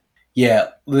fantastic in it. Yeah,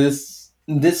 this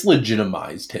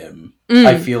legitimized him,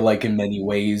 I feel like, in many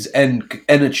ways, and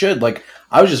it should. Like,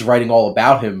 I was just writing all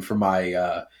about him for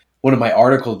my one of my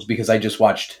articles because I just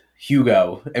watched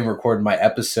Hugo and recorded my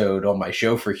episode on my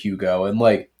show for Hugo, and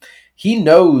like, he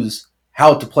knows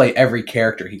how to play every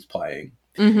character he's playing.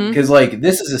 Because like,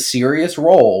 this is a serious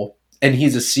role, and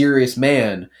he's a serious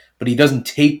man, but he doesn't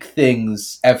take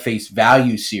things at face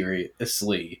value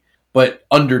seriously. But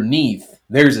underneath,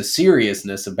 there's a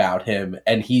seriousness about him,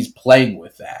 and he's playing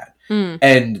with that.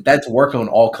 And that's work on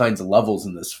all kinds of levels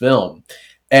in this film.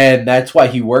 And that's why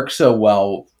he works so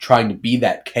well trying to be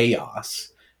that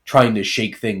chaos, trying to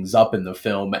shake things up in the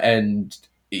film. And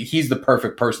he's the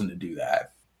perfect person to do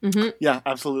that. Yeah,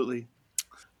 absolutely.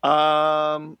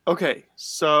 Okay,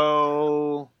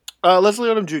 so Leslie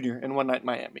Odom Jr. in One Night in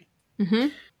Miami. I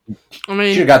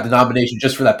mean, should have got the nomination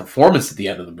just for that performance at the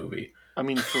end of the movie. I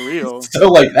mean, for real. So,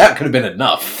 like, that could have been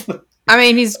enough. I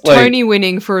mean, he's like, Tony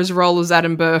winning for his role as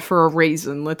Adam Burr for a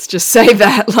reason. Let's just say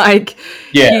that. Like,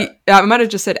 I might have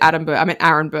just said Adam Burr. I meant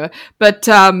Aaron Burr. But,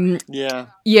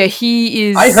 he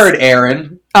is... I heard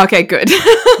Aaron. Okay, good.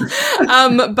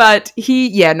 But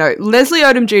Leslie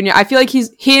Odom Jr., I feel like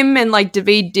him and, like,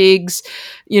 Daveed Diggs,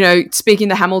 speaking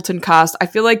the Hamilton cast, I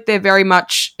feel like they're very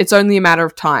much, it's only a matter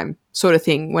of time sort of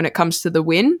thing when it comes to the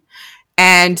win.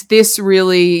 And this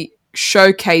really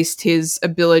showcased his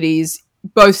abilities,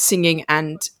 both singing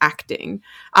and acting.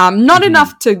 Not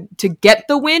enough to get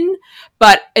the win,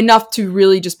 but enough to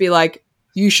really just be like,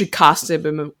 you should cast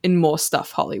him in more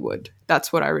stuff, Hollywood.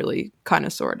 That's what I really kind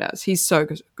of saw it as. He's so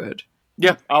good.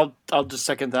 Yeah, I'll just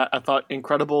second that. I thought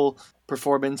incredible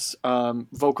performance,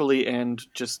 vocally and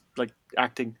just like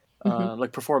acting.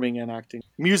 Like performing and acting,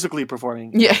 musically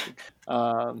performing. Yeah.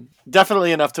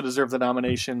 Definitely enough to deserve the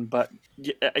nomination, but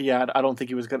I don't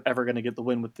think he was ever going to get the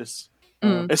win with this.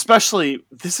 Especially,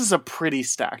 this is a pretty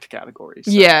stacked category. So.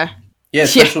 Yeah,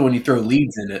 especially when you throw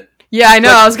leads in it. Yeah, I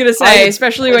know. I was going to say,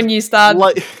 especially when you start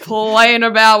playing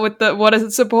about with what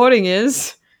a supporting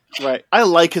is. Right. I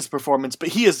like his performance, but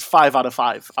he is 5 out of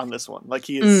 5 on this one. Like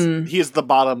he is the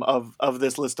bottom of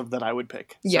this list that I would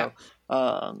pick. So,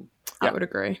 I would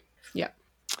agree. Yeah.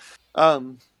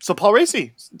 So Paul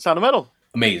Raci, Sound of Metal.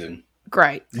 Amazing.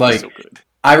 Great. Like, so good.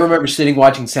 I remember sitting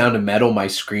watching Sound of Metal, my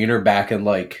screener, back in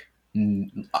like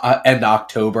end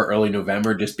October, early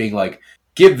November, just being like,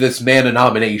 give this man a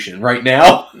nomination right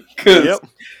now. Because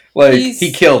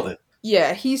he killed it.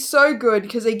 Yeah, he's so good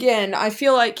because, again, I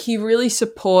feel like he really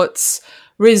supports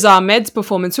Riz Ahmed's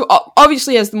performance, who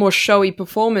obviously has the more showy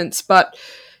performance, but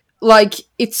like,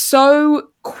 it's so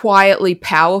quietly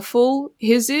powerful,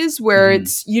 his is, where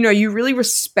it's, you know, you really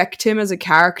respect him as a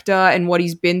character and what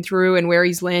he's been through and where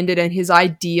he's landed and his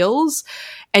ideals,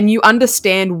 and you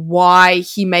understand why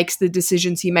he makes the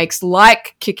decisions he makes,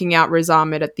 like kicking out Riz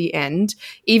Ahmed at the end,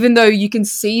 even though you can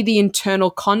see the internal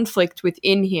conflict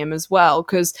within him as well,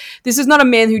 because this is not a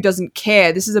man who doesn't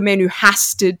care. This is a man who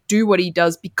has to do what he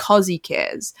does because he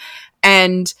cares.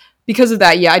 And because of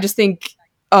that, yeah, I just think,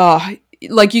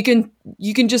 like, you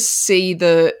can just see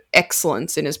the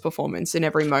excellence in his performance in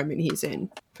every moment he's in,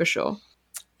 for sure.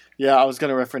 Yeah, I was going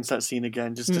to reference that scene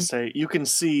again just to say you can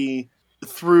see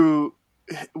through,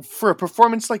 for a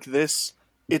performance like this,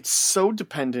 it's so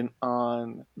dependent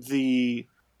on the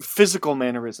physical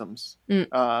mannerisms,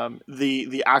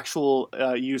 the actual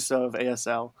use of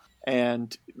ASL,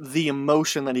 and the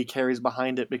emotion that he carries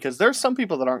behind it. Because there are some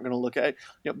people that aren't going to look at it.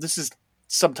 You know, this is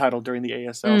subtitled during the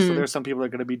ASL, so there's some people that are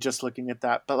going to be just looking at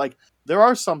that. But like, there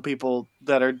are some people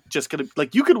that are just going to,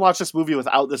 like, you could watch this movie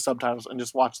without the subtitles and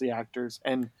just watch the actors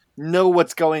and know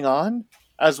what's going on,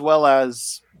 as well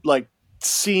as like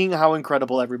seeing how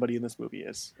incredible everybody in this movie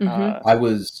is. I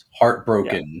was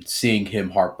heartbroken seeing him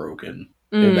heartbroken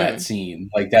in that scene.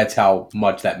 Like, that's how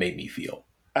much that made me feel.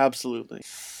 Absolutely.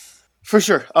 For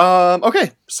sure.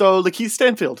 Okay, so Lakeith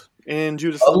Stanfield in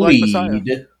Judas the Black Messiah.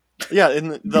 Yeah,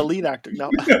 in the lead actor.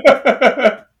 No.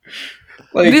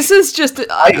 Like, this is just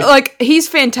like, he's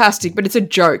fantastic, but it's a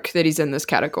joke that he's in this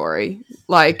category.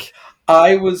 Like,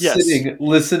 I was sitting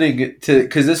listening to,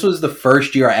 because this was the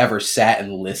first year I ever sat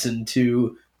and listened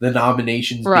to the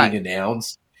nominations being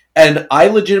announced, and I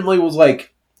legitimately was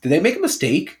like, "Did they make a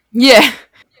mistake?" Yeah.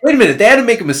 Wait a minute, they had to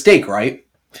make a mistake, right?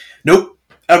 Nope.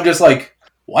 I'm just like,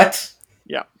 what?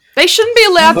 They shouldn't be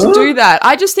allowed to do that.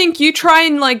 I just think you try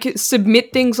and like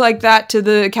submit things like that to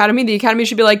the Academy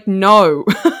should be like, no.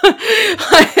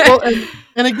 Well,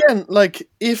 and again, like,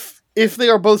 if they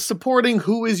are both supporting,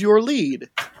 who is your lead?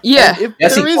 Yeah. And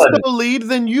if there is no lead,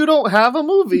 then you don't have a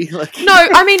movie. Like, no,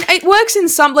 I mean, it works in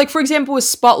some, like, for example, with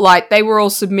Spotlight, they were all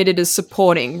submitted as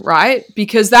supporting, right?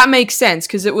 Because that makes sense,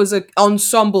 because it was an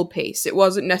ensemble piece. It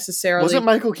wasn't necessarily... Wasn't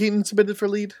Michael Keaton submitted for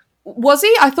lead? Was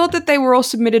he? I thought that they were all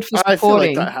submitted for supporting. I feel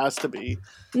like that has to be.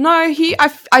 No,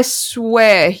 I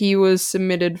swear he was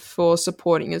submitted for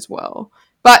supporting as well.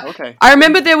 But okay. I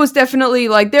remember there was definitely,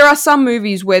 like, there are some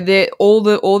movies where all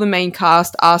the main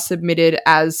cast are submitted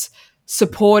as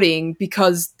supporting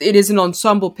because it is an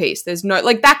ensemble piece. There's no,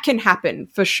 like, that can happen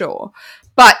for sure.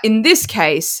 But in this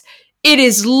case, it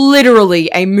is literally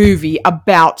a movie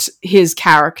about his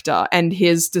character and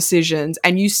his decisions.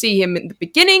 And you see him at the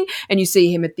beginning and you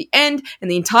see him at the end,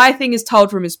 and the entire thing is told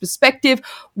from his perspective.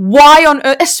 Why on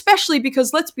earth? Especially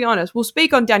because, let's be honest, we'll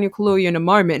speak on Daniel Kaluuya in a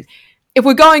moment. If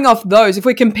we're going off those, if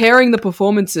we're comparing the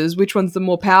performances, which one's the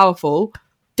more powerful?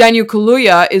 Daniel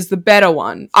Kaluuya is the better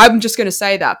one. I'm just going to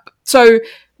say that. So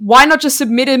why not just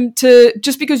submit him to,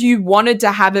 just because you wanted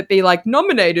to have it be like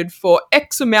nominated for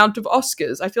X amount of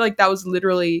Oscars? I feel like that was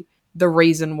literally the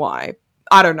reason why.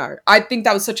 I don't know. I think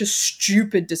that was such a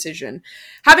stupid decision.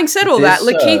 Having said all that,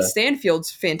 Lakeith Stanfield's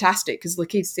fantastic, because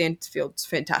Lakeith Stanfield's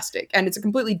fantastic, and it's a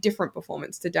completely different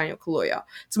performance to Daniel Kaluuya.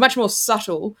 It's much more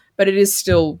subtle, but it is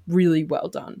still really well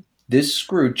done. This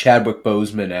screwed Chadwick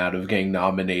Boseman out of getting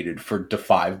nominated for Da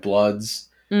 5 Bloods,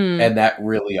 and that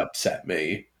really upset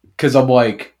me. Because I'm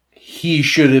like, he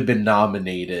should have been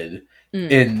nominated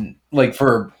in, like,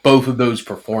 for both of those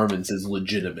performances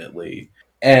legitimately.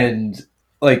 And,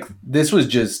 like, this was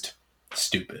just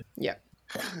stupid. Yeah.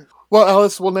 Well,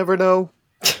 Alice, we'll never know.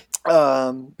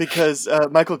 Because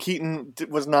Michael Keaton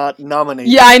was not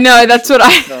nominated. Yeah, I know. That's what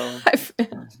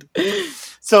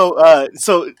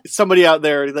So somebody out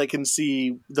there that can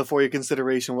see the For Your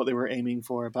Consideration what they were aiming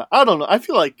for, but I don't know. I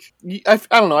feel like I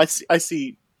don't know. I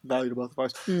see value to both of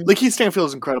ours. Lakeith Stanfield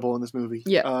is incredible in this movie.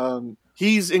 Yeah,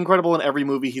 he's incredible in every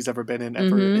movie he's ever been in,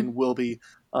 and will be.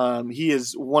 He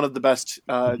is one of the best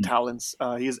talents.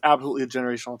 He is absolutely a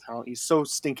generational talent. He's so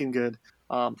stinking good.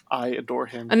 I adore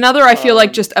him. Another, I feel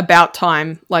like, just about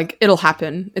time. Like, it'll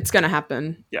happen. It's going to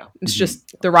happen. Yeah. It's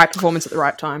just the right performance at the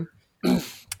right time.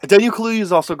 Daniel Kaluuya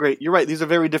is also great. You're right. These are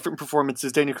very different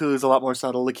performances. Daniel Kaluuya is a lot more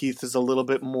subtle. Lakeith is a little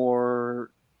bit more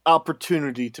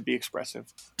opportunity to be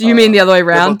expressive. Do you mean the other way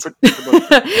around?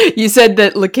 You said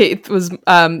that Lakeith was,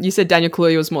 you said Daniel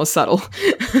Kaluuya was more subtle.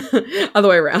 Other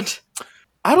way around.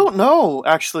 I don't know,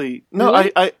 actually. No,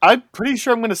 really? I'm pretty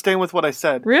sure I'm going to stand with what I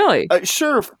said. Really?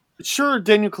 Sure,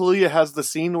 Daniel Kaluuya has the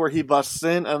scene where he busts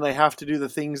in and they have to do the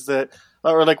things that,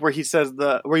 or like where he says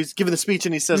where he's giving the speech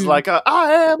and he says like, I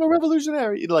am a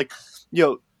revolutionary, like,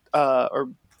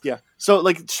 So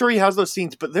like, sure, he has those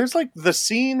scenes, but there's like the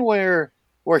scene where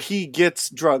where he gets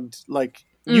drugged. Like,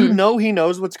 you know he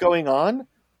knows what's going on,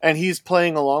 and he's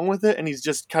playing along with it, and he's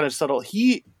just kind of subtle.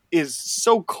 He is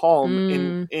so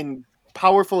calm in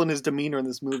powerful in his demeanor in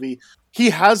this movie.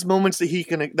 He has moments that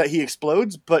he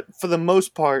explodes, but for the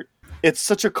most part, it's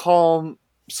such a calm,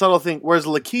 subtle thing. Whereas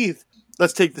Lakeith,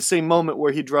 let's take the same moment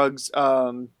where he drugs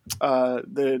the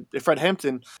Fred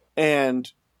Hampton, and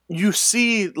you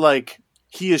see like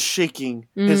he is shaking,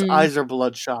 his eyes are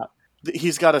bloodshot,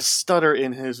 he's got a stutter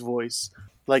in his voice,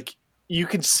 like you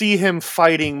can see him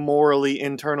fighting morally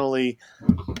internally.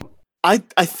 I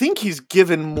think he's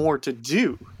given more to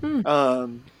do.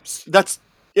 That's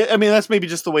maybe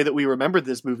just the way that we remembered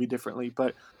this movie differently,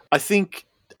 but I think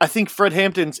Fred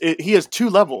Hampton's he has two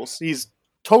levels. He's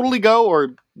totally go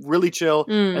or really chill,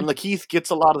 and Lakeith gets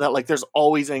a lot of that. Like, there's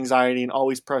always anxiety and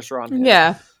always pressure on him.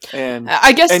 Yeah, and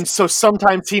I guess, and so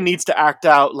sometimes he needs to act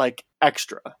out like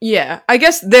extra. Yeah, I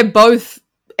guess they're both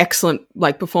excellent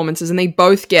like performances, and they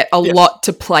both get a lot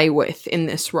to play with in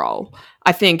this role.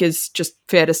 I think is just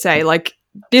fair to say. Like,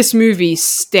 this movie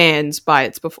stands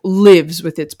by lives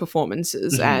with its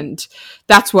performances, and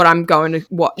that's what I'm going to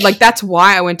watch. Like, that's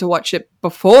why I went to watch it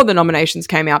before the nominations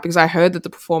came out, because I heard that the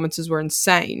performances were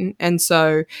insane. And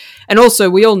also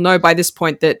we all know by this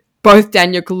point that both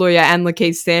Daniel Kaluuya and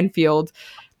Lakeith Stanfield,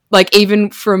 like, even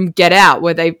from Get Out,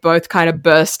 where they both kind of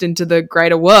burst into the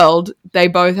greater world, they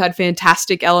both had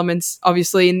fantastic elements.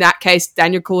 Obviously, in that case,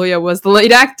 Daniel Kaluuya was the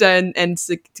lead actor, and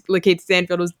Lakeith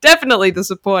Stanfield was definitely the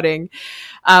supporting.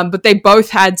 But they both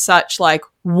had such, like,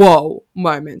 whoa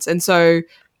moments. And so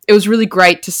it was really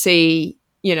great to see,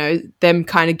 you know, them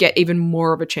kind of get even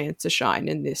more of a chance to shine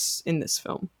in this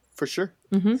film. For sure.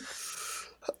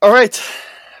 All right.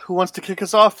 Who wants to kick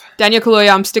us off? Daniel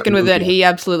Kaluuya, I'm sticking with it. He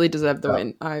absolutely deserved the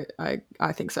win.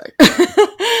 I think so.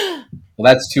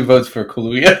 Well, that's 2 votes for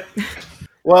Kaluuya.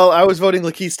 Well, I was voting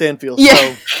Lakeith Stanfield. Yeah.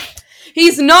 So.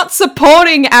 He's not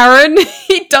supporting, Aaron.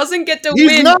 He doesn't get to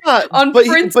win on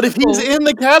principle. But if he's in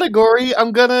the category,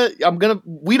 I'm gonna.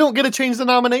 We don't get to change the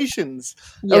nominations.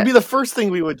 That would be the first thing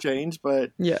we would change.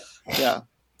 But yeah.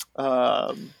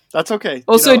 That's okay.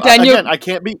 Also, Daniel, I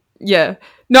can't be. Yeah.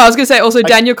 No, I was gonna say also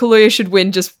Daniel Kaluuya should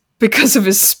win just because of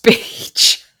his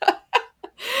speech.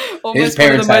 Almost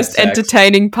one of the most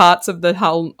entertaining parts of the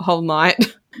whole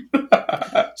night.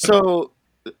 So,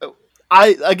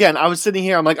 I was sitting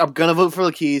here. I'm like, I'm gonna vote for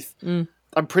Lakeith.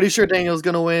 I'm pretty sure Daniel's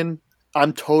gonna win.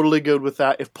 I'm totally good with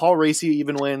that. If Paul Raci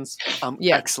even wins, I'm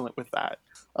excellent with that.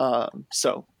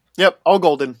 So, yep, all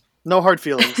golden. No hard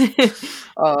feelings.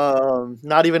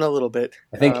 Not even a little bit.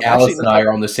 I think Alice and I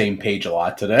are on the same page a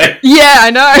lot today. Yeah, I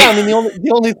know. Yeah, I mean,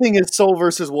 the only thing is Soul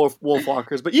versus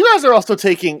Wolfwalkers. But you guys are also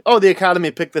taking, the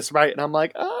Academy picked this right. And I'm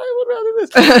like, I would rather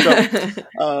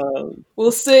this. So,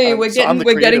 we'll see. We're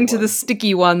getting to the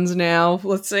sticky ones now.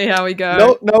 Let's see how we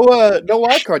go. No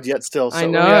wild cards yet still. So I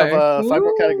know. We have 5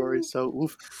 more categories. So,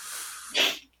 oof.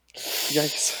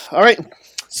 Yikes. All right.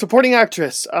 Supporting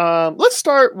actress. Let's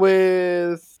start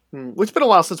with... It's been a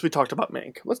while since we talked about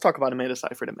Mank. Let's talk about Amanda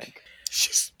Seyfried in Mank.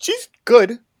 She's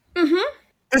good.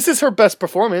 This is her best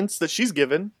performance that she's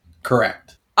given.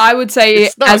 Correct. I would say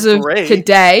as of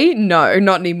today, no,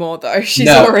 not anymore though. She's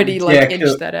already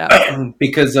inched that out.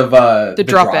 Because of the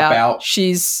Dropout.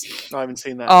 I haven't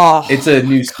seen that. Oh. It's a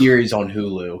new series on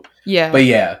Hulu. Yeah. But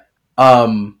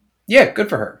good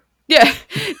for her. Yeah.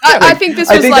 I think this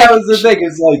was that was the thing,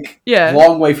 is like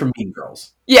long way from Mean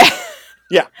Girls. Yeah.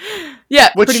 Yeah,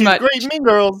 which pretty much. Great, Mean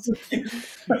Girls.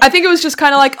 I think it was just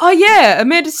kind of like,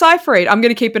 Amanda Seyfried. I'm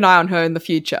going to keep an eye on her in the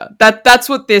future. That's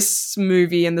what this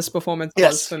movie and this performance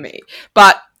was for me.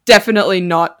 But definitely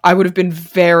not. I would have been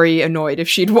very annoyed if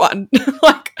she'd won.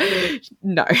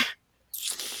 No.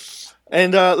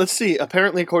 And let's see.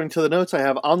 Apparently, according to the notes, I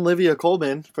have Olivia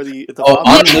Colman for the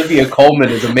Olivia Colman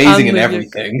is amazing in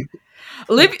everything.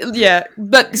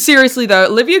 But seriously though,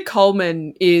 Olivia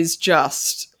Colman is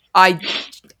just.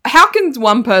 How can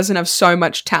one person have so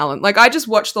much talent? Like, I just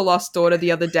watched The Lost Daughter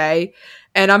the other day,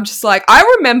 and I'm just like, I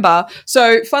remember,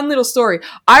 so fun little story.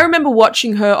 I remember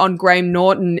watching her on Graham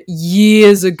Norton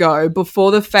years ago,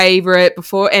 before The Favourite,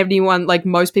 before anyone, like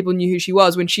most people knew who she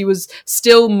was, when she was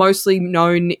still mostly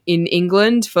known in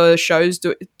England for shows,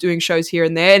 doing shows here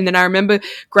and there. And then I remember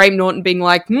Graham Norton being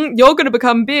like, you're going to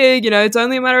become big, it's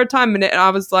only a matter of time. And I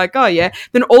was like, oh yeah.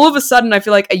 Then all of a sudden, I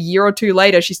feel like a year or two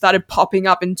later, she started popping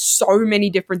up in so many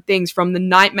different things, from The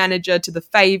Night Manager to The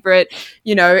Favourite,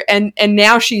 and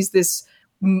now she's this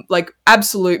like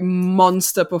absolute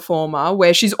monster performer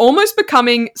where she's almost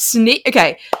becoming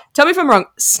okay, tell me if I'm wrong,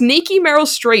 sneaky Meryl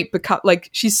Streep,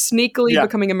 she's sneakily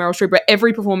becoming a Meryl Streep, where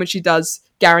every performance she does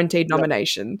guaranteed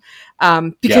nomination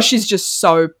because she's just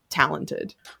so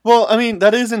talented. Well, I mean,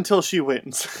 that is until she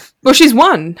wins. Well, she's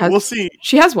won. We'll see.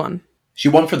 She has won. She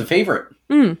won for The Favorite.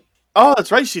 Mm. Oh,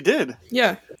 that's right, she did.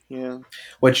 Yeah. Yeah.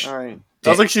 Which all right. I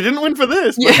was like, she didn't win for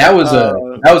this. Yeah.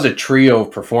 That was a trio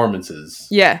of performances.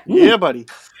 Yeah. Yeah, buddy.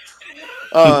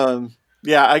 I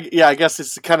guess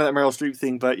it's kind of that Meryl Streep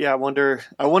thing, but yeah, I wonder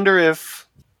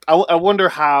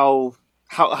how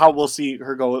we'll see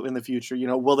her go in the future. You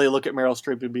know, will they look at Meryl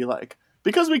Streep and be like,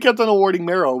 because we kept on awarding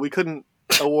Meryl, we couldn't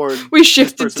award. We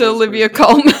shifted to Olivia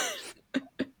Colman.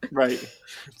 Right.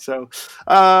 So,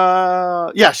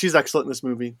 she's excellent in this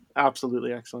movie.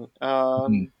 Absolutely excellent.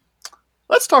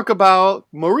 Let's talk about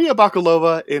Maria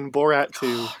Bakalova in Borat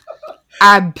 2.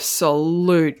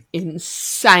 Absolute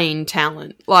insane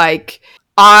talent. Like,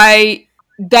 I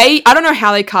don't know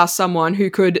how they cast someone who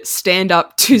could stand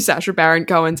up to Sacha Baron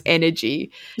Cohen's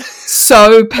energy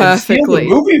so perfectly. And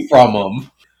steal the movie from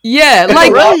him. Yeah,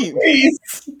 like right.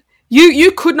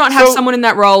 you could not have someone in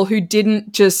that role who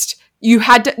didn't just, you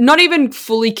had to not even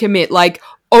fully commit, like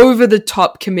over the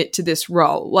top commit to this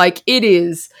role. Like, it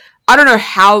is, I don't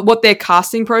know what their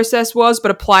casting process was,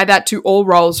 but apply that to all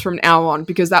roles from now on,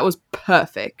 because that was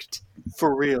perfect.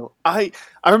 For real. I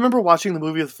remember watching the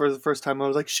movie for the first time. I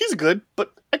was like, she's good,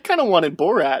 but I kind of wanted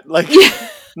Borat. Like,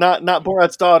 not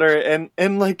Borat's daughter.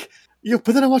 And like, but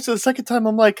then I watched it the second time.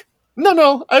 I'm like,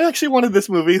 no, I actually wanted this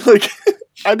movie. Like,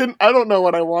 I don't know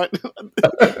what I want.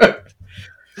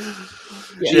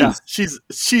 Yeah, she's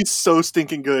so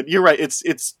stinking good. You're right.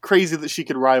 It's crazy that she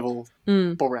could rival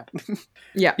Borat.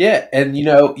 Yeah, and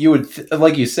you would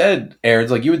like you said, Aaron's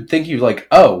like, you would think you'd like,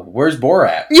 oh, where's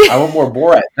Borat? I want more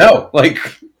Borat. No, like,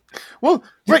 well,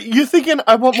 right. You're thinking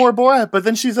I want more Borat, but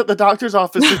then she's at the doctor's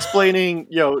office explaining,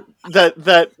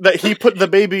 that he put the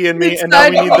baby in me, and now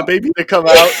we need the baby to come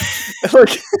out.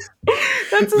 Like,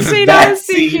 that's the scene I was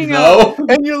thinking of.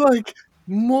 And you're like,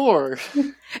 more.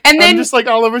 And then I'm just like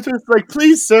all over to it, like,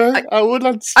 please, sir, I would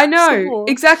not. I know,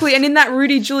 exactly. And in that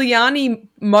Rudy Giuliani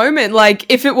moment,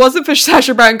 like, if it wasn't for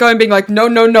Sacha Baron Cohen being like, no,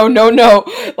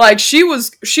 like, she was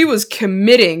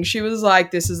committing. She was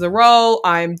like, this is the role,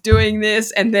 I'm doing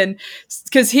this. And then,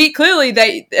 because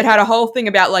it had a whole thing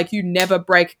about, like, you never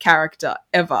break character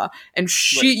ever. And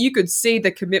you could see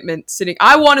the commitment sitting.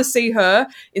 I want to see her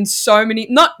in so many,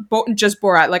 not just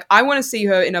Borat, like, I want to see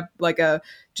her in a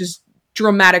just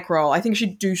dramatic role. I think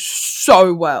she'd do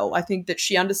so well. I think that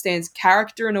she understands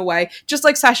character in a way, just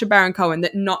like Sacha Baron Cohen,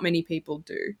 that not many people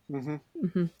do.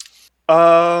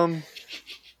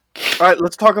 All right,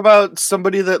 let's talk about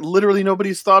somebody that literally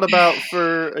nobody's thought about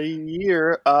for a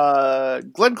year.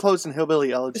 Glenn Close in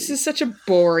Hillbilly Elegy. This is such a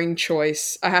boring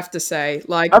choice, I have to say.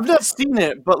 Like, I've not seen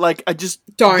it, but like, I just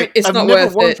don't. It's I've not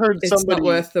never worth it. It's not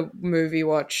worth the movie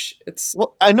watch.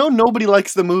 Well, I know nobody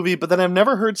likes the movie, but then I've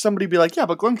never heard somebody be like, "Yeah,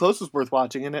 but Glenn Close was worth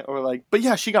watching in it," or like, "But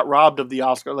yeah, she got robbed of the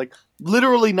Oscar." Like,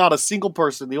 literally, not a single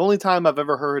person. The only time I've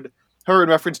ever heard her in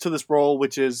reference to this role,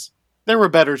 which is, there were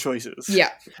better choices. Yeah.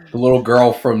 The little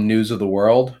girl from News of the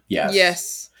World?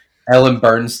 Yes. Ellen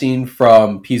Bernstein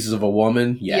from Pieces of a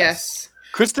Woman? Yes.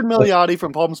 Kristen Milioti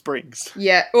from Palm Springs.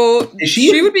 Yeah. Well,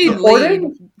 she would be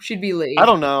lead. She'd be lead. I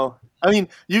don't know. I mean,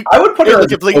 I would put her if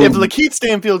Lakeith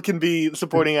Stanfield can be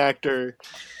supporting actor.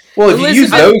 Well, if you use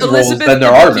those roles, then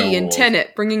there are no in roles.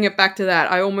 Tenet, bringing it back to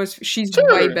that, she's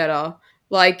Sure. way better.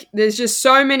 Like, there's just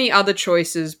so many other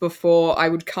choices before I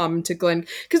would come to Glenn,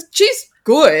 because she's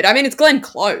good. I mean, it's Glenn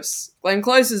Close. Glenn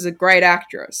Close is a great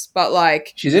actress, but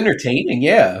like, she's entertaining,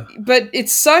 yeah. But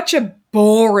it's such a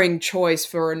boring choice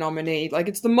for a nominee. Like,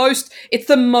 it's the most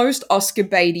Oscar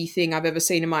baity thing I've ever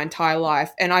seen in my entire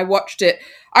life. And I watched it.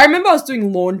 I remember I was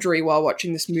doing laundry while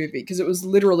watching this movie because it was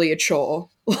literally a chore.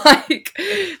 Like,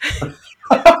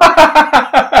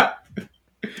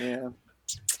 yeah.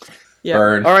 Yeah.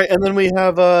 Burn. All right, and then we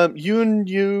have Yoon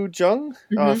Yoo Jung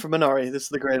from Minari. This is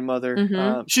the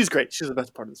grandmother. She's great. She's the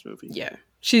best part of this movie. Yeah.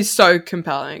 She's so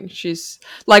compelling. She's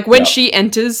like, when she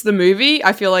enters the movie,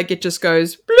 I feel like it just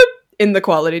goes bloop in the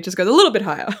quality. It just goes a little bit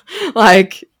higher.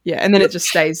 Like, yeah, and then it just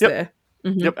stays there.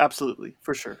 Yep, absolutely,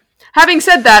 for sure. Having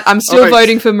said that, I'm still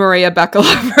voting for Maria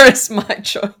Bakalova as my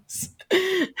choice.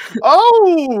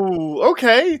 Oh,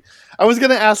 okay. I was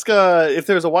going to ask if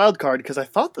there's a wild card, because I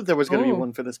thought that there was going to be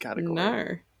one for this category. No,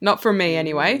 not for me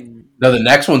anyway. No, the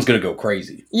next one's going to go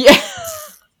crazy. Yeah.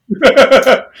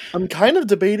 I'm kind of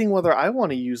debating whether I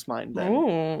want to use mine then.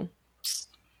 Oh.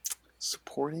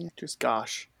 Supporting actors,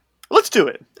 gosh. Let's do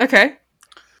it. Okay.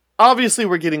 Obviously,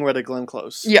 we're getting rid of Glenn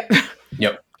Close. Yeah.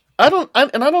 Yep. I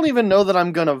don't even know that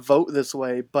I'm going to vote this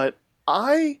way, but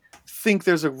I think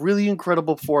there's a really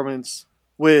incredible performance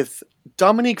with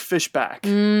Dominique Fishback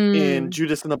in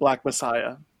Judas and the Black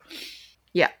Messiah.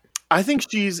 Yeah. I think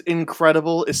she's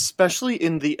incredible, especially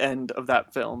in the end of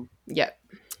that film. Yeah.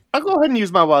 I'll go ahead and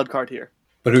use my wild card here.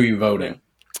 But who are you voting?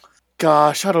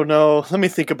 Gosh, I don't know. Let me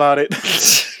think about it.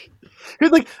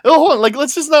 Like, oh, hold on. Like,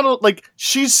 let's just not, like,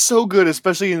 she's so good,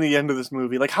 especially in the end of this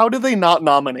movie. Like, how did they not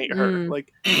nominate her?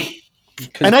 Like,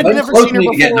 and I've never seen her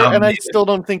before, and I still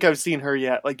don't think I've seen her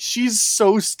yet. Like, she's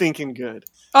so stinking good.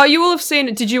 Oh, you will have seen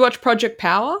it. Did you watch Project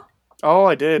Power? Oh,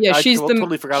 I did. Yeah,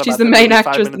 totally forgot she's about the main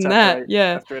actress in that.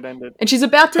 After it ended. And she's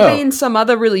about to be in some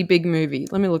other really big movie.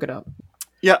 Let me look it up.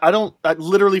 Yeah, I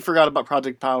literally forgot about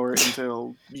Project Power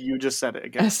until you just said it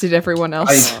again. As did everyone I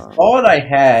else. thought I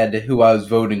had who I was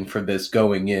voting for this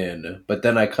going in, but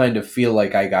then I kind of feel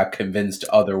like I got convinced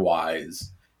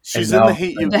otherwise. She's in The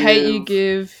Hate You Give. The Hate You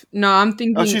Give. No, I'm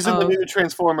thinking. Oh, she's in the new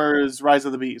Transformers: Rise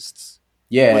of the Beasts.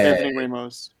 Yeah, with Anthony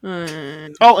Ramos.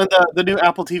 Oh, and the new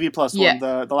Apple TV Plus one,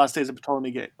 the Last Days of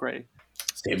Ptolemy Gray.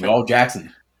 Samuel L.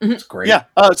 Jackson. It's great. Yeah.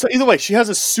 So either way, she has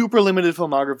a super limited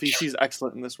filmography. She's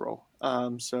excellent in this role.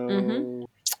 But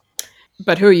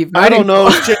who are you voting I don't know,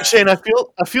 Shane. I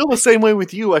feel the same way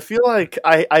with you. I feel like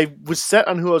I was set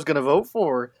on who I was going to vote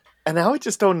for, and now I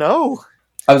just don't know.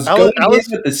 I was going in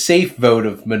with the safe vote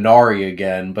of Minari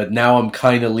again, but now I'm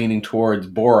kind of leaning towards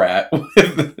Borat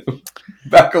with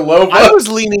Bakalova. I was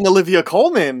leaning Olivia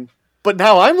Colman, but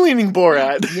now I'm leaning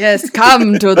Borat. Yes,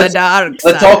 come to the dark side.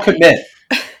 Let's all commit.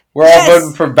 We're all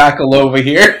voting for Bakalova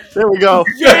here. There we go.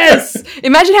 Yes!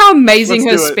 Imagine how amazing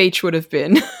her speech would have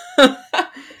been.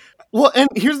 Well, and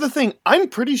here's the thing. I'm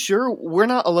pretty sure we're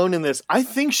not alone in this. I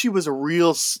think she was a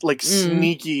real,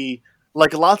 sneaky,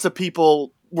 like, lots of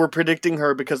people were predicting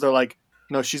her because they're like,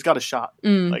 no, she's got a shot.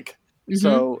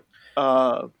 So,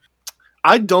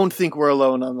 I don't think we're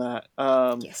alone on that.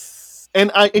 Yes.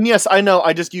 And yes, I know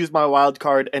I just used my wild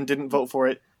card and didn't vote for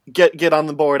it. Get on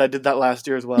the board. I did that last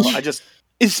year as well.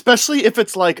 Especially if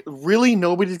it's like really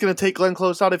nobody's going to take Glenn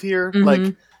Close out of here.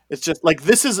 Like, it's just like,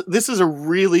 this is a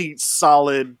really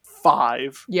solid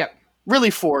 5. Yep. Really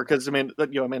 4, because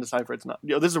Amanda Seyfried's not.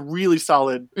 This is a really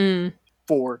solid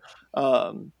 4.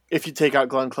 If you take out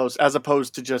Glenn Close, as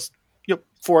opposed to just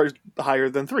 4 is higher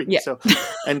than 3. Yeah. So,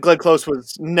 and Glenn Close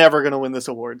was never going to win this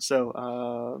award. So,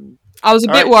 I was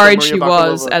a bit worried she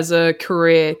was Bakalova. as a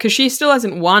career because she still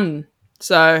hasn't won.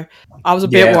 So I was a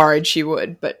bit worried she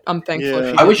would, but I'm thankful.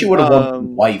 Yeah. She I wish you would have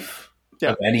won wife.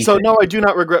 Yeah. Of anything. So no, I do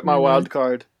not regret my wild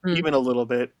card, even a little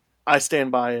bit. I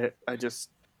stand by it. I just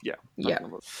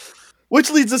Which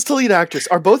leads us to lead actress.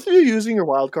 Are both of you using your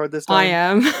wild card this time? I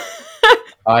am.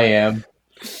 I am.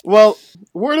 Well,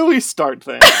 where do we start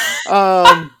then?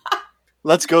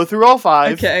 Let's go through all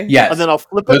 5. Okay. Yes. And then I'll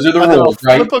flip Those are the I'll rules,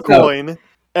 flip right? a coin.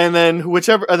 And then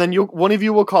one of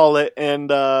you will call it, and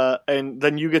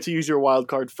then you get to use your wild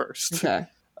card first. Okay.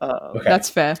 Okay. That's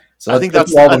fair. So I think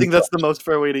that's the most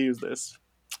fair way to use this.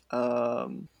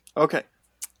 Okay.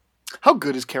 How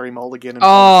good is Carey Mulligan in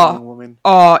Wonder Woman?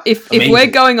 Oh, if Amazing. we're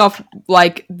going off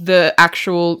like the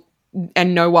actual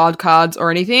and no wild cards or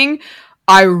anything,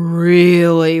 I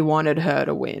really wanted her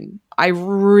to win. I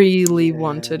really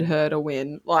wanted her to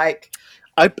win. Like,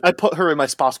 I put her in my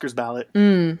Sposkers ballot.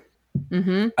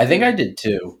 I think I did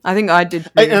too. I think I did.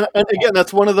 And again,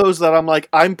 that's one of those that I'm like,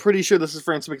 I'm pretty sure this is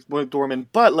Frances McDormand,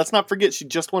 but let's not forget she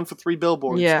just won for 3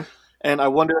 billboards. Yeah. And I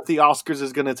wonder if the Oscars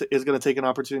is gonna take an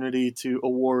opportunity to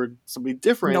award somebody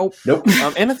different. Nope.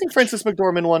 And I think Frances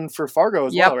McDormand won for Fargo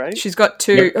as well, right? She's got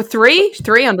 2,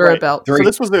 3 under her belt. 3. So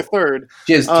this was their 3rd.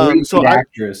 She has 3 so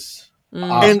actress.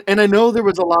 And I know there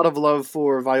was a lot of love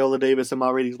for Viola Davis and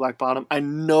Ma Rainey's Black Bottom. I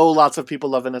know lots of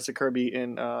people love Vanessa Kirby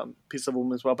in Piece of a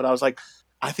Woman as well, but I was like,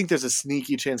 I think there's a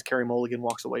sneaky chance Carey Mulligan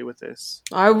walks away with this.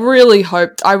 I really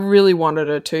wanted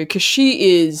her to, because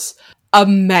she is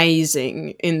amazing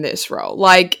in this role.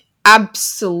 Like,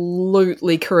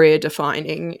 absolutely career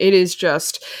defining. It is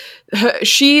just,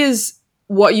 she is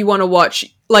what you want to watch.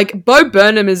 Like, Bo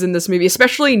Burnham is in this movie,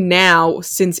 especially now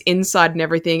since Inside and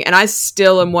everything, and I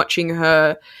still am watching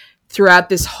her throughout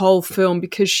this whole film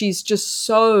because she's just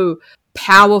so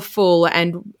powerful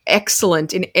and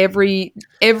excellent in every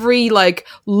like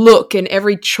look and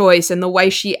every choice and the way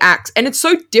she acts, and it's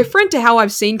so different to how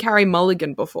I've seen Carey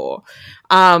Mulligan before.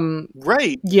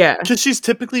 Right. Yeah. Because she's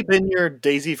typically been your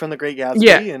Daisy from The Great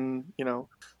Gatsby and,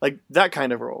 like that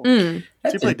kind of role.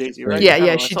 She played Daisy, right?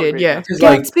 Yeah, she did, yeah.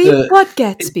 Gatsby? What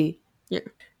Gatsby? Yeah.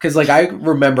 Because, like, I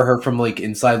remember her from, like,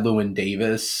 Inside Llewyn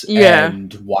Davis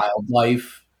and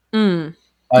Wildlife.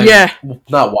 Yeah.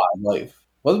 Not Wildlife.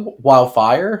 Was it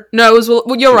Wildfire? No, it was,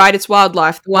 well, you're right, it's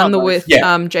Wildlife. The one with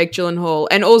Yeah. Jake Gyllenhaal.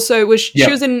 And also, she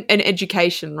was in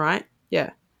Education, right?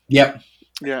 Yeah. Yep.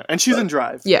 Yeah, and she's in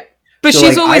Drive. Yeah. But So,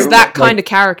 she's like, always I that like- kind of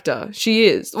character. She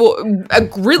is. Well,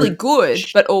 really good,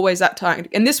 but always that kind.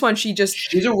 And this one, she just...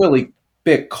 She's a really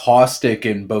bit caustic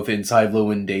in both Inside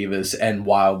Llewyn Davis and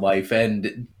Wildlife,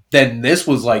 and then this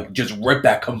was like just ripped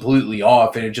that completely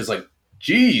off, and it's just like,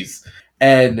 geez.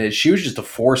 And she was just a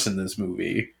force in this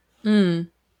movie.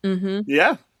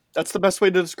 Yeah, that's the best way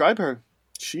to describe her.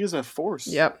 She is a force.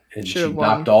 Yep. And she Should've won.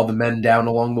 knocked all the men down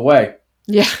along the way.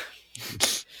 Yeah.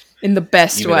 In the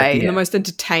best Even at way, the in the end. most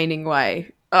entertaining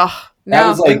way. Oh, That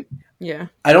was like, yeah.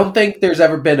 I don't think there's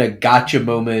ever been a gotcha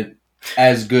moment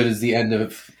as good as the end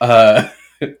of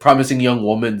Promising Young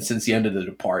Woman since the end of The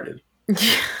Departed.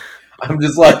 I'm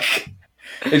just like,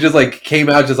 it just like came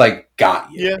out just like,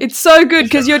 got you. Yeah. It's so good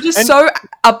because you're just And- so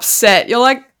upset. You're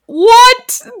like,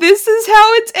 what? This is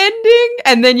how it's ending?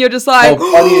 And then you're just like,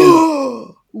 Oh,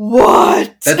 funny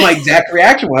what? That's my exact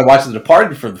reaction when I watched The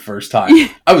Departed for the first time.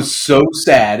 I was so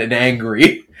sad and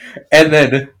angry. And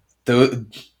then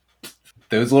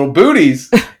those little booties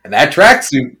and that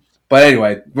tracksuit. But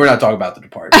anyway, we're not talking about The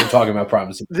Departed. We're talking about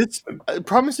Promising. This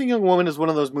Promising Young Woman is one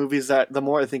of those movies that the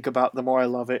more I think about, the more I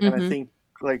love it. And I think,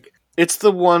 like, it's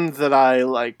the one that I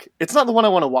like. It's not the one I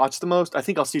want to watch the most. I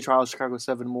think I'll see Trial of Chicago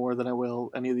 7 more than I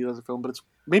will any of the other film, but it's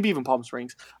maybe even Palm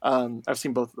Springs. I've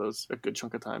seen both of those a good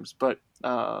chunk of times, but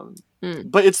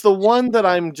it's the one that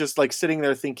I'm just like sitting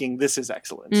there thinking this is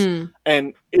excellence,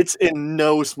 and it's in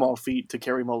no small feat to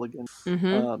Carey Mulligan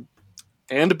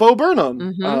and Bo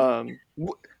Burnham.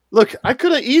 Look, I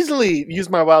could have easily used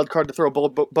my wild card to throw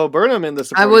Bo Burnham in the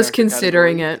supporting I was actor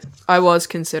considering category. it. I was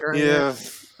considering Yeah.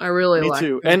 it. I really Me like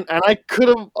too. it. And I could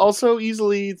have also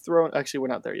easily thrown. Actually, we're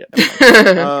not there yet.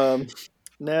 Never mind.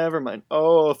 Never mind.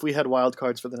 Oh, if we had wild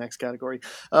cards for the next category.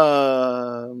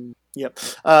 Yep.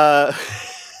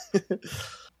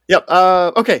 Yep.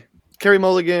 Okay. Carey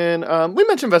Mulligan. We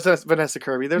mentioned Vanessa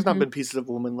Kirby. There's not been Pieces of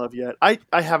Woman Love yet. I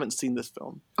haven't seen this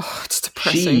film. Oh, it's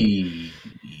depressing. She,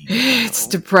 It's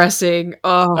depressing.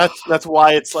 Oh, That's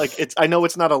why it's like it's. I know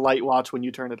it's not a light watch when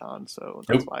you turn it on, so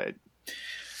that's Nope. why.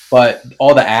 but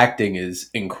all the acting is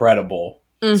incredible.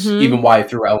 Mhm. Even why I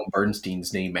threw Ellen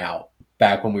Bernstein's name out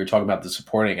back when we were talking about the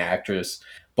supporting actress.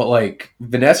 But like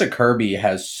Vanessa Kirby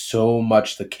has so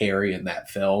much to carry in that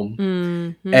film.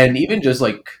 Mhm. And even just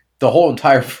like the whole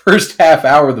entire first half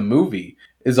hour of the movie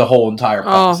is a whole entire Oh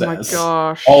process. my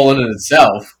gosh. All in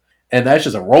itself. And that's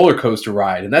just a roller coaster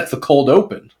ride. And that's the cold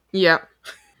open. Yeah.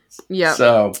 Yeah.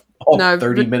 So all No,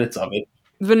 30 but- minutes of it.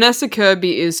 Vanessa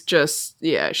Kirby is just,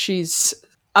 yeah, she's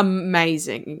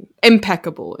amazing,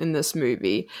 impeccable in this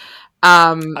movie.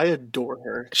 I adore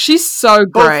her. She's so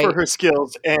Both great. for her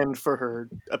skills and for her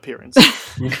appearance.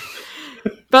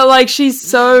 But like she's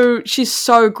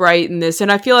so great in this,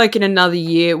 and I feel like in another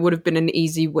year it would have been an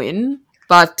easy win.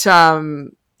 But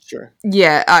Sure.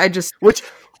 yeah, I just Which,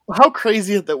 how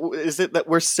crazy is it that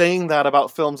we're saying that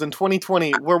about films in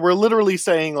 2020, where we're literally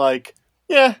saying like,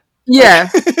 yeah, yeah.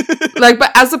 Like,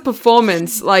 but as a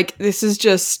performance, like this is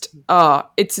just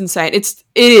it's insane. It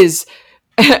is.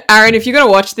 Aaron, if you're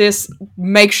gonna watch this,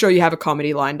 make sure you have a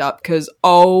comedy lined up because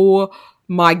oh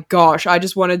my gosh, I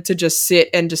just wanted to just sit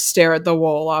and just stare at the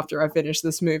wall after I finished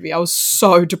this movie. I was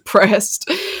so depressed.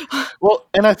 Well,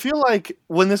 and I feel like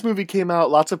when this movie came out,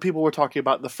 lots of people were talking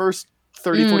about the first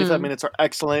 30, 45 minutes are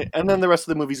excellent, and then the rest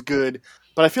of the movie's good.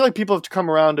 But I feel like people have come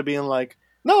around to being like,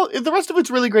 no, the rest of it's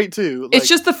really great too. Like, It's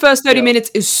just the first 30 minutes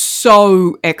is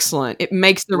so excellent. It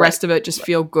makes the rest of it just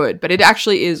feel good, but it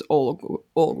actually is all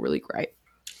really great.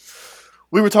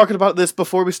 we were talking about this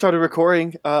before we started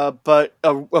recording, but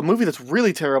a movie that's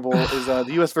really terrible is The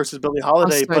U.S. versus Billie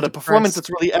Holiday. so But a performance depressed.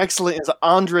 that's really excellent is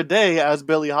Andra Day as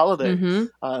Billie Holiday. Mhm.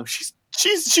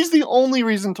 She's the only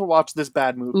reason to watch this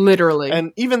bad movie. Literally.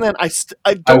 And even then, I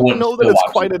don't wouldn't know that still it's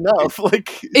watch quite it. enough.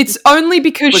 Like It's only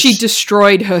because But she she-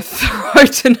 destroyed her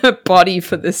throat and her body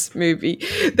for this movie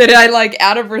that I like,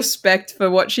 out of respect for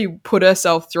what she put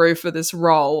herself through for this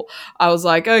role, I was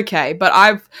like, okay. But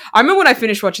I remember when I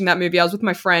finished watching that movie, I was with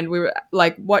my friend. We were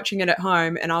like watching it at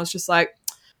home, and I was just like,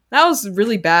 that was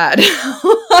really bad.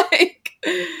 Like,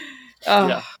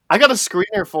 Yeah. I got a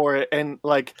screener for it, and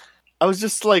like, I was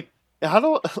just like,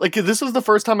 this was the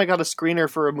first time I got a screener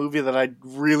for a movie that I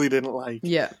really didn't like.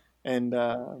 yeah. And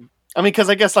I mean, because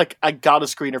I guess like I got a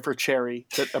screener for Cherry,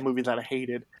 a movie that I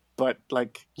hated, but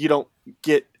like you don't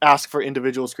get asked for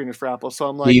individual screeners for Apple, so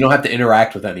I'm like, you don't have to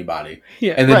interact with anybody.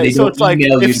 Yeah. And then right. they So don't it's like email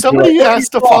you if to be somebody like, "What has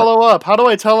do to you want?" follow up, how do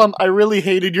I tell them I really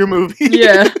hated your movie?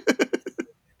 Yeah.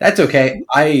 That's okay.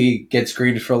 I get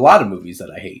screened for a lot of movies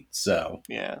that I hate. So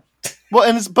Yeah. Well,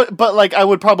 and but like I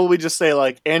would probably just say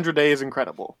like Andra Day is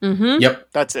incredible. Mm-hmm. yep,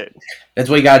 That's it. that's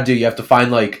what you got to do. You have to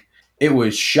find like it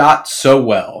was shot so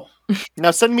well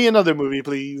Now send me another movie,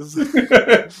 please.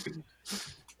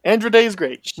 Andra Day is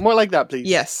great. More like that, please.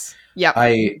 Yes. Yeah.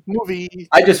 Movie.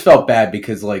 I just felt bad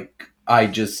because, like,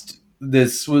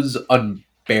 this was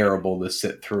unbearable to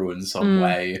sit through in some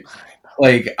way.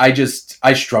 Like,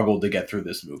 I struggled to get through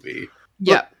this movie.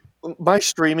 Yeah. My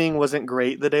streaming wasn't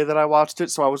great the day that I watched it,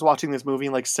 so I was watching this movie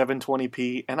in like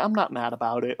 720p, and I'm not mad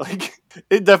about it. Like,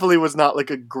 it definitely was not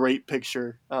like a great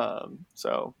picture.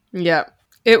 So yeah,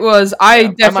 it was. I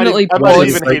definitely I might have paused.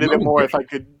 even hated it more if I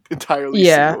could entirely.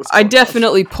 Yeah, see what was I going on.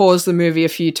 definitely paused the movie a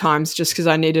few times just because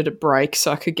I needed a break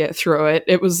so I could get through it.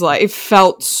 It was like, it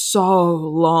felt so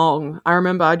long. I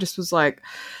remember I just was like,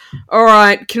 all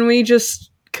right, can we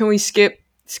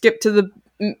skip to the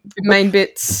main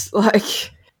bits?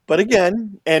 Like, But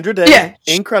again, Andra Day,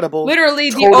 incredible. Literally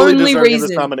totally the deserving of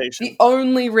this nomination. the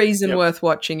only reason worth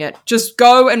watching it. Just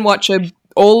go and watch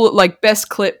all like best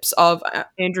clips of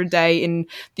Andra Day in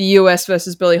the US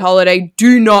versus Billie Holiday.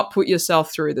 Do not put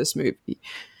yourself through this movie.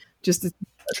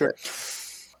 Sure.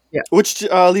 Yeah. Which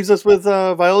leaves us with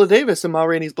Viola Davis and Ma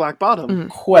Rainey's Black Bottom.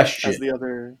 Question. As the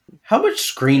other. How much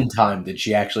screen time did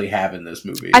she actually have in this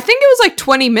movie? I think it was like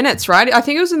 20 minutes, right? I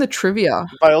think it was in the trivia.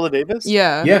 Viola Davis?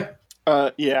 Yeah. Yeah.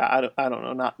 Yeah, I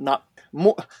don't know. Not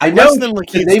more. I know than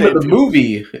the name of the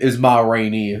movie is Ma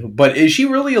Rainey, but is she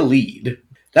really a lead?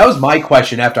 That was my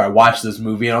question after I watched this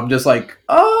movie, and I'm just like,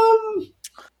 I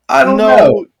don't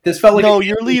know. This felt like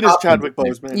your lead is Chadwick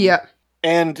Boseman. Yeah.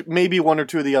 And maybe one or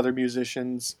two of the other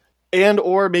musicians.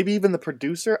 Or maybe even the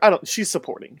producer. She's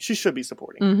supporting. She should be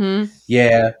supporting. Mm-hmm.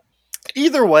 Yeah.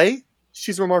 Either way,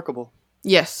 she's remarkable.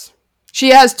 Yes.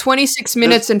 She has 26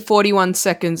 minutes and 41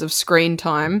 seconds of screen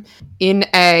time in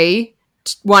a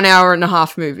 1 hour and a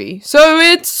half movie. So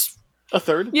it's a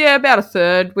third? Yeah, about a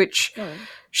third, which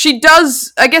she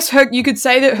does, I guess you could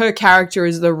say that her character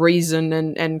is the reason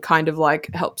and kind of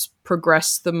like helps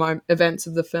progress the events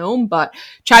of the film, but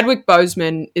Chadwick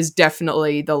Boseman is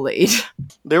definitely the lead.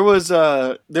 There was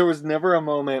never a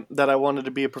moment that I wanted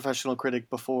to be a professional critic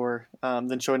before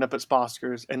than showing up at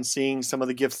Oscars and seeing some of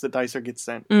the gifts that Dicer gets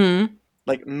sent. Mm.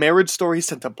 Like Marriage Story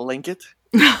sent a blanket,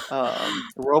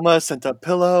 Roma sent a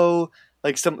pillow,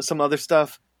 like some other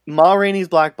stuff. Ma Rainey's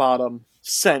Black Bottom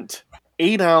sent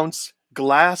 8-ounce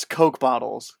glass Coke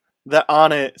bottles that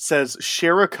on it says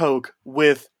 "Share a Coke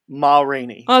with Ma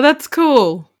Rainey." Oh, that's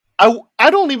cool. I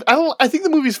think the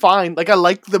movie's fine. Like, I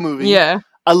like the movie. Yeah.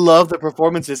 I love the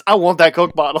performances. I want that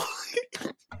Coke bottle.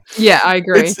 Yeah, I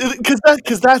agree.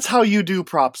 Because that's how you do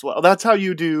props well. That's how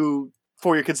you do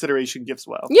for your consideration gifts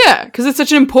well. Yeah, because it's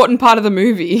such an important part of the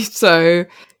movie. So,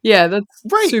 yeah, that's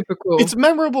super cool. It's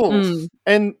memorable.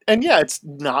 And yeah, it's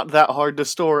not that hard to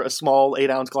store a small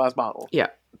 8-ounce glass bottle. Yeah.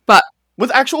 But with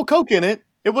actual Coke in it,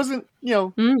 it wasn't,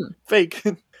 fake.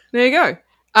 There you go.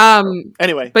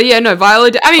 Anyway. But yeah, no,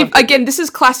 again, this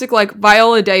is classic, like,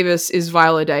 Viola Davis is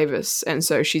Viola Davis, and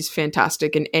so she's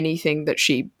fantastic in anything that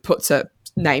she puts her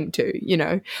name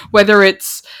to, whether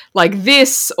it's like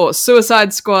this or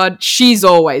Suicide Squad, she's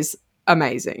always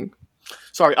amazing.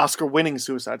 Sorry, Oscar-winning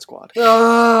Suicide Squad.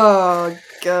 Oh,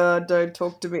 God, don't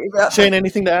talk to me about Shane,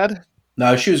 anything to add?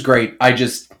 No, she was great. I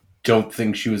just don't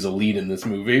think she was a lead in this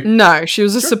movie. No, she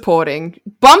was a supporting.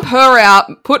 Bump her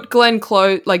out, put Glenn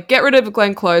Close, like, get rid of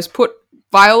Glenn Close, put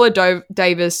Viola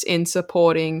Davis in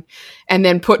supporting, and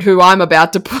then put who I'm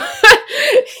about to put.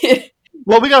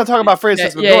 Well, we got to talk about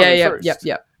Frances McDormand first.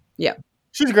 Yeah.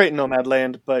 She's great in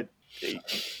Nomadland, but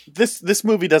this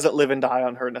movie doesn't live and die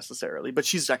on her necessarily, but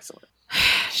she's excellent.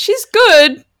 She's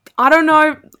good. I don't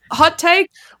know. Hot take?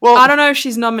 Well, I don't know if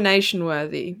she's nomination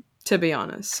worthy, to be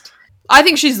honest. I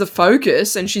think she's the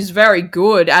focus, and she's very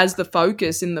good as the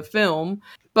focus in the film,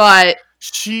 but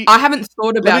I haven't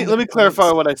thought about Let me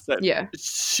clarify what I said. Yeah.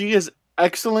 She is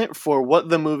excellent for what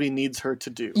the movie needs her to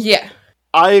do. Yeah.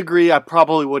 I agree. I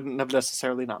probably wouldn't have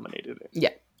necessarily nominated it.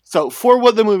 Yeah. So, for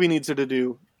what the movie needs her to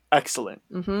do, excellent.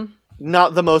 Mm-hmm.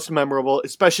 Not the most memorable,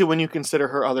 especially when you consider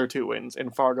her other 2 wins in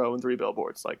Fargo and 3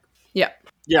 Billboards. Like, yeah,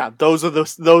 those are the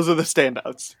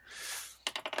standouts.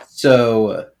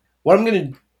 So,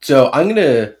 I'm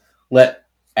gonna let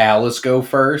Alice go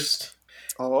first.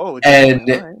 Oh,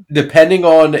 and depending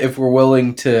on if we're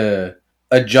willing to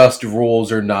adjust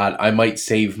rules or not, I might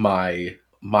save my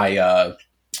wild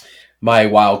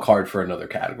card for another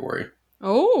category.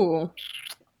 Oh.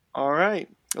 All right.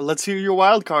 Let's hear your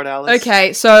wild card, Alice.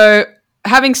 Okay, so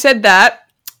having said that,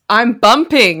 I'm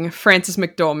bumping Frances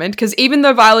McDormand, because even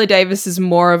though Viola Davis is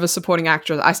more of a supporting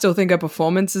actress, I still think her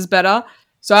performance is better.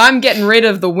 So I'm getting rid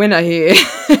of the winner here.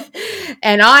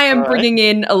 And I am bringing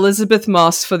in Elizabeth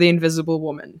Moss for The Invisible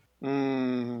Woman.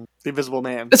 The Invisible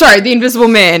Man. Sorry, The Invisible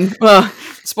Man.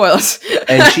 Spoilers.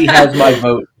 And she has my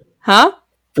vote. Huh?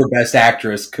 for Best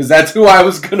Actress, because that's who I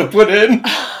was going to put in.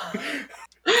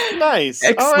 Nice.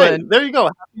 Excellent. All right, there you go.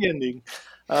 Happy ending.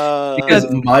 Because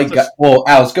my God, well,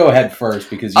 Alice, go ahead first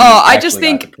because I just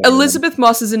think Elizabeth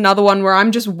Moss is another one where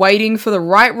I'm just waiting for the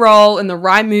right role in the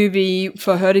right movie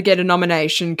for her to get a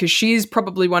nomination because she's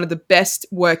probably one of the best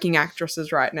working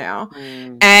actresses right now.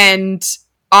 And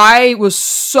I was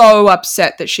so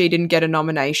upset that she didn't get a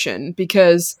nomination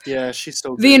because she's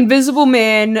so good. The Invisible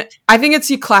Man, I think it's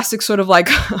your classic sort of like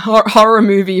horror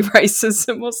movie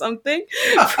racism or something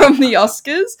from the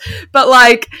Oscars. But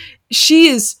like, she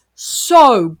is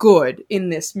so good in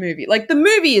this movie. Like, the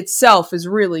movie itself is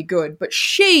really good, but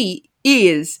the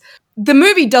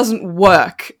movie doesn't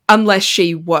work unless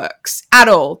she works at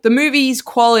all. The movie's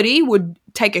quality would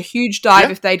take a huge dive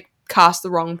if they'd cast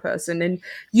the wrong person, and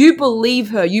you believe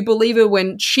her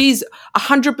when she's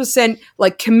 100%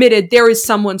 like committed. There is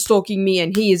someone stalking me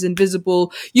and he is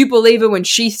invisible. You believe her when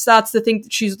she starts to think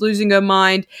that she's losing her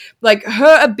mind. Like,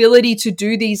 her ability to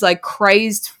do these like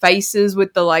crazed faces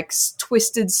with the like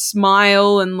twisted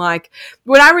smile, and like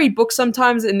when I read books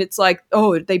sometimes and it's like,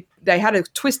 oh, they had a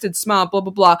twisted smile, blah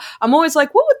blah blah, I'm always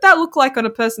like, what would that look like on a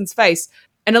person's face?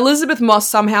 And Elizabeth Moss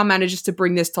somehow manages to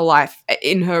bring this to life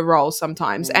in her role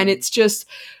sometimes. And it's just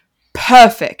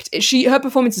perfect. Her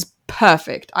performance is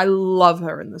perfect. I love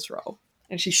her in this role.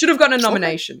 And she should have gotten a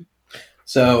nomination.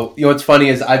 So, you know, what's funny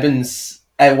is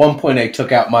at one point I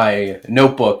took out my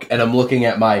notebook and I'm looking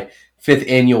at my 5th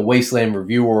annual Wasteland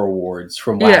Reviewer Awards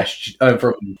from last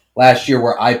year,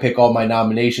 where I pick all my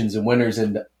nominations and winners.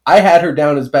 And I had her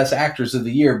down as Best Actress of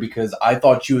the Year because I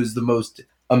thought she was the most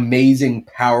amazing,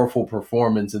 powerful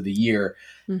performance of the year.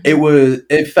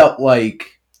 It felt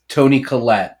like Toni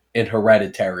Collette in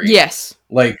Hereditary. Yes.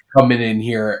 Like coming in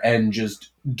here and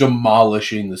just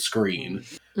demolishing the screen.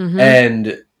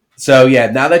 And so,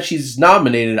 now that she's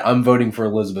nominated, I'm voting for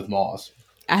Elizabeth Moss.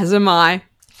 As am I.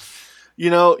 You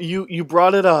know, you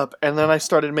brought it up, and then I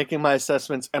started making my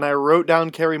assessments, and I wrote down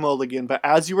Carey Mulligan, but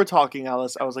as you were talking,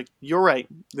 Alice, I was like, you're right.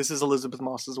 This is Elizabeth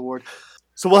Moss's award.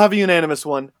 So we'll have a unanimous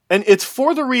one. And it's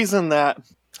for the reason that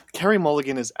Carey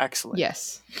Mulligan is excellent.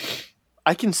 Yes.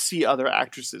 I can see other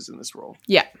actresses in this role.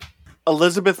 Yeah.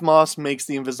 Elizabeth Moss makes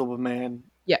The Invisible Man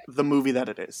the movie that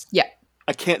it is. Yeah.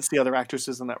 I can't see other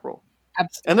actresses in that role.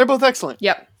 Absolutely. And they're both excellent.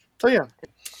 Yep. So yeah.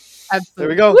 Absolutely. There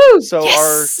we go. Woo! So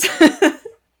yes!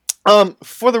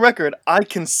 for the record, I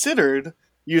considered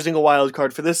using a wild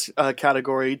card for this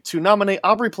category to nominate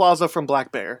Aubrey Plaza from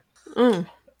Black Bear.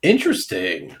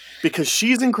 Interesting. Because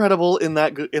she's incredible in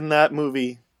that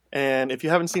movie. And if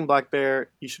you haven't seen Black Bear,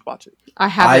 you should watch it. I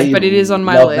haven't, but it is on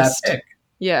my list. That pick.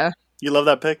 Yeah. You love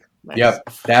that pick? Nice. Yep.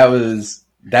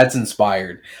 That's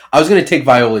inspired. I was going to take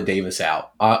Viola Davis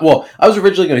out. I was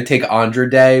originally going to take Andra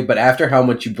Day, but after how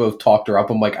much you both talked her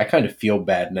up, I'm like, I kind of feel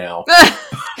bad now.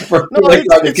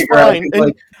 It's fine.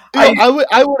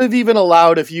 I would have even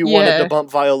allowed if you wanted to bump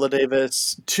Viola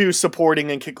Davis to supporting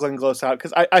and kick Glenn Close out,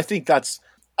 because I think that's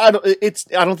I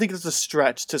don't think it's a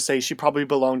stretch to say she probably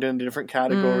belonged in a different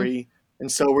category,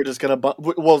 and so we're just gonna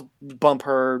bump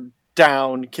her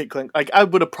down, kick Glenn. Like I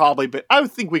would have probably been. I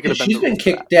would think we could have. She's been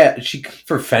kicked down.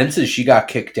 For Fences, she got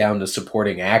kicked down to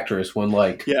supporting actress when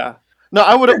like No,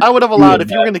 I would have allowed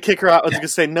if you were going to kick her out. I was going to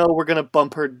say no. We're going to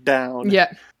bump her down.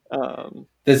 Yeah.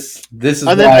 This is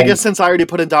and then I guess since I already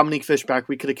put in Dominique Fishback,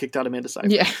 we could have kicked out Amanda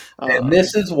Seyfried. Yeah. And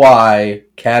this is why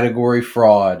category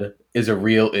fraud is a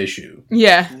real issue.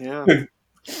 Yeah. Yeah.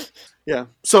 Yeah.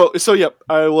 So yep.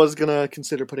 I was gonna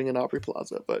consider putting in Aubrey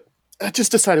Plaza, but I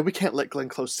just decided we can't let Glenn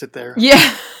Close sit there.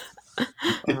 Yeah.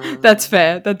 That's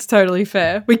fair. That's totally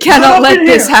fair. We cannot let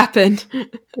this happen.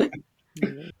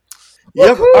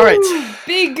 Yep. All right.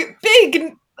 Big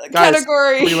Guys,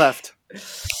 category. We left.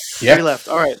 Yeah. We left.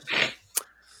 All right.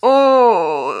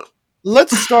 Oh.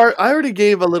 Let's start. I already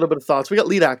gave a little bit of thoughts. We got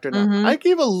lead actor now. Mhm. I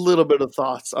gave a little bit of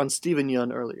thoughts on Steven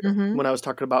Yeun earlier Mhm. when I was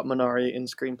talking about Minari in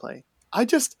screenplay. I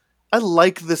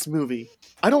like this movie.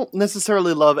 I don't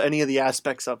necessarily love any of the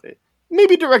aspects of it.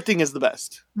 Maybe directing is the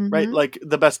best, right? Like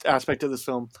the best aspect of this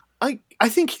film. I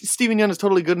think Steven Yeun is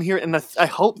totally good in here, and I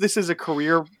hope this is a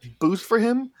career boost for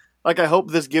him. Like I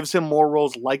hope this gives him more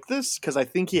roles like this, because I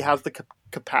think he has the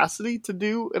capacity to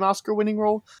do an Oscar-winning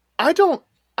role. I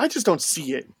just don't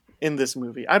see it in this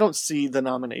movie. I don't see the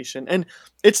nomination, and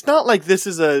it's not like this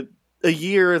is a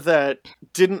year that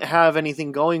didn't have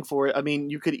anything going for it. I mean,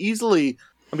 you could easily.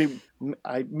 I mean,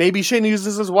 maybe Shane uses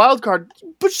this as a wild card.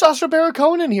 Put Sacha Baron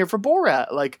Cohen in here for Borat,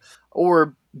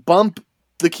 or bump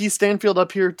Lakeith Stanfield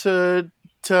up here to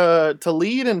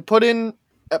lead and put in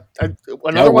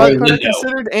another wild card I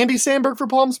considered Andy Samberg for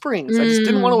Palm Springs. I just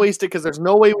didn't want to waste it because there's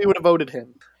no way we would have voted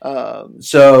him.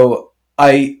 So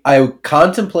I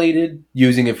contemplated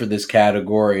using it for this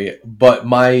category, but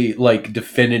my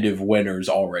definitive winner's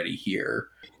already here,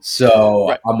 so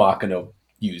right. I'm not going to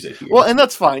use it here. Well, and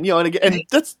that's fine, and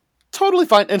that's totally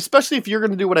fine, and especially if you're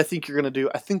going to do what I think you're going to do,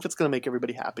 I think that's going to make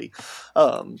everybody happy.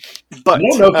 But I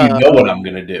don't know if you know what I'm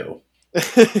going to do.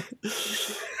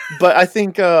 But I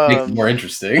think makes it more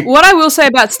interesting. What I will say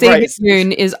about Stephen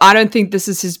Yeun is I don't think this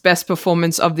is his best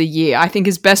performance of the year. I think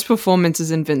his best performance is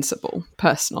Invincible,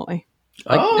 personally.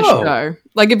 The show.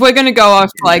 If we're going to go off,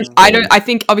 I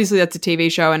think obviously that's a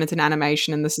TV show and it's an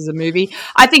animation and this is a movie.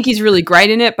 I think he's really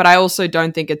great in it, but I also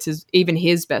don't think it's even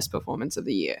his best performance of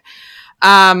the year.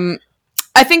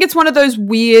 I think it's one of those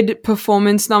weird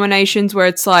performance nominations where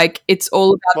it's it's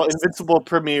all about... Well, Invincible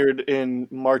premiered in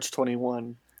March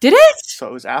 21. Did it? So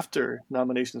it was after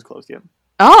nominations closed, yeah.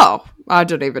 Oh, I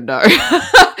don't even know.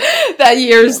 That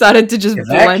year started to just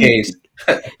blend. In that case...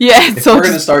 Yeah, if we're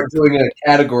going to start doing a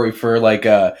category for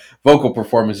vocal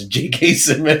performance, J.K.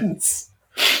 Simmons.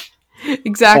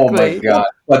 Exactly. Oh my god!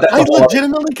 I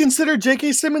legitimately consider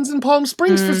J.K. Simmons in Palm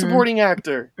Springs for supporting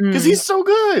actor because he's so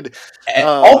good.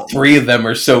 All three of them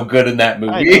are so good in that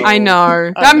movie. I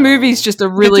know. That movie's just a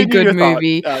really good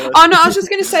movie. Oh no, I was just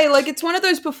going to say, it's one of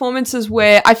those performances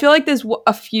where I feel like there's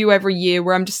a few every year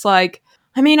where I'm just I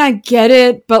get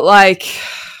it, but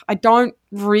I don't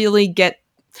really get.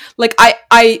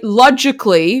 I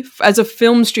logically, as a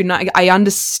film student, I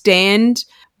understand,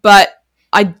 but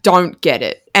I don't get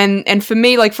it. And for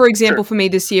me, for example, for me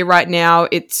this year right now,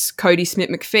 it's Cody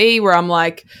Smith-McPhee, where I'm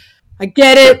I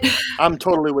get it. I'm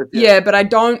totally with you. Yeah, but I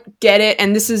don't get it,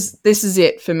 and this is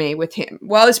it for me with him.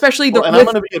 Well, especially and I'm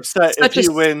going to be upset if he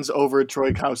wins over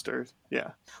Troy Kotsur.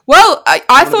 Yeah. Well,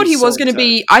 I thought he was going to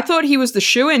be. I thought he was the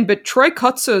shoo-in, but Troy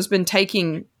Kotsur has been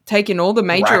taking all the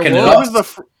major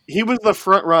awards. He was the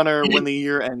front runner when the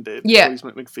year ended. Yeah,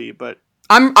 McPhee, but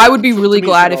I would be really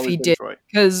glad if he did,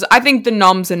 because I think the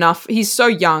nom's enough. He's so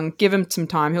young. Give him some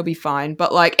time. He'll be fine.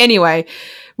 But anyway,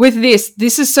 with this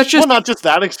is such a... Well, not just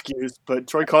that excuse, but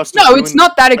Troy Kotsur... No, it's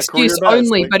not that excuse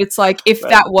only, but it's if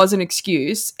that was an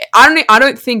excuse... I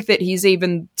don't think that he's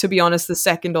even, to be honest, the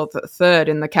second or third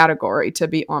in the category, to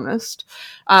be honest.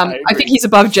 I think he's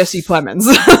above Jesse Plemons.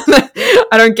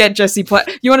 I don't get Jesse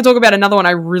Plemons. You want to talk about another one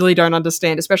I really don't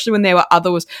understand, especially when there were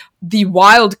others. The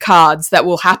wild cards that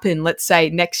will happen, let's say,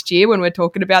 next year when we're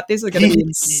talking about this are going to be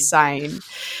insane.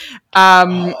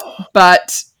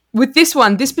 But with this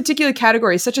one, this particular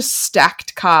category is such a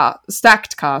stacked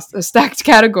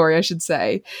category, I should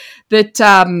say, that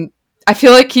I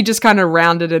feel like he just kind of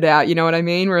rounded it out. You know what I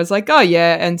mean? Where it's oh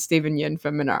yeah, and Stephen Yeun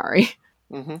for Minari.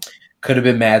 Mm-hmm. Could have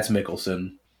been Mads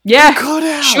Mikkelsen. Yeah, could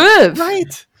have. Should have.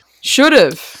 Right. Should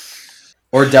have.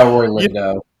 Or Delroy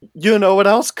Lindo. You know what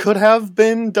else could have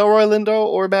been Delroy Lindo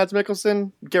or Mads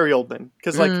Mikkelsen? Gary Oldman.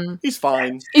 Because, he's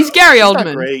fine. He's Gary Oldman.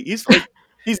 Not great. He's right.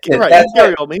 He's Gary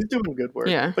Oldman. He's doing good work.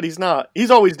 Yeah. But he's not.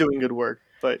 He's always doing good work.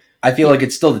 But I feel like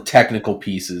it's still the technical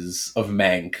pieces of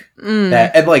Mank.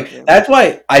 That's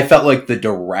why I felt the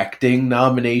directing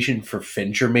nomination for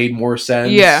Fincher made more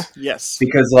sense. Yeah. Yes.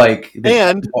 Because,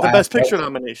 and the Best Picture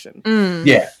nomination.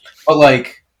 Yeah. But,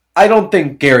 I don't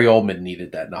think Gary Oldman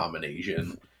needed that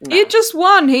nomination. No. He just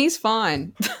won. He's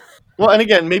fine. Well, and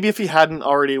again, maybe if he hadn't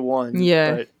already won.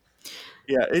 Yeah. But,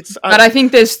 yeah, it's... But I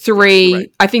think there's three...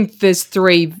 Right. I think there's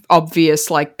three obvious,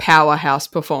 powerhouse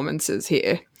performances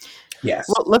here. Yes.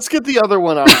 Well, let's get the other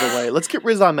one out of the way. Let's get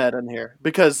Riz Ahmed in here.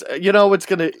 Because, it's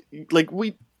going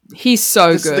to... He's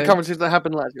so this good. This is the conversation that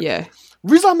happened last year. Yeah.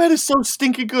 Riz Ahmed is so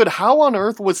stinky good. How on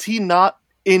earth was he not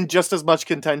in just as much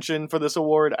contention for this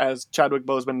award as Chadwick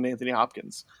Boseman and Anthony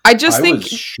Hopkins? I was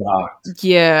shocked.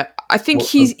 Yeah, I think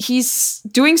he's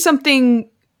doing something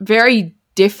very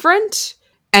different,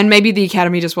 and maybe the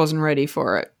Academy just wasn't ready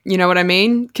for it. You know what I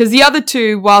mean? Because the other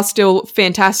two, while still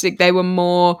fantastic, they were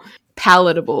more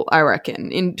palatable, I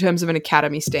reckon, in terms of an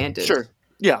Academy standard. Sure.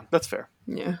 Yeah, that's fair.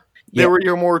 Yeah. They were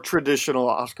your more traditional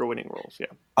Oscar-winning roles, yeah.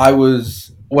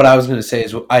 What I was going to say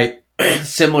is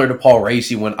similar to Paul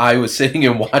Raci, when I was sitting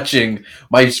and watching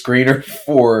my screener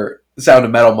for Sound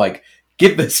of Metal, I'm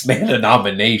give this man a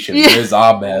nomination, Riz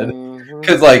Ahmed.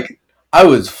 Because, I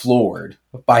was floored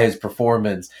by his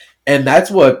performance. And that's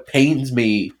what pains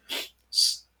me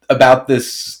about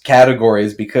this category,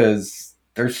 is because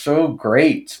they're so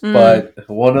great. But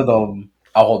one of them,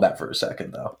 I'll hold that for a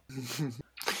second, though.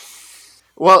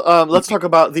 Well, let's talk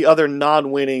about the other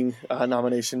non-winning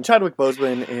nomination, Chadwick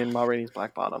Boseman in Ma Rainey's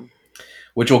Black Bottom.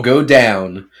 Which will go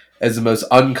down as the most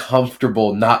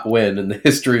uncomfortable not win in the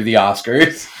history of the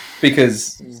Oscars,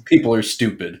 because people are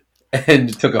stupid.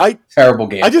 and took a terrible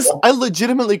game. I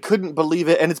legitimately couldn't believe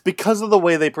it, and it's because of the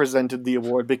way they presented the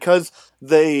award. Because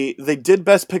they did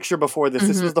Best Picture before this.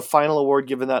 This was the final award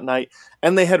given that night,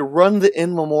 and they had run the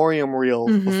in memoriam reel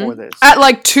before this at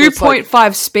like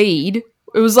 2.5 speed.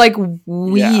 It was like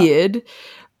weird.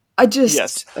 Yeah.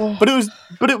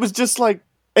 But it was just like,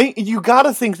 you got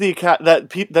to think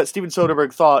that Steven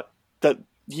Soderbergh thought that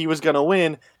he was going to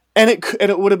win, and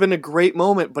it would have been a great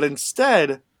moment, but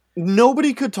instead,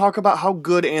 nobody could talk about how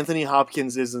good Anthony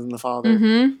Hopkins is in The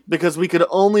Father, because we could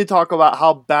only talk about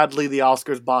how badly the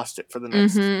Oscars bossed it for the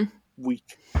next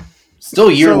week. Still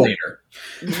a year later.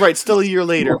 Right, still a year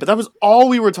later, but that was all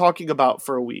we were talking about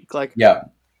for a week. Like, yeah.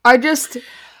 I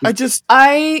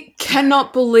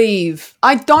cannot believe.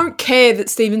 I don't care that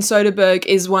Steven Soderbergh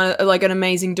is an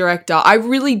amazing director. I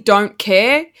really don't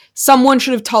care. Someone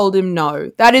should have told him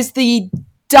no. That is the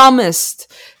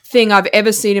dumbest thing I've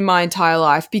ever seen in my entire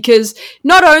life, because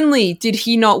not only did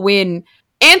he not win,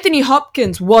 Anthony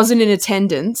Hopkins wasn't in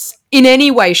attendance in any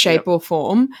way, shape, or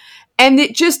form. And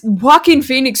it just, Joaquin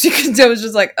Phoenix, you can tell, was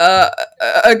just like,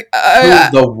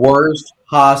 Who's the worst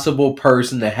possible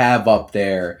person to have up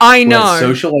there. I know. Who has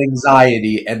social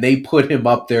anxiety, and they put him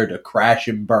up there to crash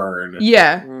and burn.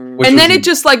 Yeah. And then it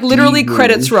just like literally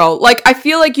credits roll. Like, I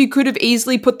feel like you could have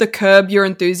easily put the Curb Your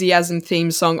Enthusiasm theme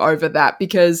song over that,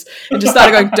 because it just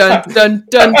started going dun dun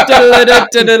dun dun dun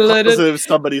dun dun.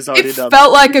 Somebody's already it done.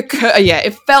 Felt like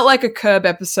it felt like a Curb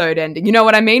episode ending. You know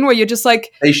what I mean? Where you're just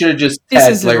like, they should have just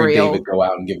had Larry David go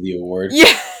out and give the award.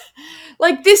 Yeah.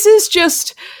 Like, this is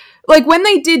just. Like, when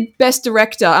they did Best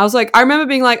Director, I remember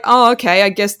being like, oh, okay, I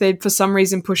guess they're for some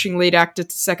reason pushing lead actor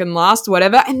to second last or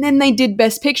whatever. And then they did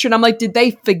Best Picture, and I'm like, did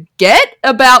they forget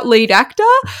about lead actor?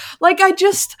 Like,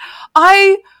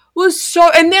 I was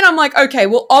so... And then I'm like, okay,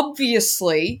 well,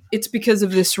 obviously it's because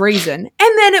of this reason.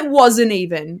 And then it wasn't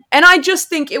even. And I just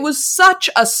think it was such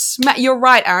a smack... You're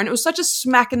right, Aaron. It was such a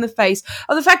smack in the face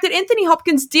of the fact that Anthony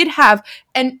Hopkins did have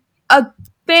a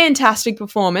fantastic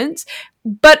performance,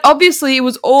 but obviously it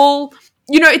was all,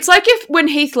 it's like if when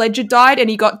Heath Ledger died and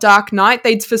he got Dark Knight,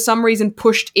 they'd for some reason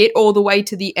pushed it all the way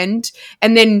to the end,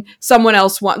 and then someone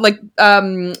else won. Like,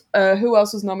 who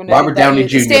else was nominated? Robert Downey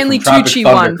Jr. Stanley Tucci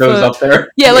won for, up there.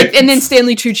 Yeah, like, and then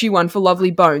Stanley Tucci won for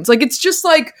Lovely Bones. Like, it's just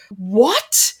like,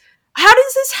 what? How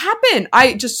does this happen?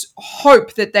 I just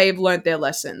hope that they've learned their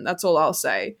lesson. That's all I'll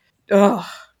say. Ugh.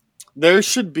 There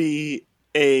should be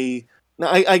a...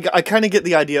 I kind of get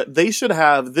the idea. They should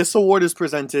have, this award is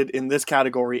presented in this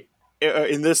category,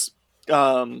 in this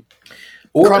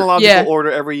chronological order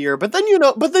every year. But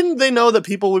then they know that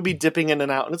people would be dipping in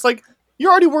and out, and it's like, you're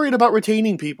already worried about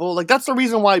retaining people. Like, that's the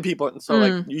reason why people. And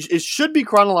so it should be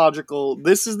chronological.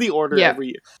 This is the order every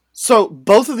year. So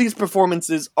both of these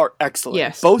performances are excellent.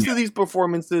 Yes. Both of these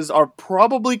performances are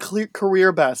probably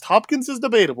career best. Hopkins is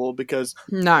debatable because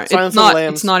it's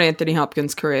not Anthony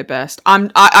Hopkins' career best.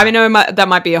 I know that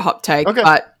might be a hot take,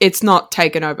 but it's not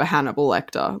taken over Hannibal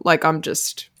Lecter. Like, I'm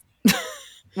just.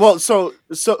 Well, so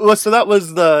that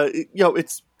was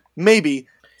it's maybe,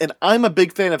 and I'm a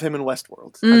big fan of him in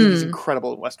Westworld. I think he's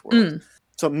incredible in Westworld.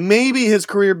 So maybe his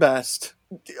career best.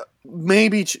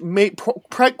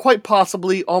 Quite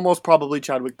possibly, almost probably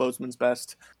Chadwick Boseman's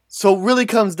best. So it really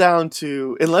comes down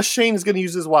to, unless Shane is going to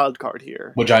use his wild card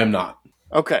here. Which I am not.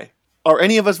 Okay. Are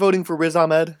any of us voting for Riz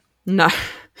Ahmed? No.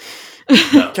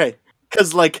 Okay.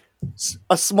 Because, like,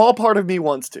 a small part of me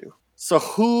wants to. So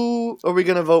who are we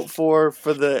going to vote for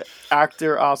the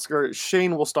actor Oscar?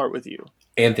 Shane, we'll start with you.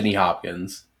 Anthony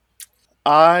Hopkins.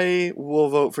 I will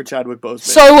vote for Chadwick Boseman.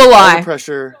 So will I. No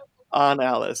pressure on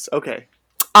Alice. Okay.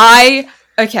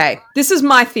 This is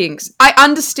my things. I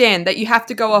understand that you have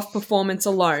to go off performance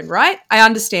alone, right? I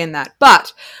understand that.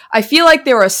 But I feel like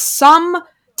there are some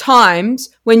times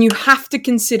when you have to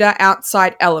consider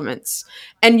outside elements.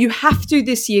 And you have to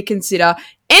this year consider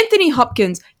Anthony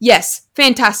Hopkins, yes,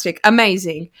 fantastic,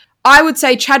 amazing. I would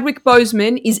say Chadwick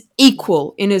Boseman is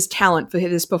equal in his talent for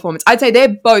this performance. I'd say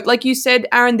they're both, like you said,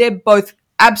 Aaron, they're both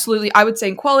absolutely, I would say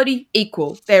in quality,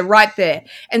 equal. They're right there.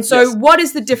 And so What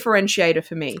is the differentiator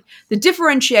for me? The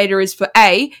differentiator is for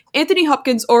Anthony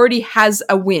Hopkins already has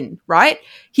a win, right?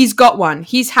 He's got one.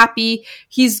 He's happy.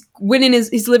 He's living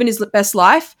his best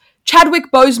life.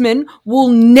 Chadwick Boseman will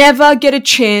never get a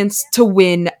chance to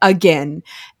win again.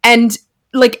 And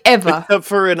like ever. Except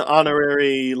for an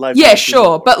honorary lifetime. Yeah,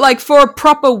 sure. But like for a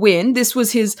proper win, this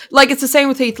was his, like it's the same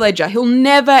with Heath Ledger. He'll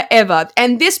never ever.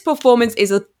 And this performance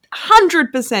is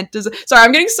 100% sorry,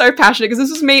 I'm getting so passionate because this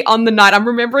was me on the night. I'm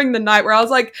remembering the night where I was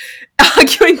like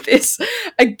arguing this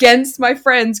against my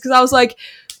friends because I was like,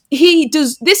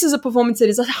 this is a performance that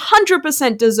is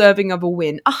 100% deserving of a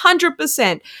win.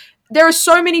 100%. there are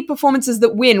so many performances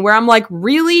that win where I'm like,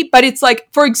 really? But it's like,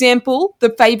 for example,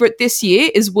 the favorite this year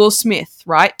is Will Smith,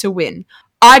 right, to win.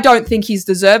 I don't think he's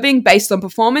deserving based on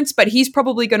performance, but he's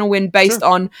probably going to win based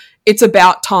on it's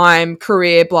about time,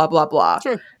 career, blah, blah, blah.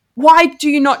 Sure. Why do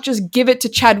you not just give it to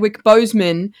Chadwick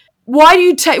Boseman? Why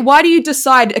do you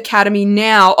decide Academy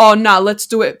now? Oh, no, let's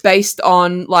do it based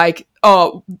on, like,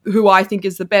 who I think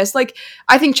is the best. Like,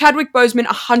 I think Chadwick Boseman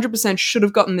 100% should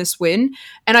have gotten this win.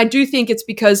 And I do think it's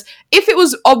because if it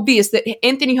was obvious that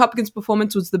Anthony Hopkins'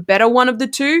 performance was the better one of the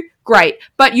two, great.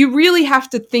 But you really have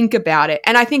to think about it.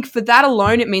 And I think for that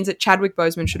alone, it means that Chadwick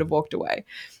Boseman should have walked away.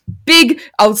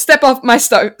 I'll step off my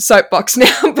soapbox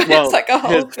now, but it's like a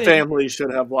whole his thing. family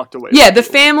should have walked away. Yeah, the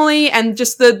family and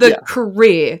just the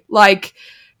career. Like,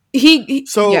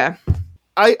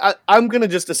 I'm going to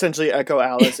just essentially echo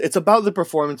Alice. It's about the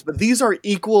performance, but these are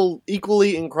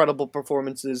equally incredible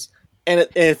performances. And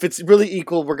if it's really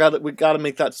equal, we got to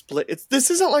make that split.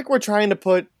 This isn't like we're trying to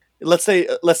put, let's say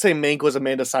Mank was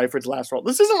Amanda Seyfried's last role.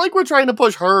 This isn't like we're trying to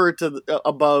push her to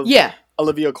above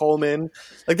Olivia Colman.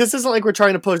 Like, this isn't like we're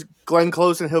trying to push Glenn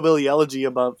Close and Hillbilly Elegy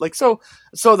above. Like, so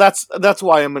that's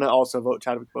why I'm going to also vote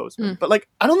Chadwick Boseman. But like,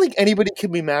 I don't think anybody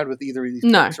can be mad with either of these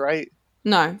picks, right?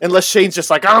 No. Unless Shane's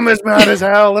just like, I'm as mad as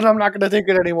hell and I'm not going to take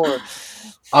it anymore.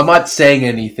 I'm not saying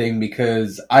anything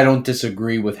because I don't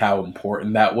disagree with how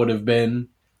important that would have been.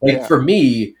 Like, for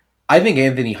me, I think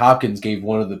Anthony Hopkins gave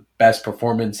one of the best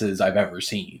performances I've ever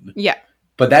seen. Yeah.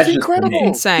 But that's just incredible.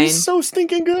 Insane. He's so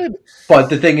stinking good. But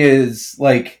the thing is,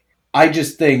 like, I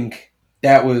just think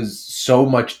that was so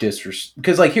much disrespect.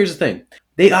 Because, like, here's the thing.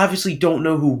 They obviously don't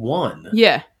know who won.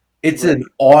 Yeah. It's an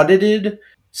audited,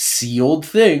 sealed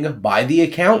thing by the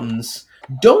accountants.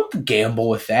 Don't gamble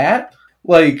with that.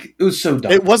 Like, it was so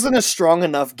dumb. It wasn't a strong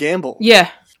enough gamble. Yeah.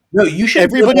 No, you should.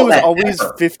 Everybody was always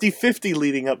 50-50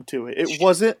 leading up to it. It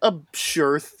wasn't a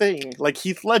sure thing, like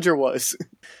Heath Ledger was.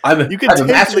 I'm a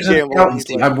master's in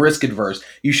accountancy. I'm risk adverse.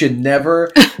 You should never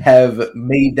have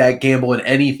made that gamble in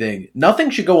anything. Nothing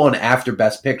should go on after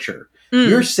Best Picture.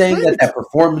 You're saying that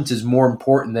performance is more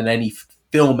important than any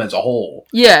film as a whole.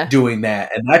 Yeah. Doing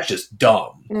that, and that's just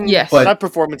dumb. Yes. But that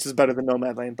performance is better than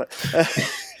Nomadland, but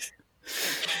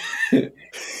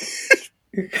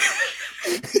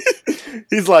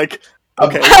he's like,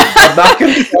 okay. I'm not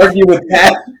going to argue with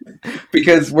that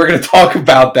because we're going to talk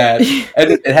about that.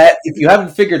 And if you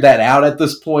haven't figured that out at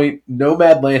this point,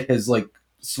 Nomadland has like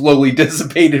slowly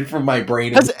dissipated from my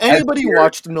brain. Has anybody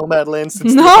watched Nomadland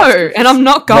since? No, and I'm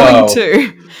not going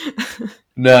to.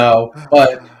 No,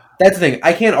 but that's the thing.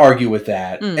 I can't argue with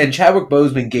that. And Chadwick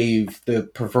Boseman gave the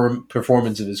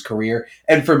performance of his career.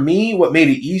 And for me, what made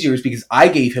it easier is because I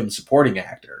gave him supporting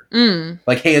actor.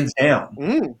 Like, hands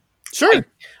down. Sure.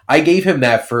 I gave him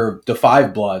that for The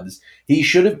Five Bloods. He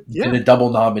should have been a double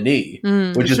nominee,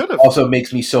 which also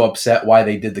makes me so upset why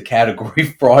they did the category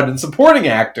fraud and supporting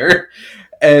actor.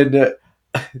 And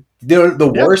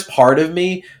the worst part of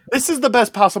me... This is the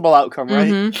best possible outcome,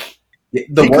 right?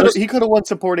 He could have won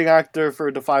supporting actor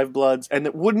for The Five Bloods, and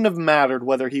it wouldn't have mattered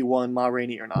whether he won Ma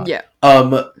Rainey or not. Yeah.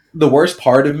 The worst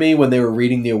part of me when they were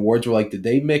reading the awards were like, did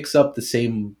they mix up the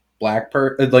same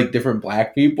different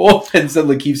black people and said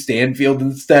Lakeith Stanfield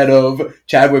instead of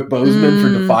Chadwick Boseman for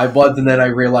The Five Bloods? And then I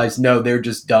realized, no, they're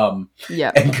just dumb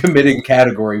and committing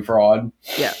category fraud.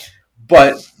 Yeah.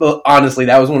 But honestly,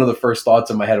 that was one of the first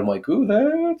thoughts in my head. I'm like, ooh,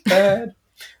 that's bad.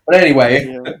 But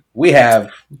anyway, we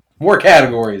have more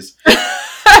categories.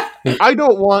 I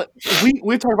don't want...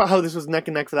 We talked about how this was neck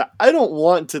and neck for that. I don't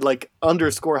want to, like,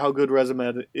 underscore how good Riz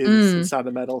Ahmed is in Sound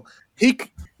of Metal. He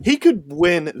could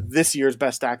win this year's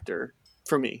Best Actor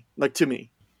for me. Like, to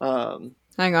me. Hang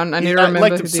on, I need to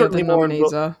remember who the other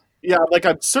nominees are. Yeah, like,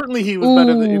 certainly he was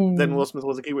better than Will Smith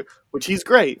was, which he's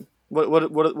great.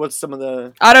 What's some of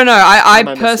the... I don't know. I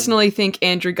personally think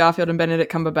Andrew Garfield and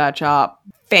Benedict Cumberbatch are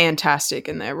fantastic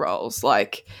in their roles.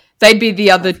 Like, they'd be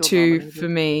the other two for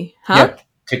me. Huh? Yep.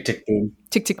 Tick, tick, boom.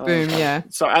 Tick, tick, boom, yeah.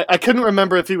 So I couldn't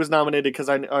remember if he was nominated because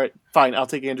all right, fine, I'll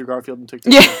take Andrew Garfield and Tick,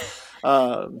 tick,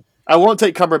 boom. I won't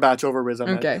take Cumberbatch over Riz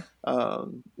Ahmed. Okay.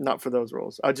 Not for those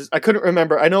roles. I couldn't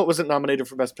remember. I know it wasn't nominated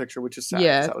for Best Picture, which is sad.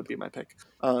 Yeah. That would be my pick.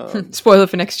 Spoiler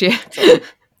for next year. So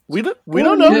we don't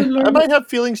know. I might have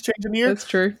feelings change in the year. That's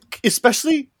true.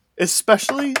 Especially,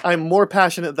 I'm more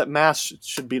passionate that Mass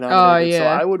should be nominated. So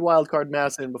I would wildcard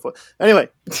Mass in before. Anyway,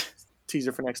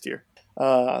 teaser for next year.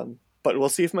 But we'll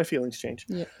see if my feelings change.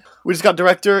 Yeah. We just got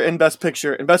Director and Best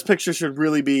Picture. And Best Picture should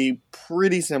really be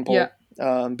pretty simple.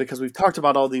 Because we've talked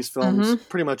about all these films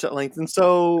pretty much at length. And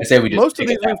so most of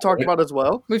these we've talked about as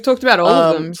well. We've talked about all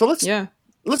of them. So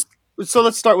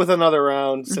let's start with another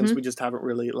round since we just haven't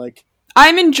really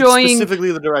I'm enjoying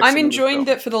specifically the direction. I'm enjoying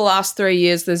that for the last 3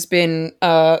 years there's been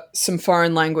some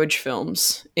foreign language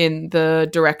films in the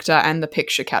director and the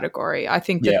picture category. I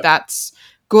think that that's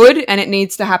good, and it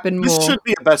needs to happen more. This should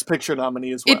be a Best Picture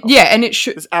nominee as well. And it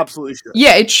should. This absolutely should.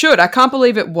 Yeah, it should. I can't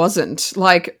believe it wasn't.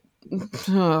 Like,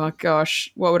 oh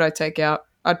gosh, what would I take out?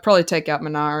 I'd probably take out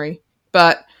Minari,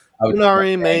 but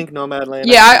Minari, Mank, Nomadland.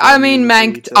 Yeah, I mean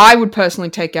Mank. I would personally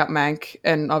take out Mank,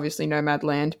 and obviously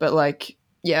Nomadland, but like.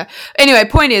 Yeah. Anyway,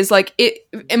 point is, like,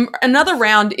 another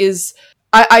round is,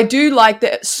 I do like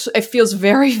that it feels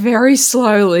very, very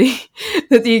slowly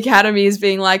that the Academy is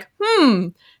being like,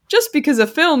 just because a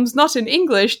film's not in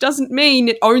English doesn't mean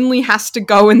it only has to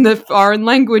go in the foreign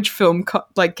language film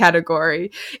category.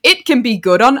 It can be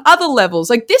good on other levels.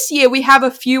 Like this year we have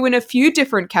a few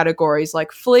different categories,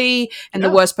 like Flea and The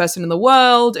Worst Person in the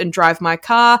World and Drive My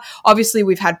Car. Obviously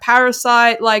we've had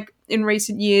Parasite, like, in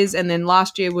recent years, and then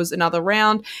last year was another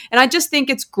round. And I just think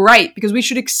it's great because we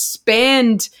should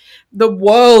expand the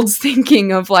world's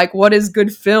thinking of like what is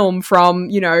good film from,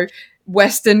 you know,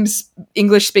 Western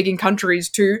English speaking countries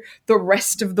to the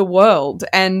rest of the world.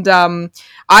 And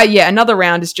another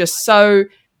round is just so,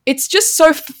 it's just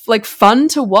so like fun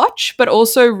to watch, but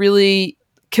also really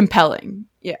compelling.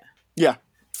 Yeah.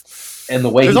 And the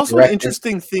way there's also an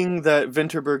interesting thing that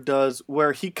Vinterberg does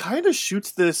where he kind of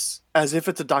shoots this as if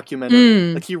it's a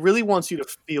documentary. Like he really wants you to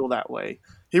feel that way.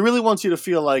 He really wants you to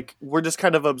feel like we're just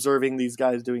kind of observing these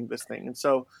guys doing this thing. And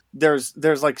so there's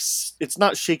like, it's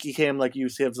not shaky cam like you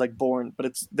have like Bourne,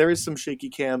 but there is some shaky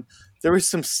cam. There is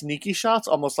some sneaky shots,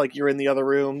 almost like you're in the other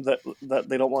room that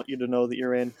they don't want you to know that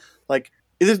you're in. Like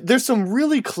there's some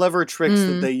really clever tricks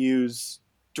that they use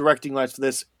directing wise for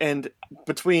this, and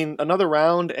between Another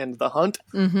Round and The Hunt,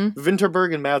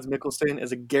 Vinterberg and Mads Mikkelsen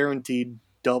is a guaranteed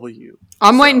W.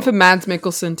 I'm waiting for Mads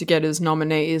Mikkelsen to get his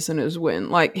nominees and his win.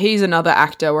 Like, he's another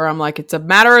actor where I'm like, it's a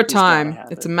matter of time.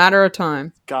 It's a matter of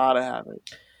time. Gotta have it.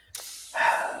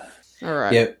 All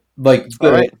right. Yeah, like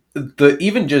the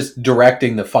even just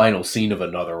directing the final scene of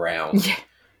Another Round. Yeah.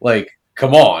 Like,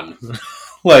 come on.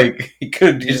 Like, he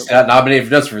could have just got nominated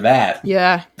just for that.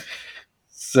 Yeah.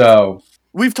 So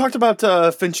we've talked about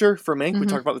Fincher for Mank. We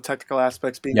talked about the technical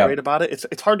aspects being great about it.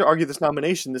 It's hard to argue this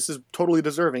nomination. This is totally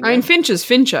deserving. I mean, Fincher's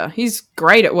Fincher. He's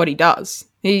great at what he does.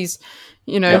 He's,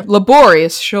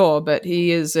 laborious, sure, but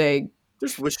he is a...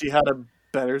 Just wish he had a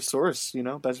better source,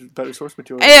 better source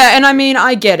material. Yeah, and I mean,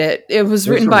 I get it. It was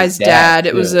written by his dad.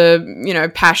 It was a,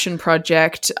 passion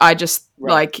project. I just,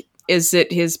 is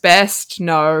it his best?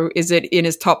 No. Is it in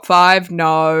his top 5?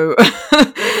 No.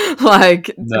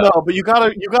 No, but you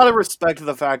gotta respect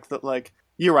the fact that, like,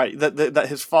 you're right, that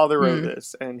his father wrote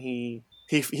this and he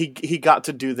got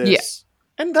to do this.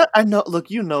 Yeah. And that, I know, look,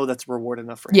 that's reward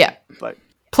enough for him. Yeah. But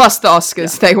plus the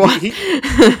Oscars they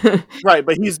won. Right,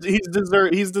 but he's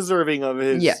deserving of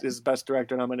his best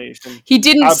director nomination. He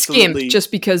didn't skimp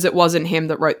just because it wasn't him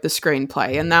that wrote the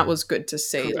screenplay, and that was good to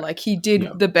see. Correct. Like, he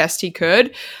did the best he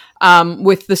could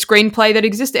with the screenplay that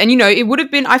existed. And, it would have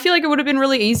been, I feel like it would have been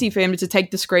really easy for him to take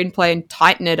the screenplay and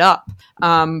tighten it up.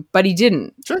 But he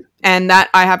didn't. Sure. And that,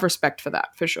 I have respect for that,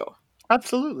 for sure.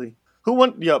 Absolutely. Who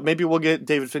won? Yeah, maybe we'll get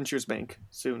David Fincher's Mank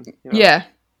soon. Yeah.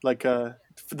 Like,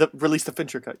 release the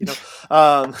Fincher cut,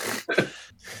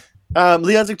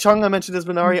 Lee Isaac Chung, I mentioned as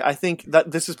Minari. I think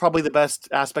that this is probably the best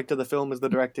aspect of the film is the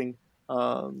directing.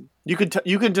 You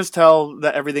can just tell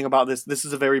that everything about this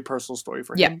is a very personal story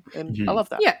for him, and I love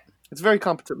that. Yeah, it's very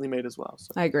competently made as well.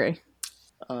 So. I agree.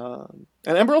 And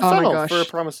Emerald Fennell for A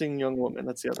Promising Young Woman.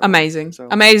 That's the other amazing, one, so.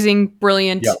 Amazing,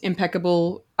 brilliant,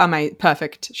 impeccable,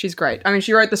 perfect. She's great. I mean,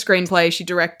 she wrote the screenplay, she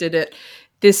directed it.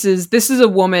 This is a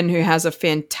woman who has a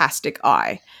fantastic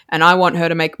eye, and I want her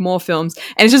to make more films.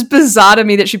 And it's just bizarre to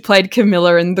me that she played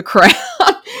Camilla in The Crown,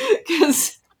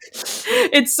 because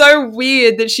it's so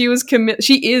weird that she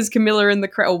is Camilla in The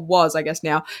Crown, or was, I guess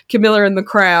now, Camilla in The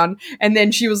Crown, and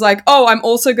then she was like, oh, I'm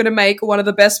also going to make one of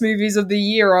the best movies of the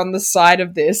year on the side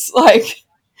of this. Like,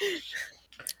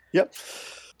 yep.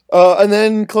 And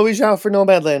then Chloe Zhao for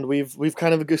Nomadland. We've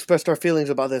kind of expressed our feelings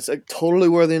about this. A totally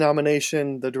worthy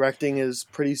nomination. The directing is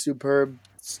pretty superb.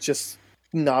 It's just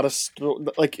not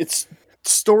it's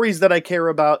stories that I care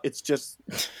about. It's just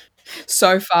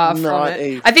so far from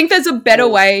it. I think there's a better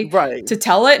way to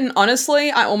tell it. And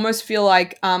honestly, I almost feel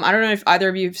like I don't know if either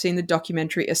of you have seen the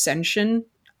documentary Ascension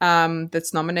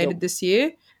that's nominated this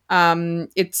year.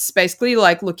 It's basically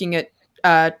like looking at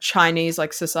Chinese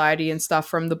like society and stuff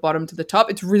from the bottom to the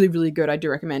top. It's really, really good. I do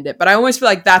recommend it. But I almost feel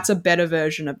like that's a better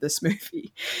version of this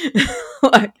movie.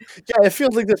 It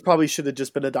feels like this probably should have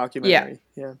just been a documentary.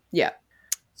 Yeah.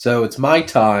 So it's my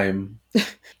time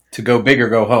to go big or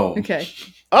go home. Okay.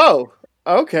 Oh,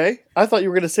 Okay. I thought you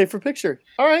were going to say for picture.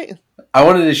 All right. I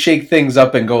wanted to shake things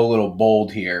up and go a little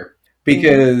bold here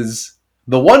because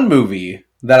the one movie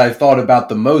that I've thought about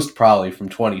the most probably from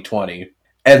 2020,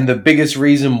 and the biggest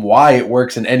reason why it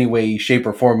works in any way, shape,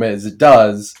 or form as it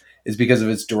does is because of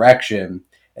its direction.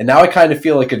 And now I kind of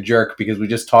feel like a jerk because we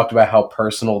just talked about how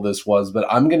personal this was, but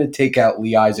I'm going to take out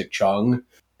Lee Isaac Chung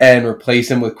and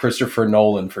replace him with Christopher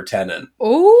Nolan for Tenet.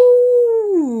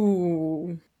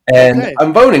 Ooh. And Okay.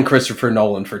 I'm voting Christopher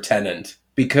Nolan for Tenet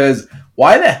because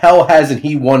why the hell hasn't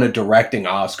he won a directing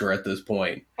Oscar at this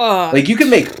point? Like, you can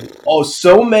make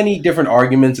so many different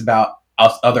arguments about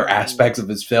other aspects of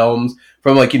his films,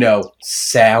 from like,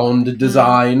 sound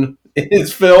design in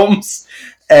his films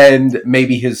and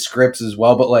maybe his scripts as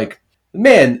well, but like, the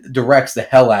man directs the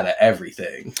hell out of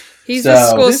everything. He's So-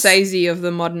 the Scorsese of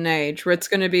the modern age, where it's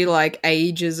going to be like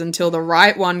ages until the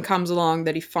right one comes along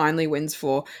that he finally wins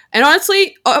for. And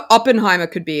honestly, Oppenheimer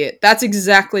could be it. That's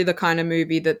exactly the kind of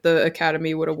movie that the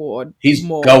Academy would award. He's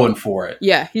more. going for it.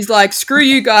 Yeah, he's like, screw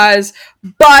you guys,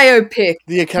 biopic,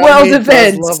 The Academy world does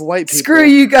events, love white people. screw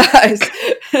you guys.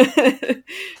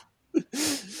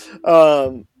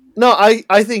 No,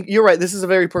 I think you're right. This is a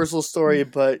very personal story,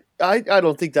 but I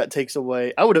don't think that takes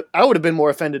away. I would have been more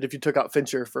offended if you took out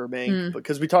Fincher for Mank,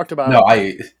 because we talked about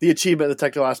the achievement, the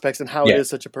technical aspects, and how it is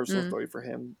such a personal story for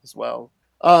him as well.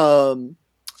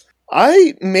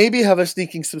 I maybe have a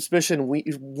sneaking suspicion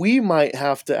we might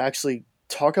have to actually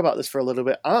talk about this for a little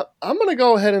bit. I'm going to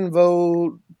go ahead and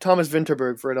vote Thomas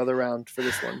Vinterberg for another round for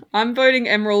this one. I'm voting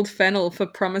Emerald Fennell for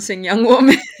Promising Young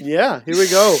Woman. Yeah, here we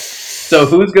go. So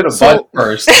who's going to butt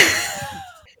first?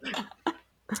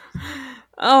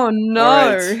 Oh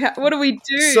no! Right. What do we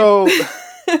do? So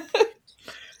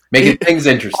Making things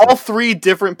interesting. all three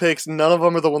different picks, none of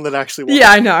them are the one that actually won.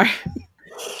 yeah, I know.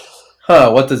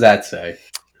 Huh, what does that say?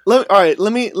 All right,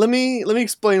 let me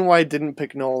explain why I didn't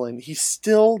pick Nolan. He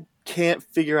still can't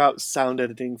figure out sound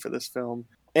editing for this film.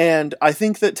 And I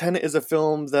think that Tenet is a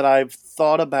film that I've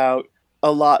thought about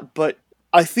a lot, but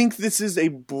I think this is a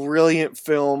brilliant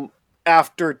film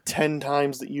after 10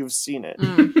 times that you've seen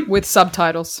it. With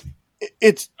subtitles.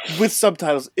 It's with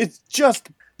subtitles. It's just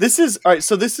this is all right,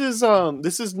 so this is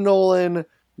Nolan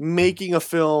making a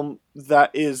film that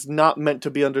is not meant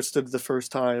to be understood the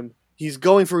first time. He's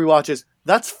going for rewatches.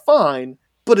 That's fine,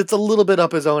 but it's a little bit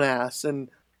up his own ass. And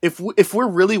if we're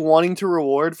really wanting to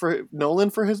reward for Nolan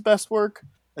for his best work,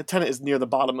 Tenet is near the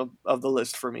bottom of the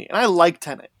list for me. And I like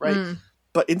Tenet, right?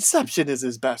 But Inception is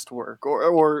his best work,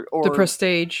 or The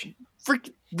Prestige.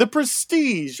 The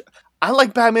Prestige. I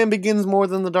like Batman Begins more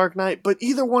than The Dark Knight, but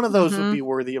either one of those would be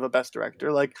worthy of a best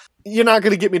director. Like, you're not going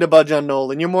to get me to budge on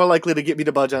Nolan. You're more likely to get me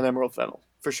to budge on Emerald Fennell,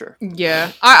 for sure.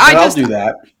 Yeah, I'll do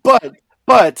that.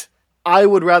 But I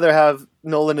would rather have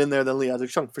Nolan in there than Lee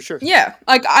Isaac Chung, for sure. Yeah,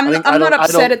 like I'm not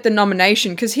upset at the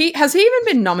nomination because has he even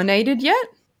been nominated yet?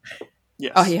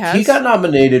 Yes. Oh, he has. He got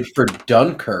nominated for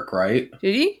Dunkirk, right?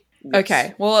 Did he? Yes.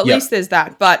 Okay, well at least there's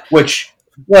that. But Which,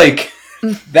 like,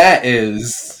 that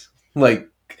is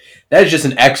just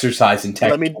an exercise in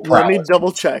technical Let me prowess.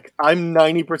 double check. I'm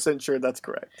 90% sure that's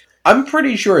correct. I'm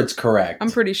pretty sure it's correct.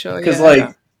 I'm pretty sure because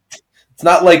yeah. it's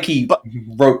not like he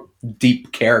wrote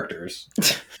deep characters.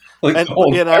 Like,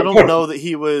 And I don't know that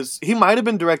he was. He might have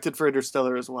been directed for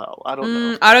Interstellar as well. I don't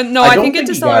know. I don't know. I I don't think think he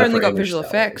Interstellar got it only for got visual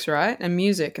Interstellar. effects, right, and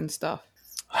music and stuff.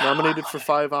 Nominated for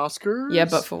 5 Oscars. Yeah,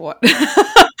 but for what?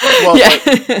 Well,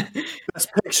 yeah. Best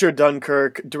Picture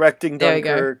Dunkirk, directing There you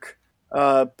go.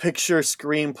 Dunkirk, picture,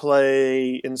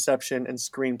 screenplay, Inception, and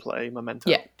screenplay, Memento.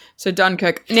 Yeah. So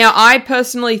Dunkirk. Now, I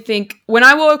personally think when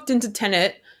I walked into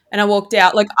Tenet and I walked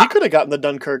out, like, He could have gotten the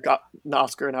Dunkirk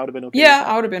Oscar, and I would have been okay. yeah, with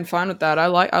that. I would have been fine with that. I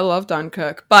love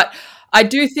Dunkirk, but I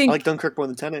do I think, like Dunkirk more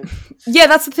than Tenet. yeah,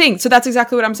 that's the thing. So that's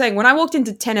exactly what I'm saying. When I walked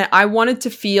into Tenet, I wanted to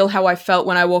feel how I felt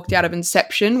when I walked out of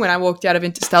Inception, when I walked out of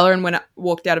Interstellar, and when I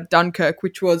walked out of Dunkirk,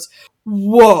 which was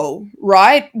whoa,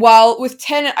 right? While with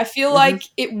Tenet, I feel like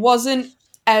it wasn't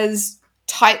as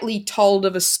tightly told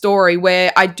of a story,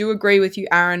 where I do agree with you,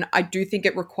 Aaron. I do think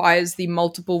it requires the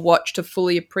multiple watch to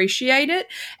fully appreciate it,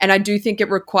 and I do think it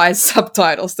requires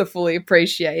subtitles to fully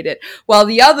appreciate it. While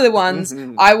the other ones,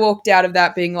 I walked out of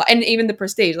that being like, and even The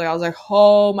Prestige, like I was like,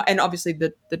 oh, my, and obviously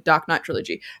the Dark Knight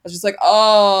trilogy, I was just like,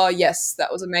 oh yes,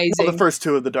 that was amazing. Well, the first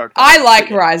two of the Dark Knight. I like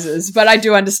Rises, but I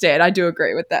do understand. I do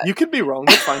agree with that. You could be wrong.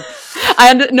 That's fine.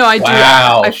 I do.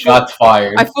 Wow, shots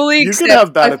fired. I fully You accept. could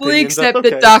have bad I fully opinions, that's accept okay.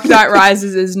 that Dark Knight Rises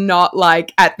is not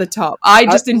like at the top. I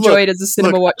just enjoy it as a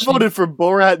cinema watch. I voted for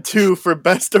Borat 2 for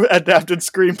best adapted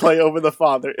screenplay over The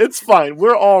Father. It's fine.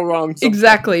 We're all wrong. sometimes.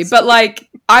 Exactly, but like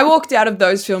I walked out of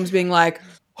those films being like,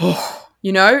 oh,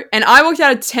 you know, and I walked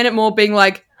out of Tenet more being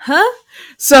like, huh?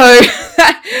 So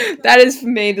that is for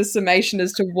me the summation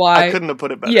as to why I couldn't have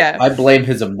put it better. Yeah. I blame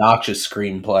his obnoxious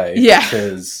screenplay. Yeah.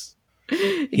 Because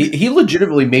he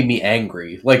legitimately made me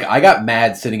angry. Like, I got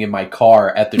mad sitting in my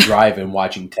car at the drive-in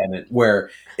watching Tenet, where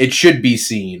it should be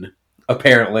seen,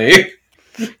 apparently.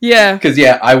 Yeah. Because,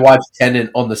 yeah, I watched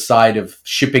Tenet on the side of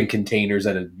shipping containers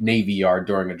at a Navy yard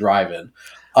during a drive-in.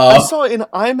 I saw it in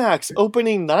IMAX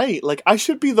opening night. Like, I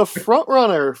should be the front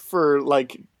runner for,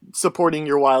 like, supporting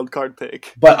your wild card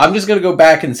pick. But I'm just going to go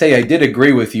back and say I did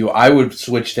agree with you. I would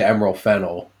switch to Emerald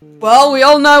Fennel. Well, we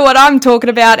all know what I'm talking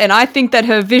about, and I think that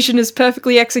her vision is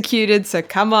perfectly executed, so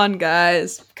come on,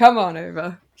 guys. Come on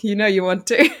over. You know you want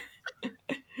to.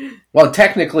 Well,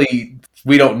 technically,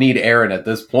 we don't need Aaron at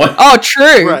this point. Oh,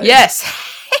 true. Right. Yes.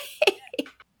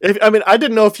 I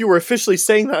didn't know if you were officially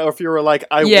saying that or if you were like,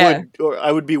 I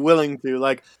would be willing to.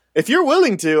 Like, if you're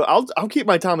willing to, I'll keep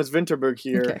my Thomas Vinterberg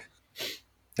here. Okay.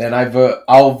 Then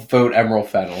I'll vote Emerald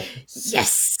Fennel.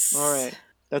 Yes. All right.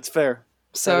 That's fair.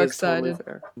 So That is excited. totally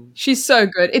fair. She's so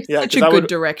good. It's Yeah, such 'cause a I good would-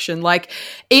 direction. Like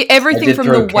I everything did from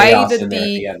throw the way chaos that in there at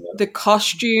the end, though. the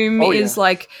costume Oh, is yeah.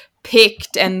 like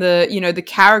picked and the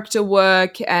character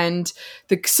work and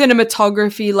the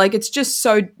cinematography, like it's just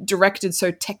so directed,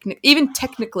 so even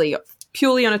technically,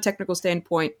 purely on a technical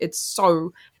standpoint, it's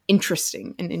so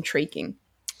interesting and intriguing.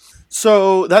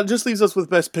 So that just leaves us with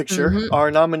Best Picture. Mhm.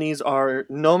 Our nominees are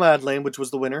Nomadland, which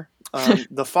was the winner,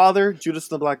 The Father, Judas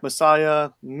and the Black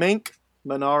Messiah, Mank,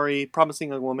 Minari,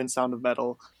 Promising Young Woman, Sound of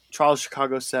Metal, Trial of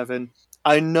Chicago 7.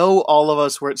 I know all of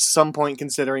us were at some point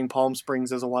considering Palm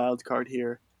Springs as a wild card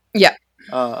here. Yeah.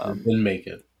 Didn't make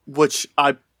it.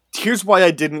 Here's why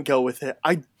I didn't go with it.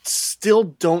 I still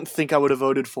don't think I would have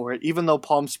voted for it, even though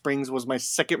Palm Springs was my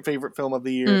second favorite film of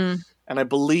the year. And I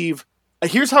believe,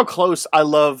 here's how close I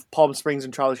love Palm Springs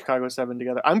and Trial of Chicago 7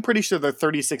 together. I'm pretty sure they're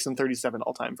 36 and 37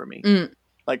 all time for me.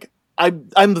 Like,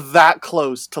 I'm that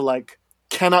close to, like,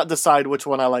 cannot decide which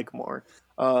one I like more.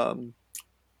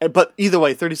 But either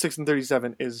way, 36 and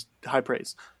 37 is high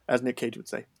praise, as Nick Cage would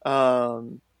say.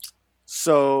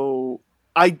 So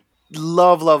I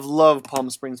love Palm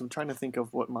Springs. I'm trying to think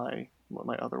of what my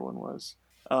other one was.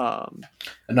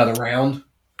 Another round?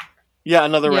 Yeah,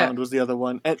 Another Round was the other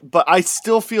one. But I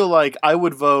still feel like I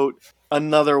would vote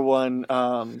another one,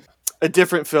 a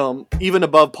different film, even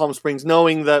above Palm Springs,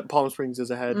 knowing that Palm Springs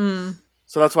is ahead.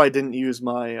 So that's why I didn't use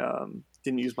my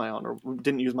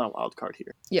wild card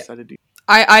here. Yeah. Decided to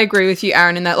I agree with you,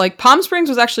 Aaron, in that, like, Palm Springs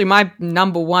was actually my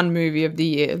number one movie of the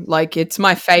year. Like, it's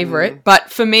my favorite.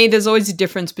 But for me, there's always a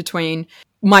difference between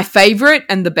my favorite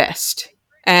and the best.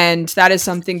 And that is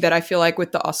something that I feel like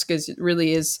with the Oscars, it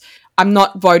really is. I'm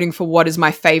not voting for what is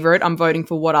my favorite. I'm voting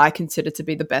for what I consider to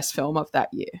be the best film of that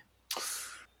year.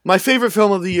 My favorite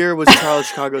film of the year was Trial of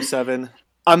Chicago 7.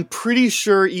 I'm pretty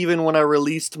sure even when I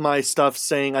released my stuff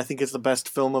saying I think it's the best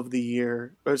film of the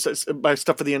year, or my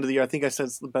stuff for the end of the year, I think I said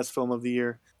it's the best film of the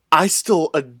year. I still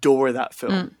adore that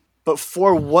film. But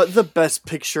for what the best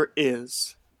picture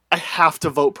is, I have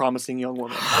to vote Promising Young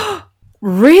Woman.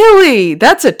 Really?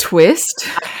 That's a twist.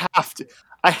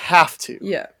 I have to.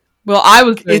 Yeah. Well, I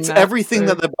was doing It's that, everything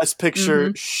so- that the best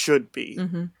picture should be.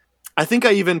 I think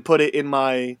I even put it in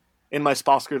my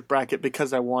Sposkers bracket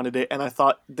because I wanted it, and I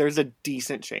thought there's a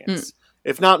decent chance.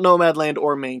 If not Nomadland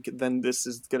or Mank, then this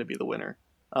is going to be the winner.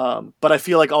 But I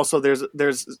feel like also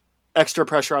there's extra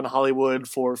pressure on Hollywood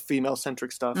for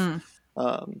female-centric stuff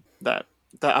that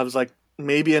I was like,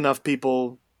 maybe enough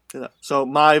people do that. So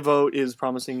my vote is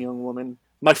Promising Young Woman,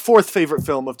 my fourth favorite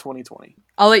film of 2020.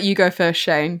 I'll let you go first,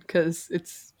 Shane,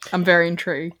 because I'm very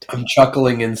intrigued. I'm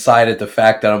chuckling inside at the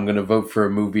fact that I'm going to vote for a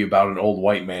movie about an old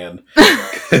white man.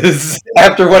 Because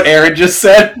after what Aaron just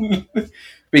said,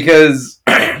 because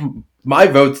my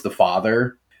vote's The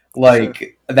Father.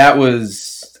 Like, that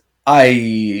was...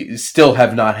 I still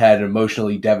have not had an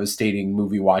emotionally devastating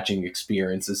movie watching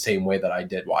experience the same way that I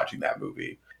did watching that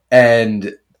movie.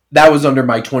 And that was under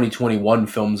my 2021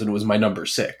 films, and it was my number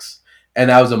 6. And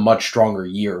that was a much stronger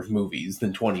year of movies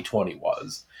than 2020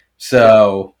 was.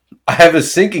 So I have a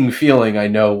sinking feeling I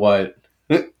know what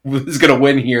is going to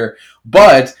win here.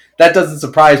 But that doesn't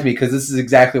surprise me because this is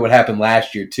exactly what happened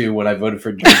last year, too, when I voted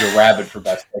for Jojo Rabbit for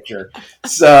Best Picture.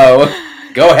 So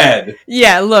go ahead.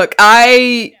 Yeah, look,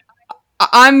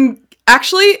 I'm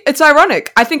actually, it's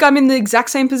ironic. I think I'm in the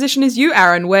exact same position as you,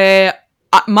 Aaron, where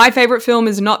my favorite film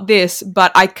is not this,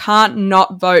 but I can't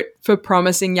not vote for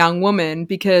Promising Young Woman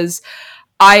because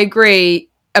I agree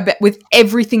with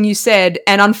everything you said.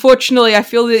 And unfortunately, I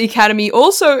feel the Academy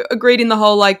also agreed in the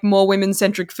whole, like, more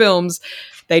women-centric films.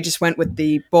 They just went with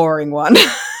the boring one.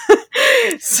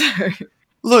 So,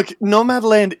 Look,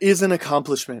 Nomadland is an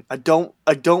accomplishment. I don't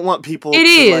want people It to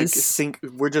is. think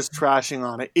we're just trashing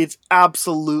on it. It's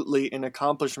absolutely an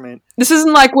accomplishment. This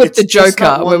isn't like with It's the just not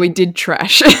Joker one- where we did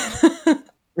trash.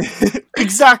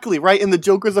 Exactly, right? And the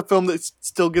Joker's a film that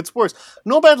still gets worse.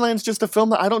 Nomadland's just a film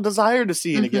that I don't desire to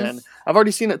see it again. I've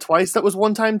already seen it twice. That was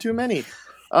one time too many.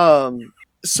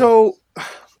 So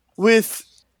with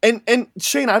and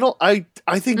Shane, I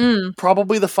think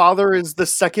probably The Father is the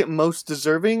second most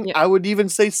deserving. Yeah. I would even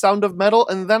say Sound of Metal,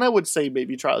 and then I would say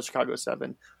maybe Trial of Chicago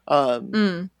 7.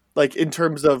 Like in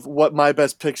terms of what my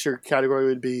best picture category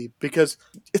would be, because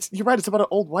you're right, it's about an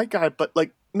old white guy, but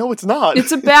like no, it's not.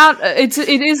 It's about it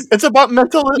is It's about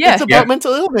mental. Yeah. It's about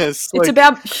mental illness. it's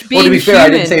about being Well, to be fair, human. I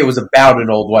didn't say it was about an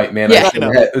old white man. Yeah. I said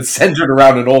it was centered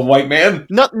around an old white man.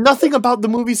 Nothing about the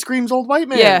movie screams old white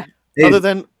man. Yeah.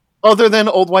 Other than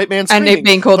old white man and screaming. it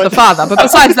being called The Father, but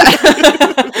besides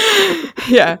that,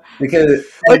 yeah, Because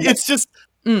like it's just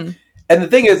and the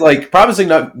thing is, like, Promising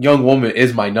Young Woman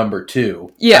is my number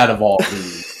 2 Yeah. out of all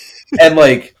these. And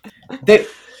like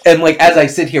as I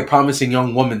sit here, Promising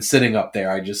Young Woman sitting up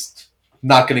there, I just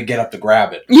not gonna get up to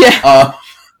grab it. yeah,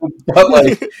 But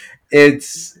like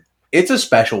it's a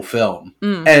special film,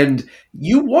 and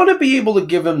you want to be able to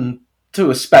give him to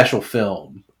a special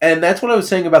film. And that's what I was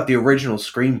saying about the original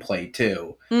screenplay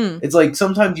too. It's like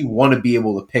sometimes you want to be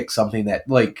able to pick something that,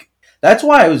 like, that's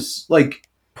why I was like,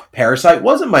 Parasite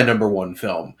wasn't my number 1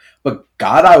 film, but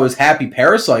God, I was happy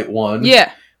Parasite won.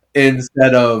 yeah,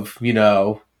 Instead of,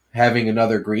 having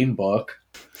another Green Book.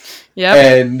 yeah,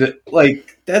 And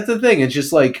like, that's the thing. It's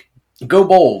just like, go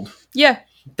bold. yeah,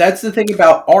 That's the thing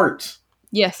about art.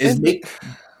 yes, Is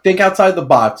think outside the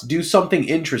box, do something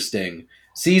interesting,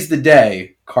 seize the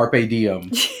day, carpe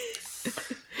diem.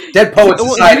 Dead Poets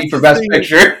Well, Society here's for the Best thing.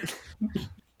 Picture.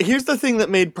 here's the thing that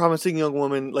made Promising Young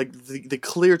Woman like the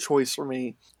clear choice for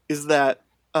me is that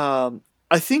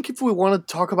I think if we want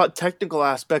to talk about technical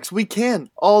aspects, we can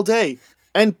all day,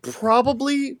 and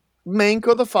probably Mank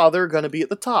or The Father are going to be at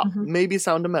the top. Maybe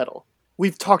Sound of Metal.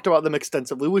 We've talked about them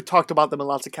extensively. We've talked about them in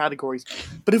lots of categories.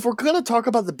 But if we're going to talk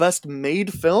about the best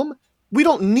made film, we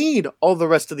don't need all the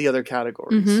rest of the other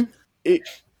categories.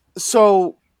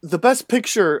 So the best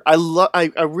picture, I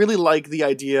really like the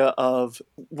idea of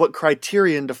what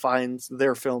Criterion defines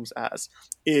their films as,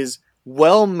 is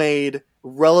well-made,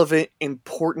 relevant,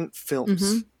 important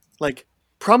films. Like,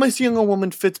 Promising Young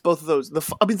Woman fits both of those. The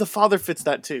Father fits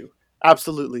that too.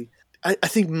 Absolutely. I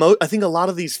think a lot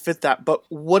of these fit that, but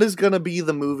what is going to be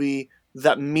the movie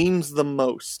that means the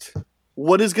most?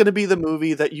 What is going to be the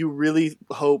movie that you really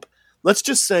hope? Let's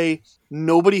just say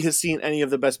nobody has seen any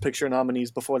of the Best Picture nominees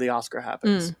before the Oscar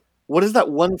happens. What is that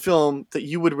one film that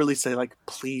you would really say, like,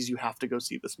 please, you have to go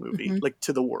see this movie, like,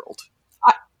 to the world?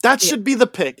 That should be the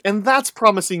pick, and that's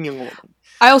Promising Young Woman.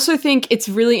 I also think it's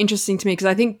really interesting to me because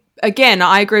I think, again,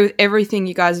 I agree with everything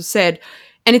you guys have said.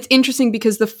 And it's interesting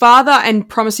because The Father and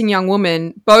Promising Young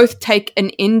Woman both take an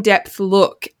in-depth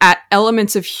look at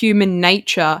elements of human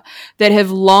nature that have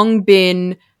long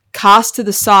been cast to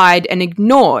the side and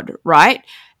ignored, right?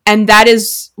 And that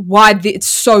is why it's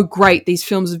so great these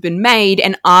films have been made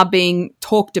and are being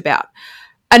talked about.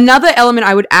 Another element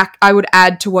I would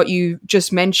add to what you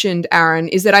just mentioned, Aaron,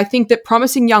 is that I think that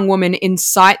Promising Young Woman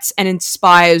incites and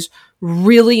inspires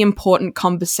really important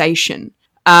conversation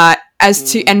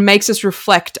and makes us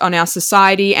reflect on our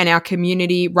society and our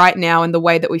community right now and the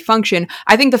way that we function.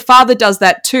 I think The Father does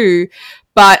that too,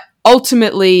 but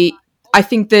ultimately, I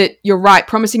think that you're right.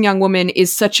 Promising Young Woman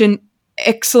is such an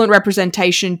excellent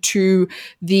representation to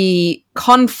the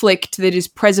conflict that is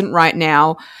present right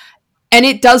now. And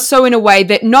it does so in a way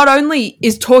that not only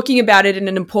is talking about it in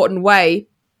an important way,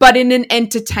 but in an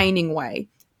entertaining way.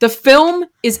 The film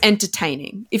is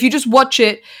entertaining. If you just watch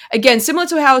it, again, similar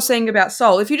to how I was saying about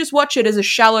Soul, if you just watch it as a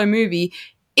shallow movie,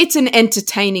 it's an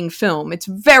entertaining film. It's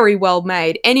very well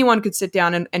made. Anyone could sit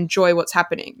down and enjoy what's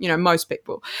happening, most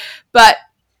people. But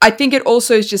I think it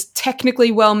also is just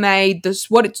technically well made.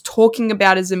 What it's talking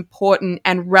about is important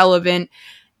and relevant,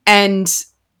 and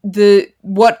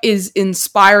what is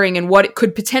inspiring and what it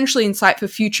could potentially incite for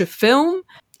future film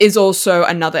is also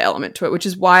another element to it, which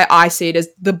is why I see it as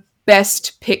the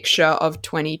best picture of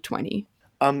 2020.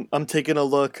 I'm taking a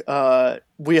look.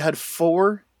 We had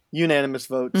 4 unanimous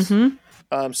votes.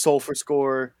 Soul for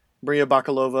score, Maria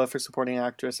Bakalova for supporting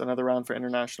actress, another round for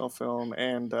international film,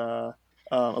 and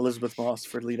Elizabeth Moss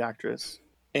for lead actress.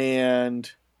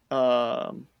 And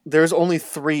there's only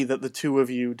 3 that the 2 of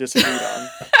you disagreed on.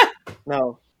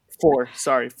 No, 4.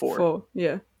 Sorry, 4. 4,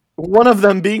 yeah. One of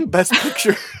them being Best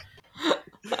Picture.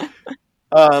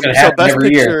 So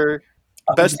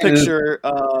Best Picture,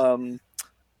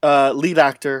 lead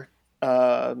actor.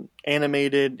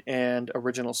 animated, and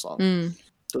original song.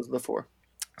 Those are the 4.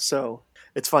 So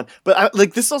it's fun. But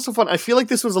this is also fun. I feel like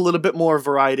this was a little bit more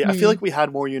variety. I feel like we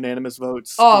had more unanimous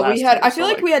votes. Oh, we had. I feel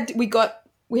like we had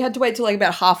to wait till like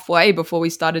about halfway before we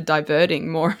started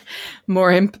diverting more.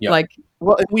 Well,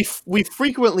 we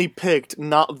frequently picked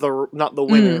not the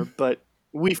winner, but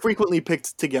we frequently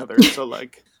picked together. So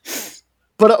like,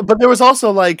 but there was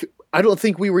also like, I don't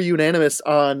think we were unanimous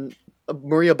on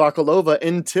Maria Bakalova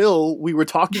until we were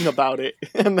talking about it,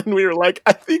 and then we were like,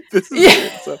 I think this is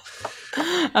it. So.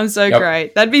 I'm so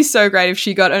great. That'd be so great if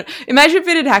she got it. Imagine if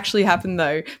it had actually happened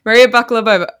though. Maria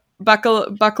Bakalova.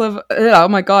 Oh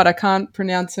my god, I can't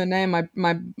pronounce her name.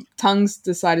 My tongue's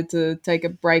decided to take a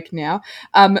break now.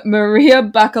 Maria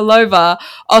Bakalova,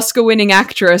 Oscar-winning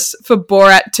actress for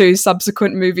Borat 2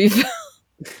 subsequent movie.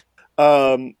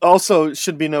 Also,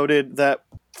 should be noted that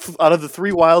out of the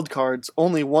 3 wild cards,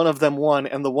 only one of them won,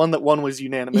 and the one that won was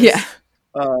unanimous. Yeah.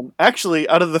 Actually,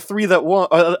 out of the 3 that won,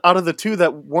 out of the 2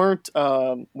 that weren't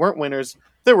winners,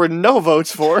 there were no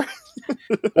votes for.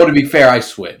 Well, to be fair, I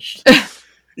switched.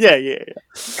 Yeah.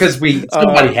 Because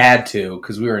somebody had to,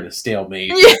 because we were in a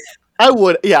stalemate. Yeah. I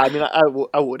would. Yeah, I mean,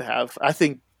 I would have. I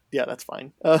think. Yeah, that's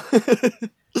fine.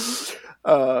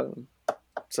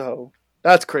 So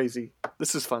that's crazy.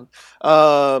 This is fun.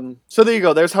 So there you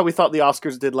go. There's how we thought the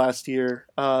Oscars did last year.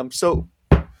 So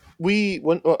we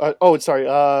went.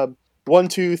 1,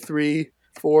 2, 3,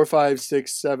 4, 5,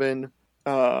 6, 7.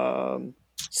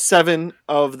 7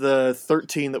 of the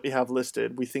 13 that we have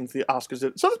listed, we think the Oscars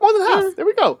did. So that's more than half. There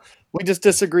we go. We just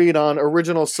disagreed on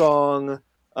original song,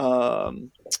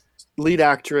 lead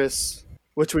actress,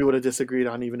 which we would have disagreed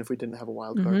on even if we didn't have a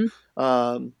wild card.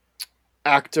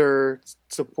 Actor,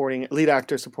 lead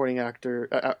actor, supporting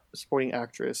actor, supporting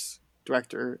actress,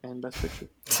 director, and best picture.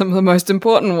 Some of the most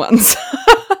important ones.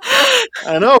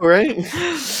 I know, right?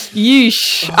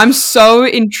 Yeesh. I'm so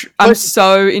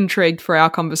intrigued for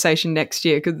our conversation next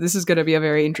year, because this is going to be a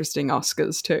very interesting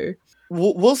Oscars too.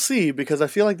 We'll see, because I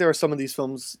feel like there are some of these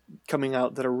films coming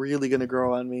out that are really going to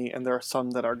grow on me, and there are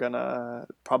some that are going to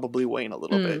probably wane a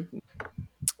little bit.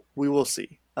 We will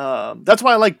see. That's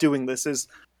why I like doing this. Is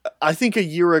I think a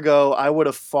year ago I would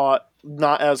have fought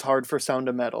not as hard for Sound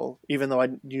of Metal, even though I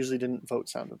usually didn't vote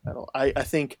Sound of Metal. I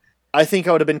think I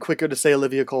would have been quicker to say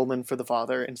Olivia Colman for The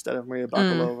Father instead of Maria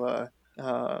Bakalova.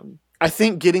 I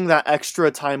think getting that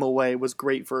extra time away was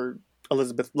great for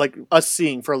Elizabeth, like us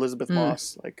seeing for Elizabeth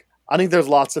Moss. Like, I think there's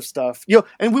lots of stuff,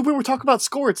 and we were talking about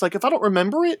score. It's like, if I don't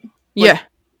remember it,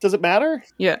 does it matter?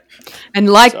 Yeah. And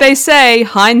they say,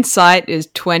 hindsight is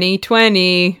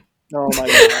 20/20. Oh my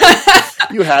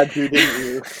god. You had to, didn't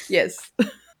you? Yes.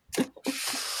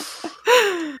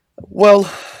 Well,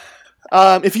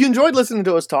 if you enjoyed listening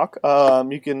to us talk,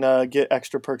 you can get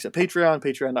extra perks at Patreon,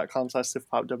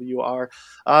 patreon.com/SifPopWR.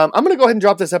 I'm going to go ahead and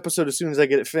drop this episode as soon as I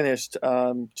get it finished,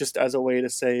 just as a way to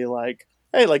say, like,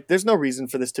 hey, like, there's no reason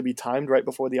for this to be timed right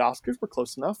before the Oscars. We're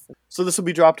close enough. So this will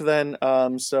be dropped then.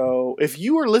 So if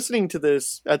you are listening to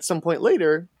this at some point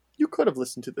later, you could have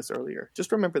listened to this earlier.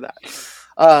 Just remember that.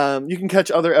 You can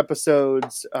catch other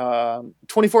episodes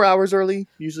 24 hours early,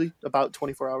 usually about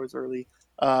 24 hours early.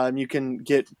 You can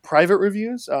get private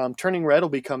reviews. Turning Red will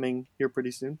be coming here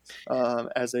pretty soon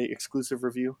as a exclusive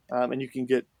review. And you can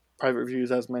get private reviews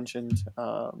as mentioned.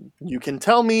 You can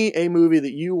tell me a movie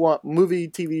that you want,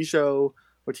 TV show,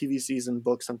 or TV season,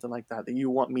 book, something like that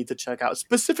you want me to check out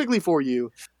specifically for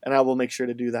you, and I will make sure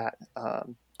to do that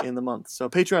in the month. So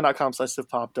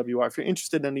patreon.com/SifPopWR if you're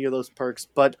interested in any of those perks.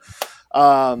 But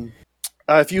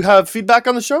if you have feedback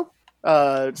on the show,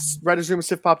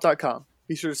 writersroom@sifpop.com.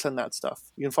 Be sure to send that stuff.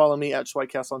 You can follow me at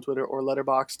Schweikcast on Twitter or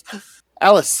Letterboxd.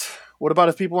 Alice, what about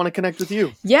if people want to connect with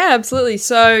you? Yeah, absolutely.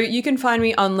 So you can find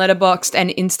me on Letterboxd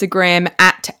and Instagram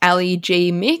at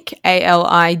AliGMich,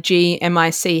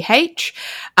 ALIGMICH.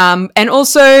 And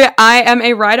also I am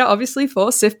a writer, obviously, for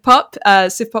SifPop,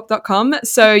 sifpop.com.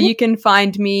 So you can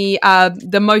find me,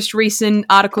 the most recent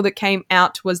article that came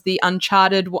out was the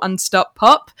Uncharted One Stop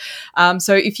Pop.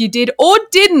 So if you did or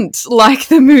didn't like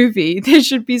the movie, there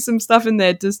should be some stuff in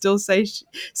there to still sate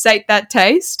that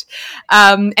taste.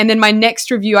 And then my next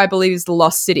review, I believe, is The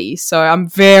Lost City. So I'm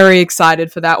very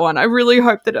excited for that one. I really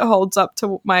hope that it holds up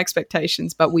to my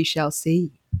expectations, but we shall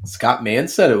see. Scott Mann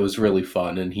said it was really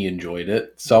fun and he enjoyed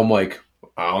it. So I'm like,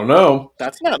 I don't know.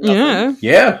 That's not nothing.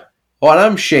 Yeah. Well, and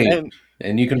I'm Shane.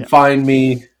 And you can find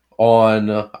me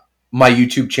on my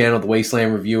YouTube channel, The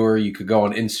Wasteland Reviewer. You could go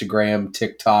on Instagram,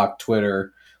 TikTok,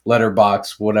 Twitter,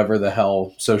 Letterboxd, whatever the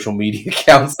hell social media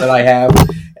accounts that I have.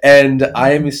 And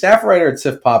I am a staff writer at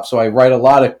SifPop, so I write a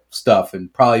lot of stuff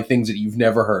and probably things that you've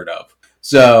never heard of.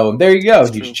 So there you go.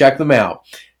 You should check them out.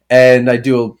 and I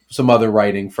do some other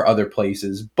writing for other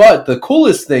places. But the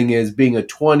coolest thing is being a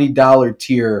 $20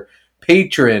 tier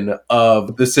patron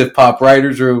of the Sif Pop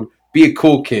Writers Room. Be a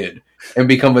cool kid and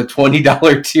become a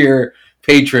 $20 tier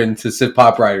patron to Sif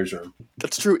Pop Writers Room.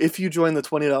 That's true. If you join the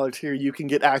 $20 tier, you can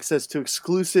get access to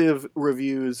exclusive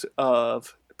reviews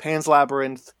of Pan's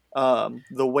Labyrinth, The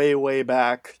Way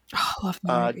Back,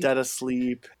 Dead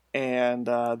Asleep, and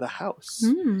The House.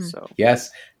 So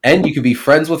yes, and you can be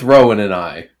friends with Rowan and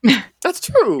I. That's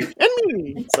true, and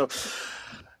me. So,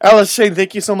 Alice, Shane,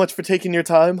 thank you so much for taking your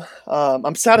time.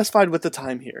 I'm satisfied with the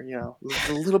time here. You know,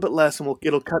 a little bit less, and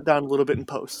it'll cut down a little bit in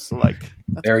post. So, like,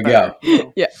 there we go. You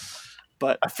know? Yeah.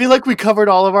 But I feel like we covered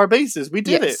all of our bases. We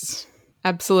did it.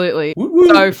 Absolutely. Woo-woo.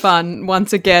 So fun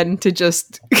once again to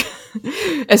just,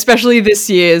 especially this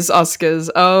year's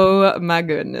Oscars. Oh my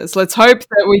goodness. Let's hope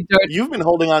that we don't. You've been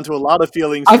holding on to a lot of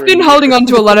feelings. I've been holding on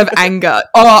to a lot of anger.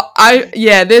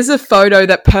 There's a photo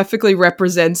that perfectly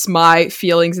represents my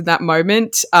feelings in that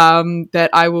moment that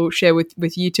I will share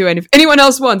with you two. And if anyone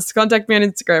else wants, contact me on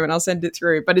Instagram and I'll send it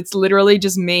through. But it's literally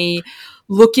just me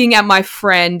looking at my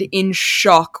friend in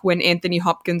shock when Anthony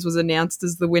Hopkins was announced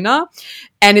as the winner.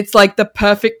 And it's like the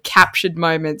perfect captured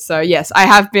moment. So yes, I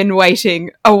have been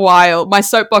waiting a while. My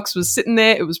soapbox was sitting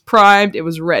there. It was primed. It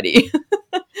was ready.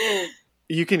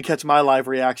 You can catch my live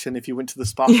reaction if you went to the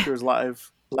Sposkers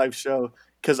live show.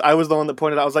 Because I was the one that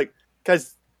pointed out, I was like,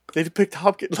 guys, they picked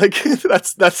Hopkins. Like,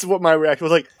 that's what my reaction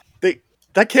was like.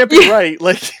 That can't be right.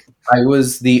 Like, I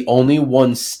was the only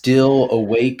one still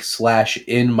awake /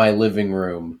 in my living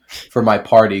room for my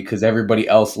party because everybody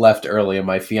else left early and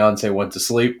my fiance went to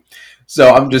sleep.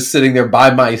 So I'm just sitting there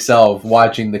by myself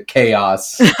watching the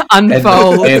chaos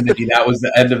unfold. And that was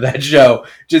the end of that show.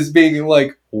 Just being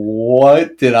like,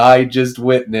 what did I just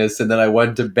witness? And then I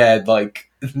went to bed like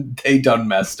they done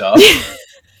messed up.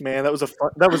 Man, that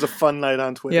was a fun night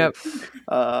on Twitter.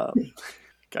 Yep.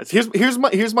 Guys,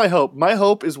 here's my hope. My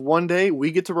hope is one day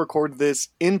we get to record this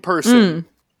in person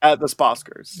at the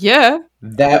Sposkers. Yeah.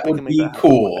 That would be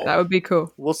cool. That would be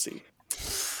cool. We'll see.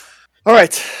 All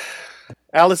right.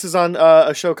 Alice is on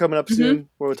a show coming up soon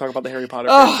where we'll talk about the Harry Potter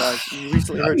franchise. You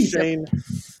recently heard Shane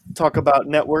talk about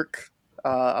Network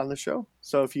on the show.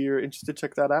 So if you're interested,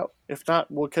 check that out. If not,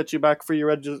 we'll catch you back for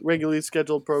your regularly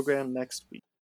scheduled program next week.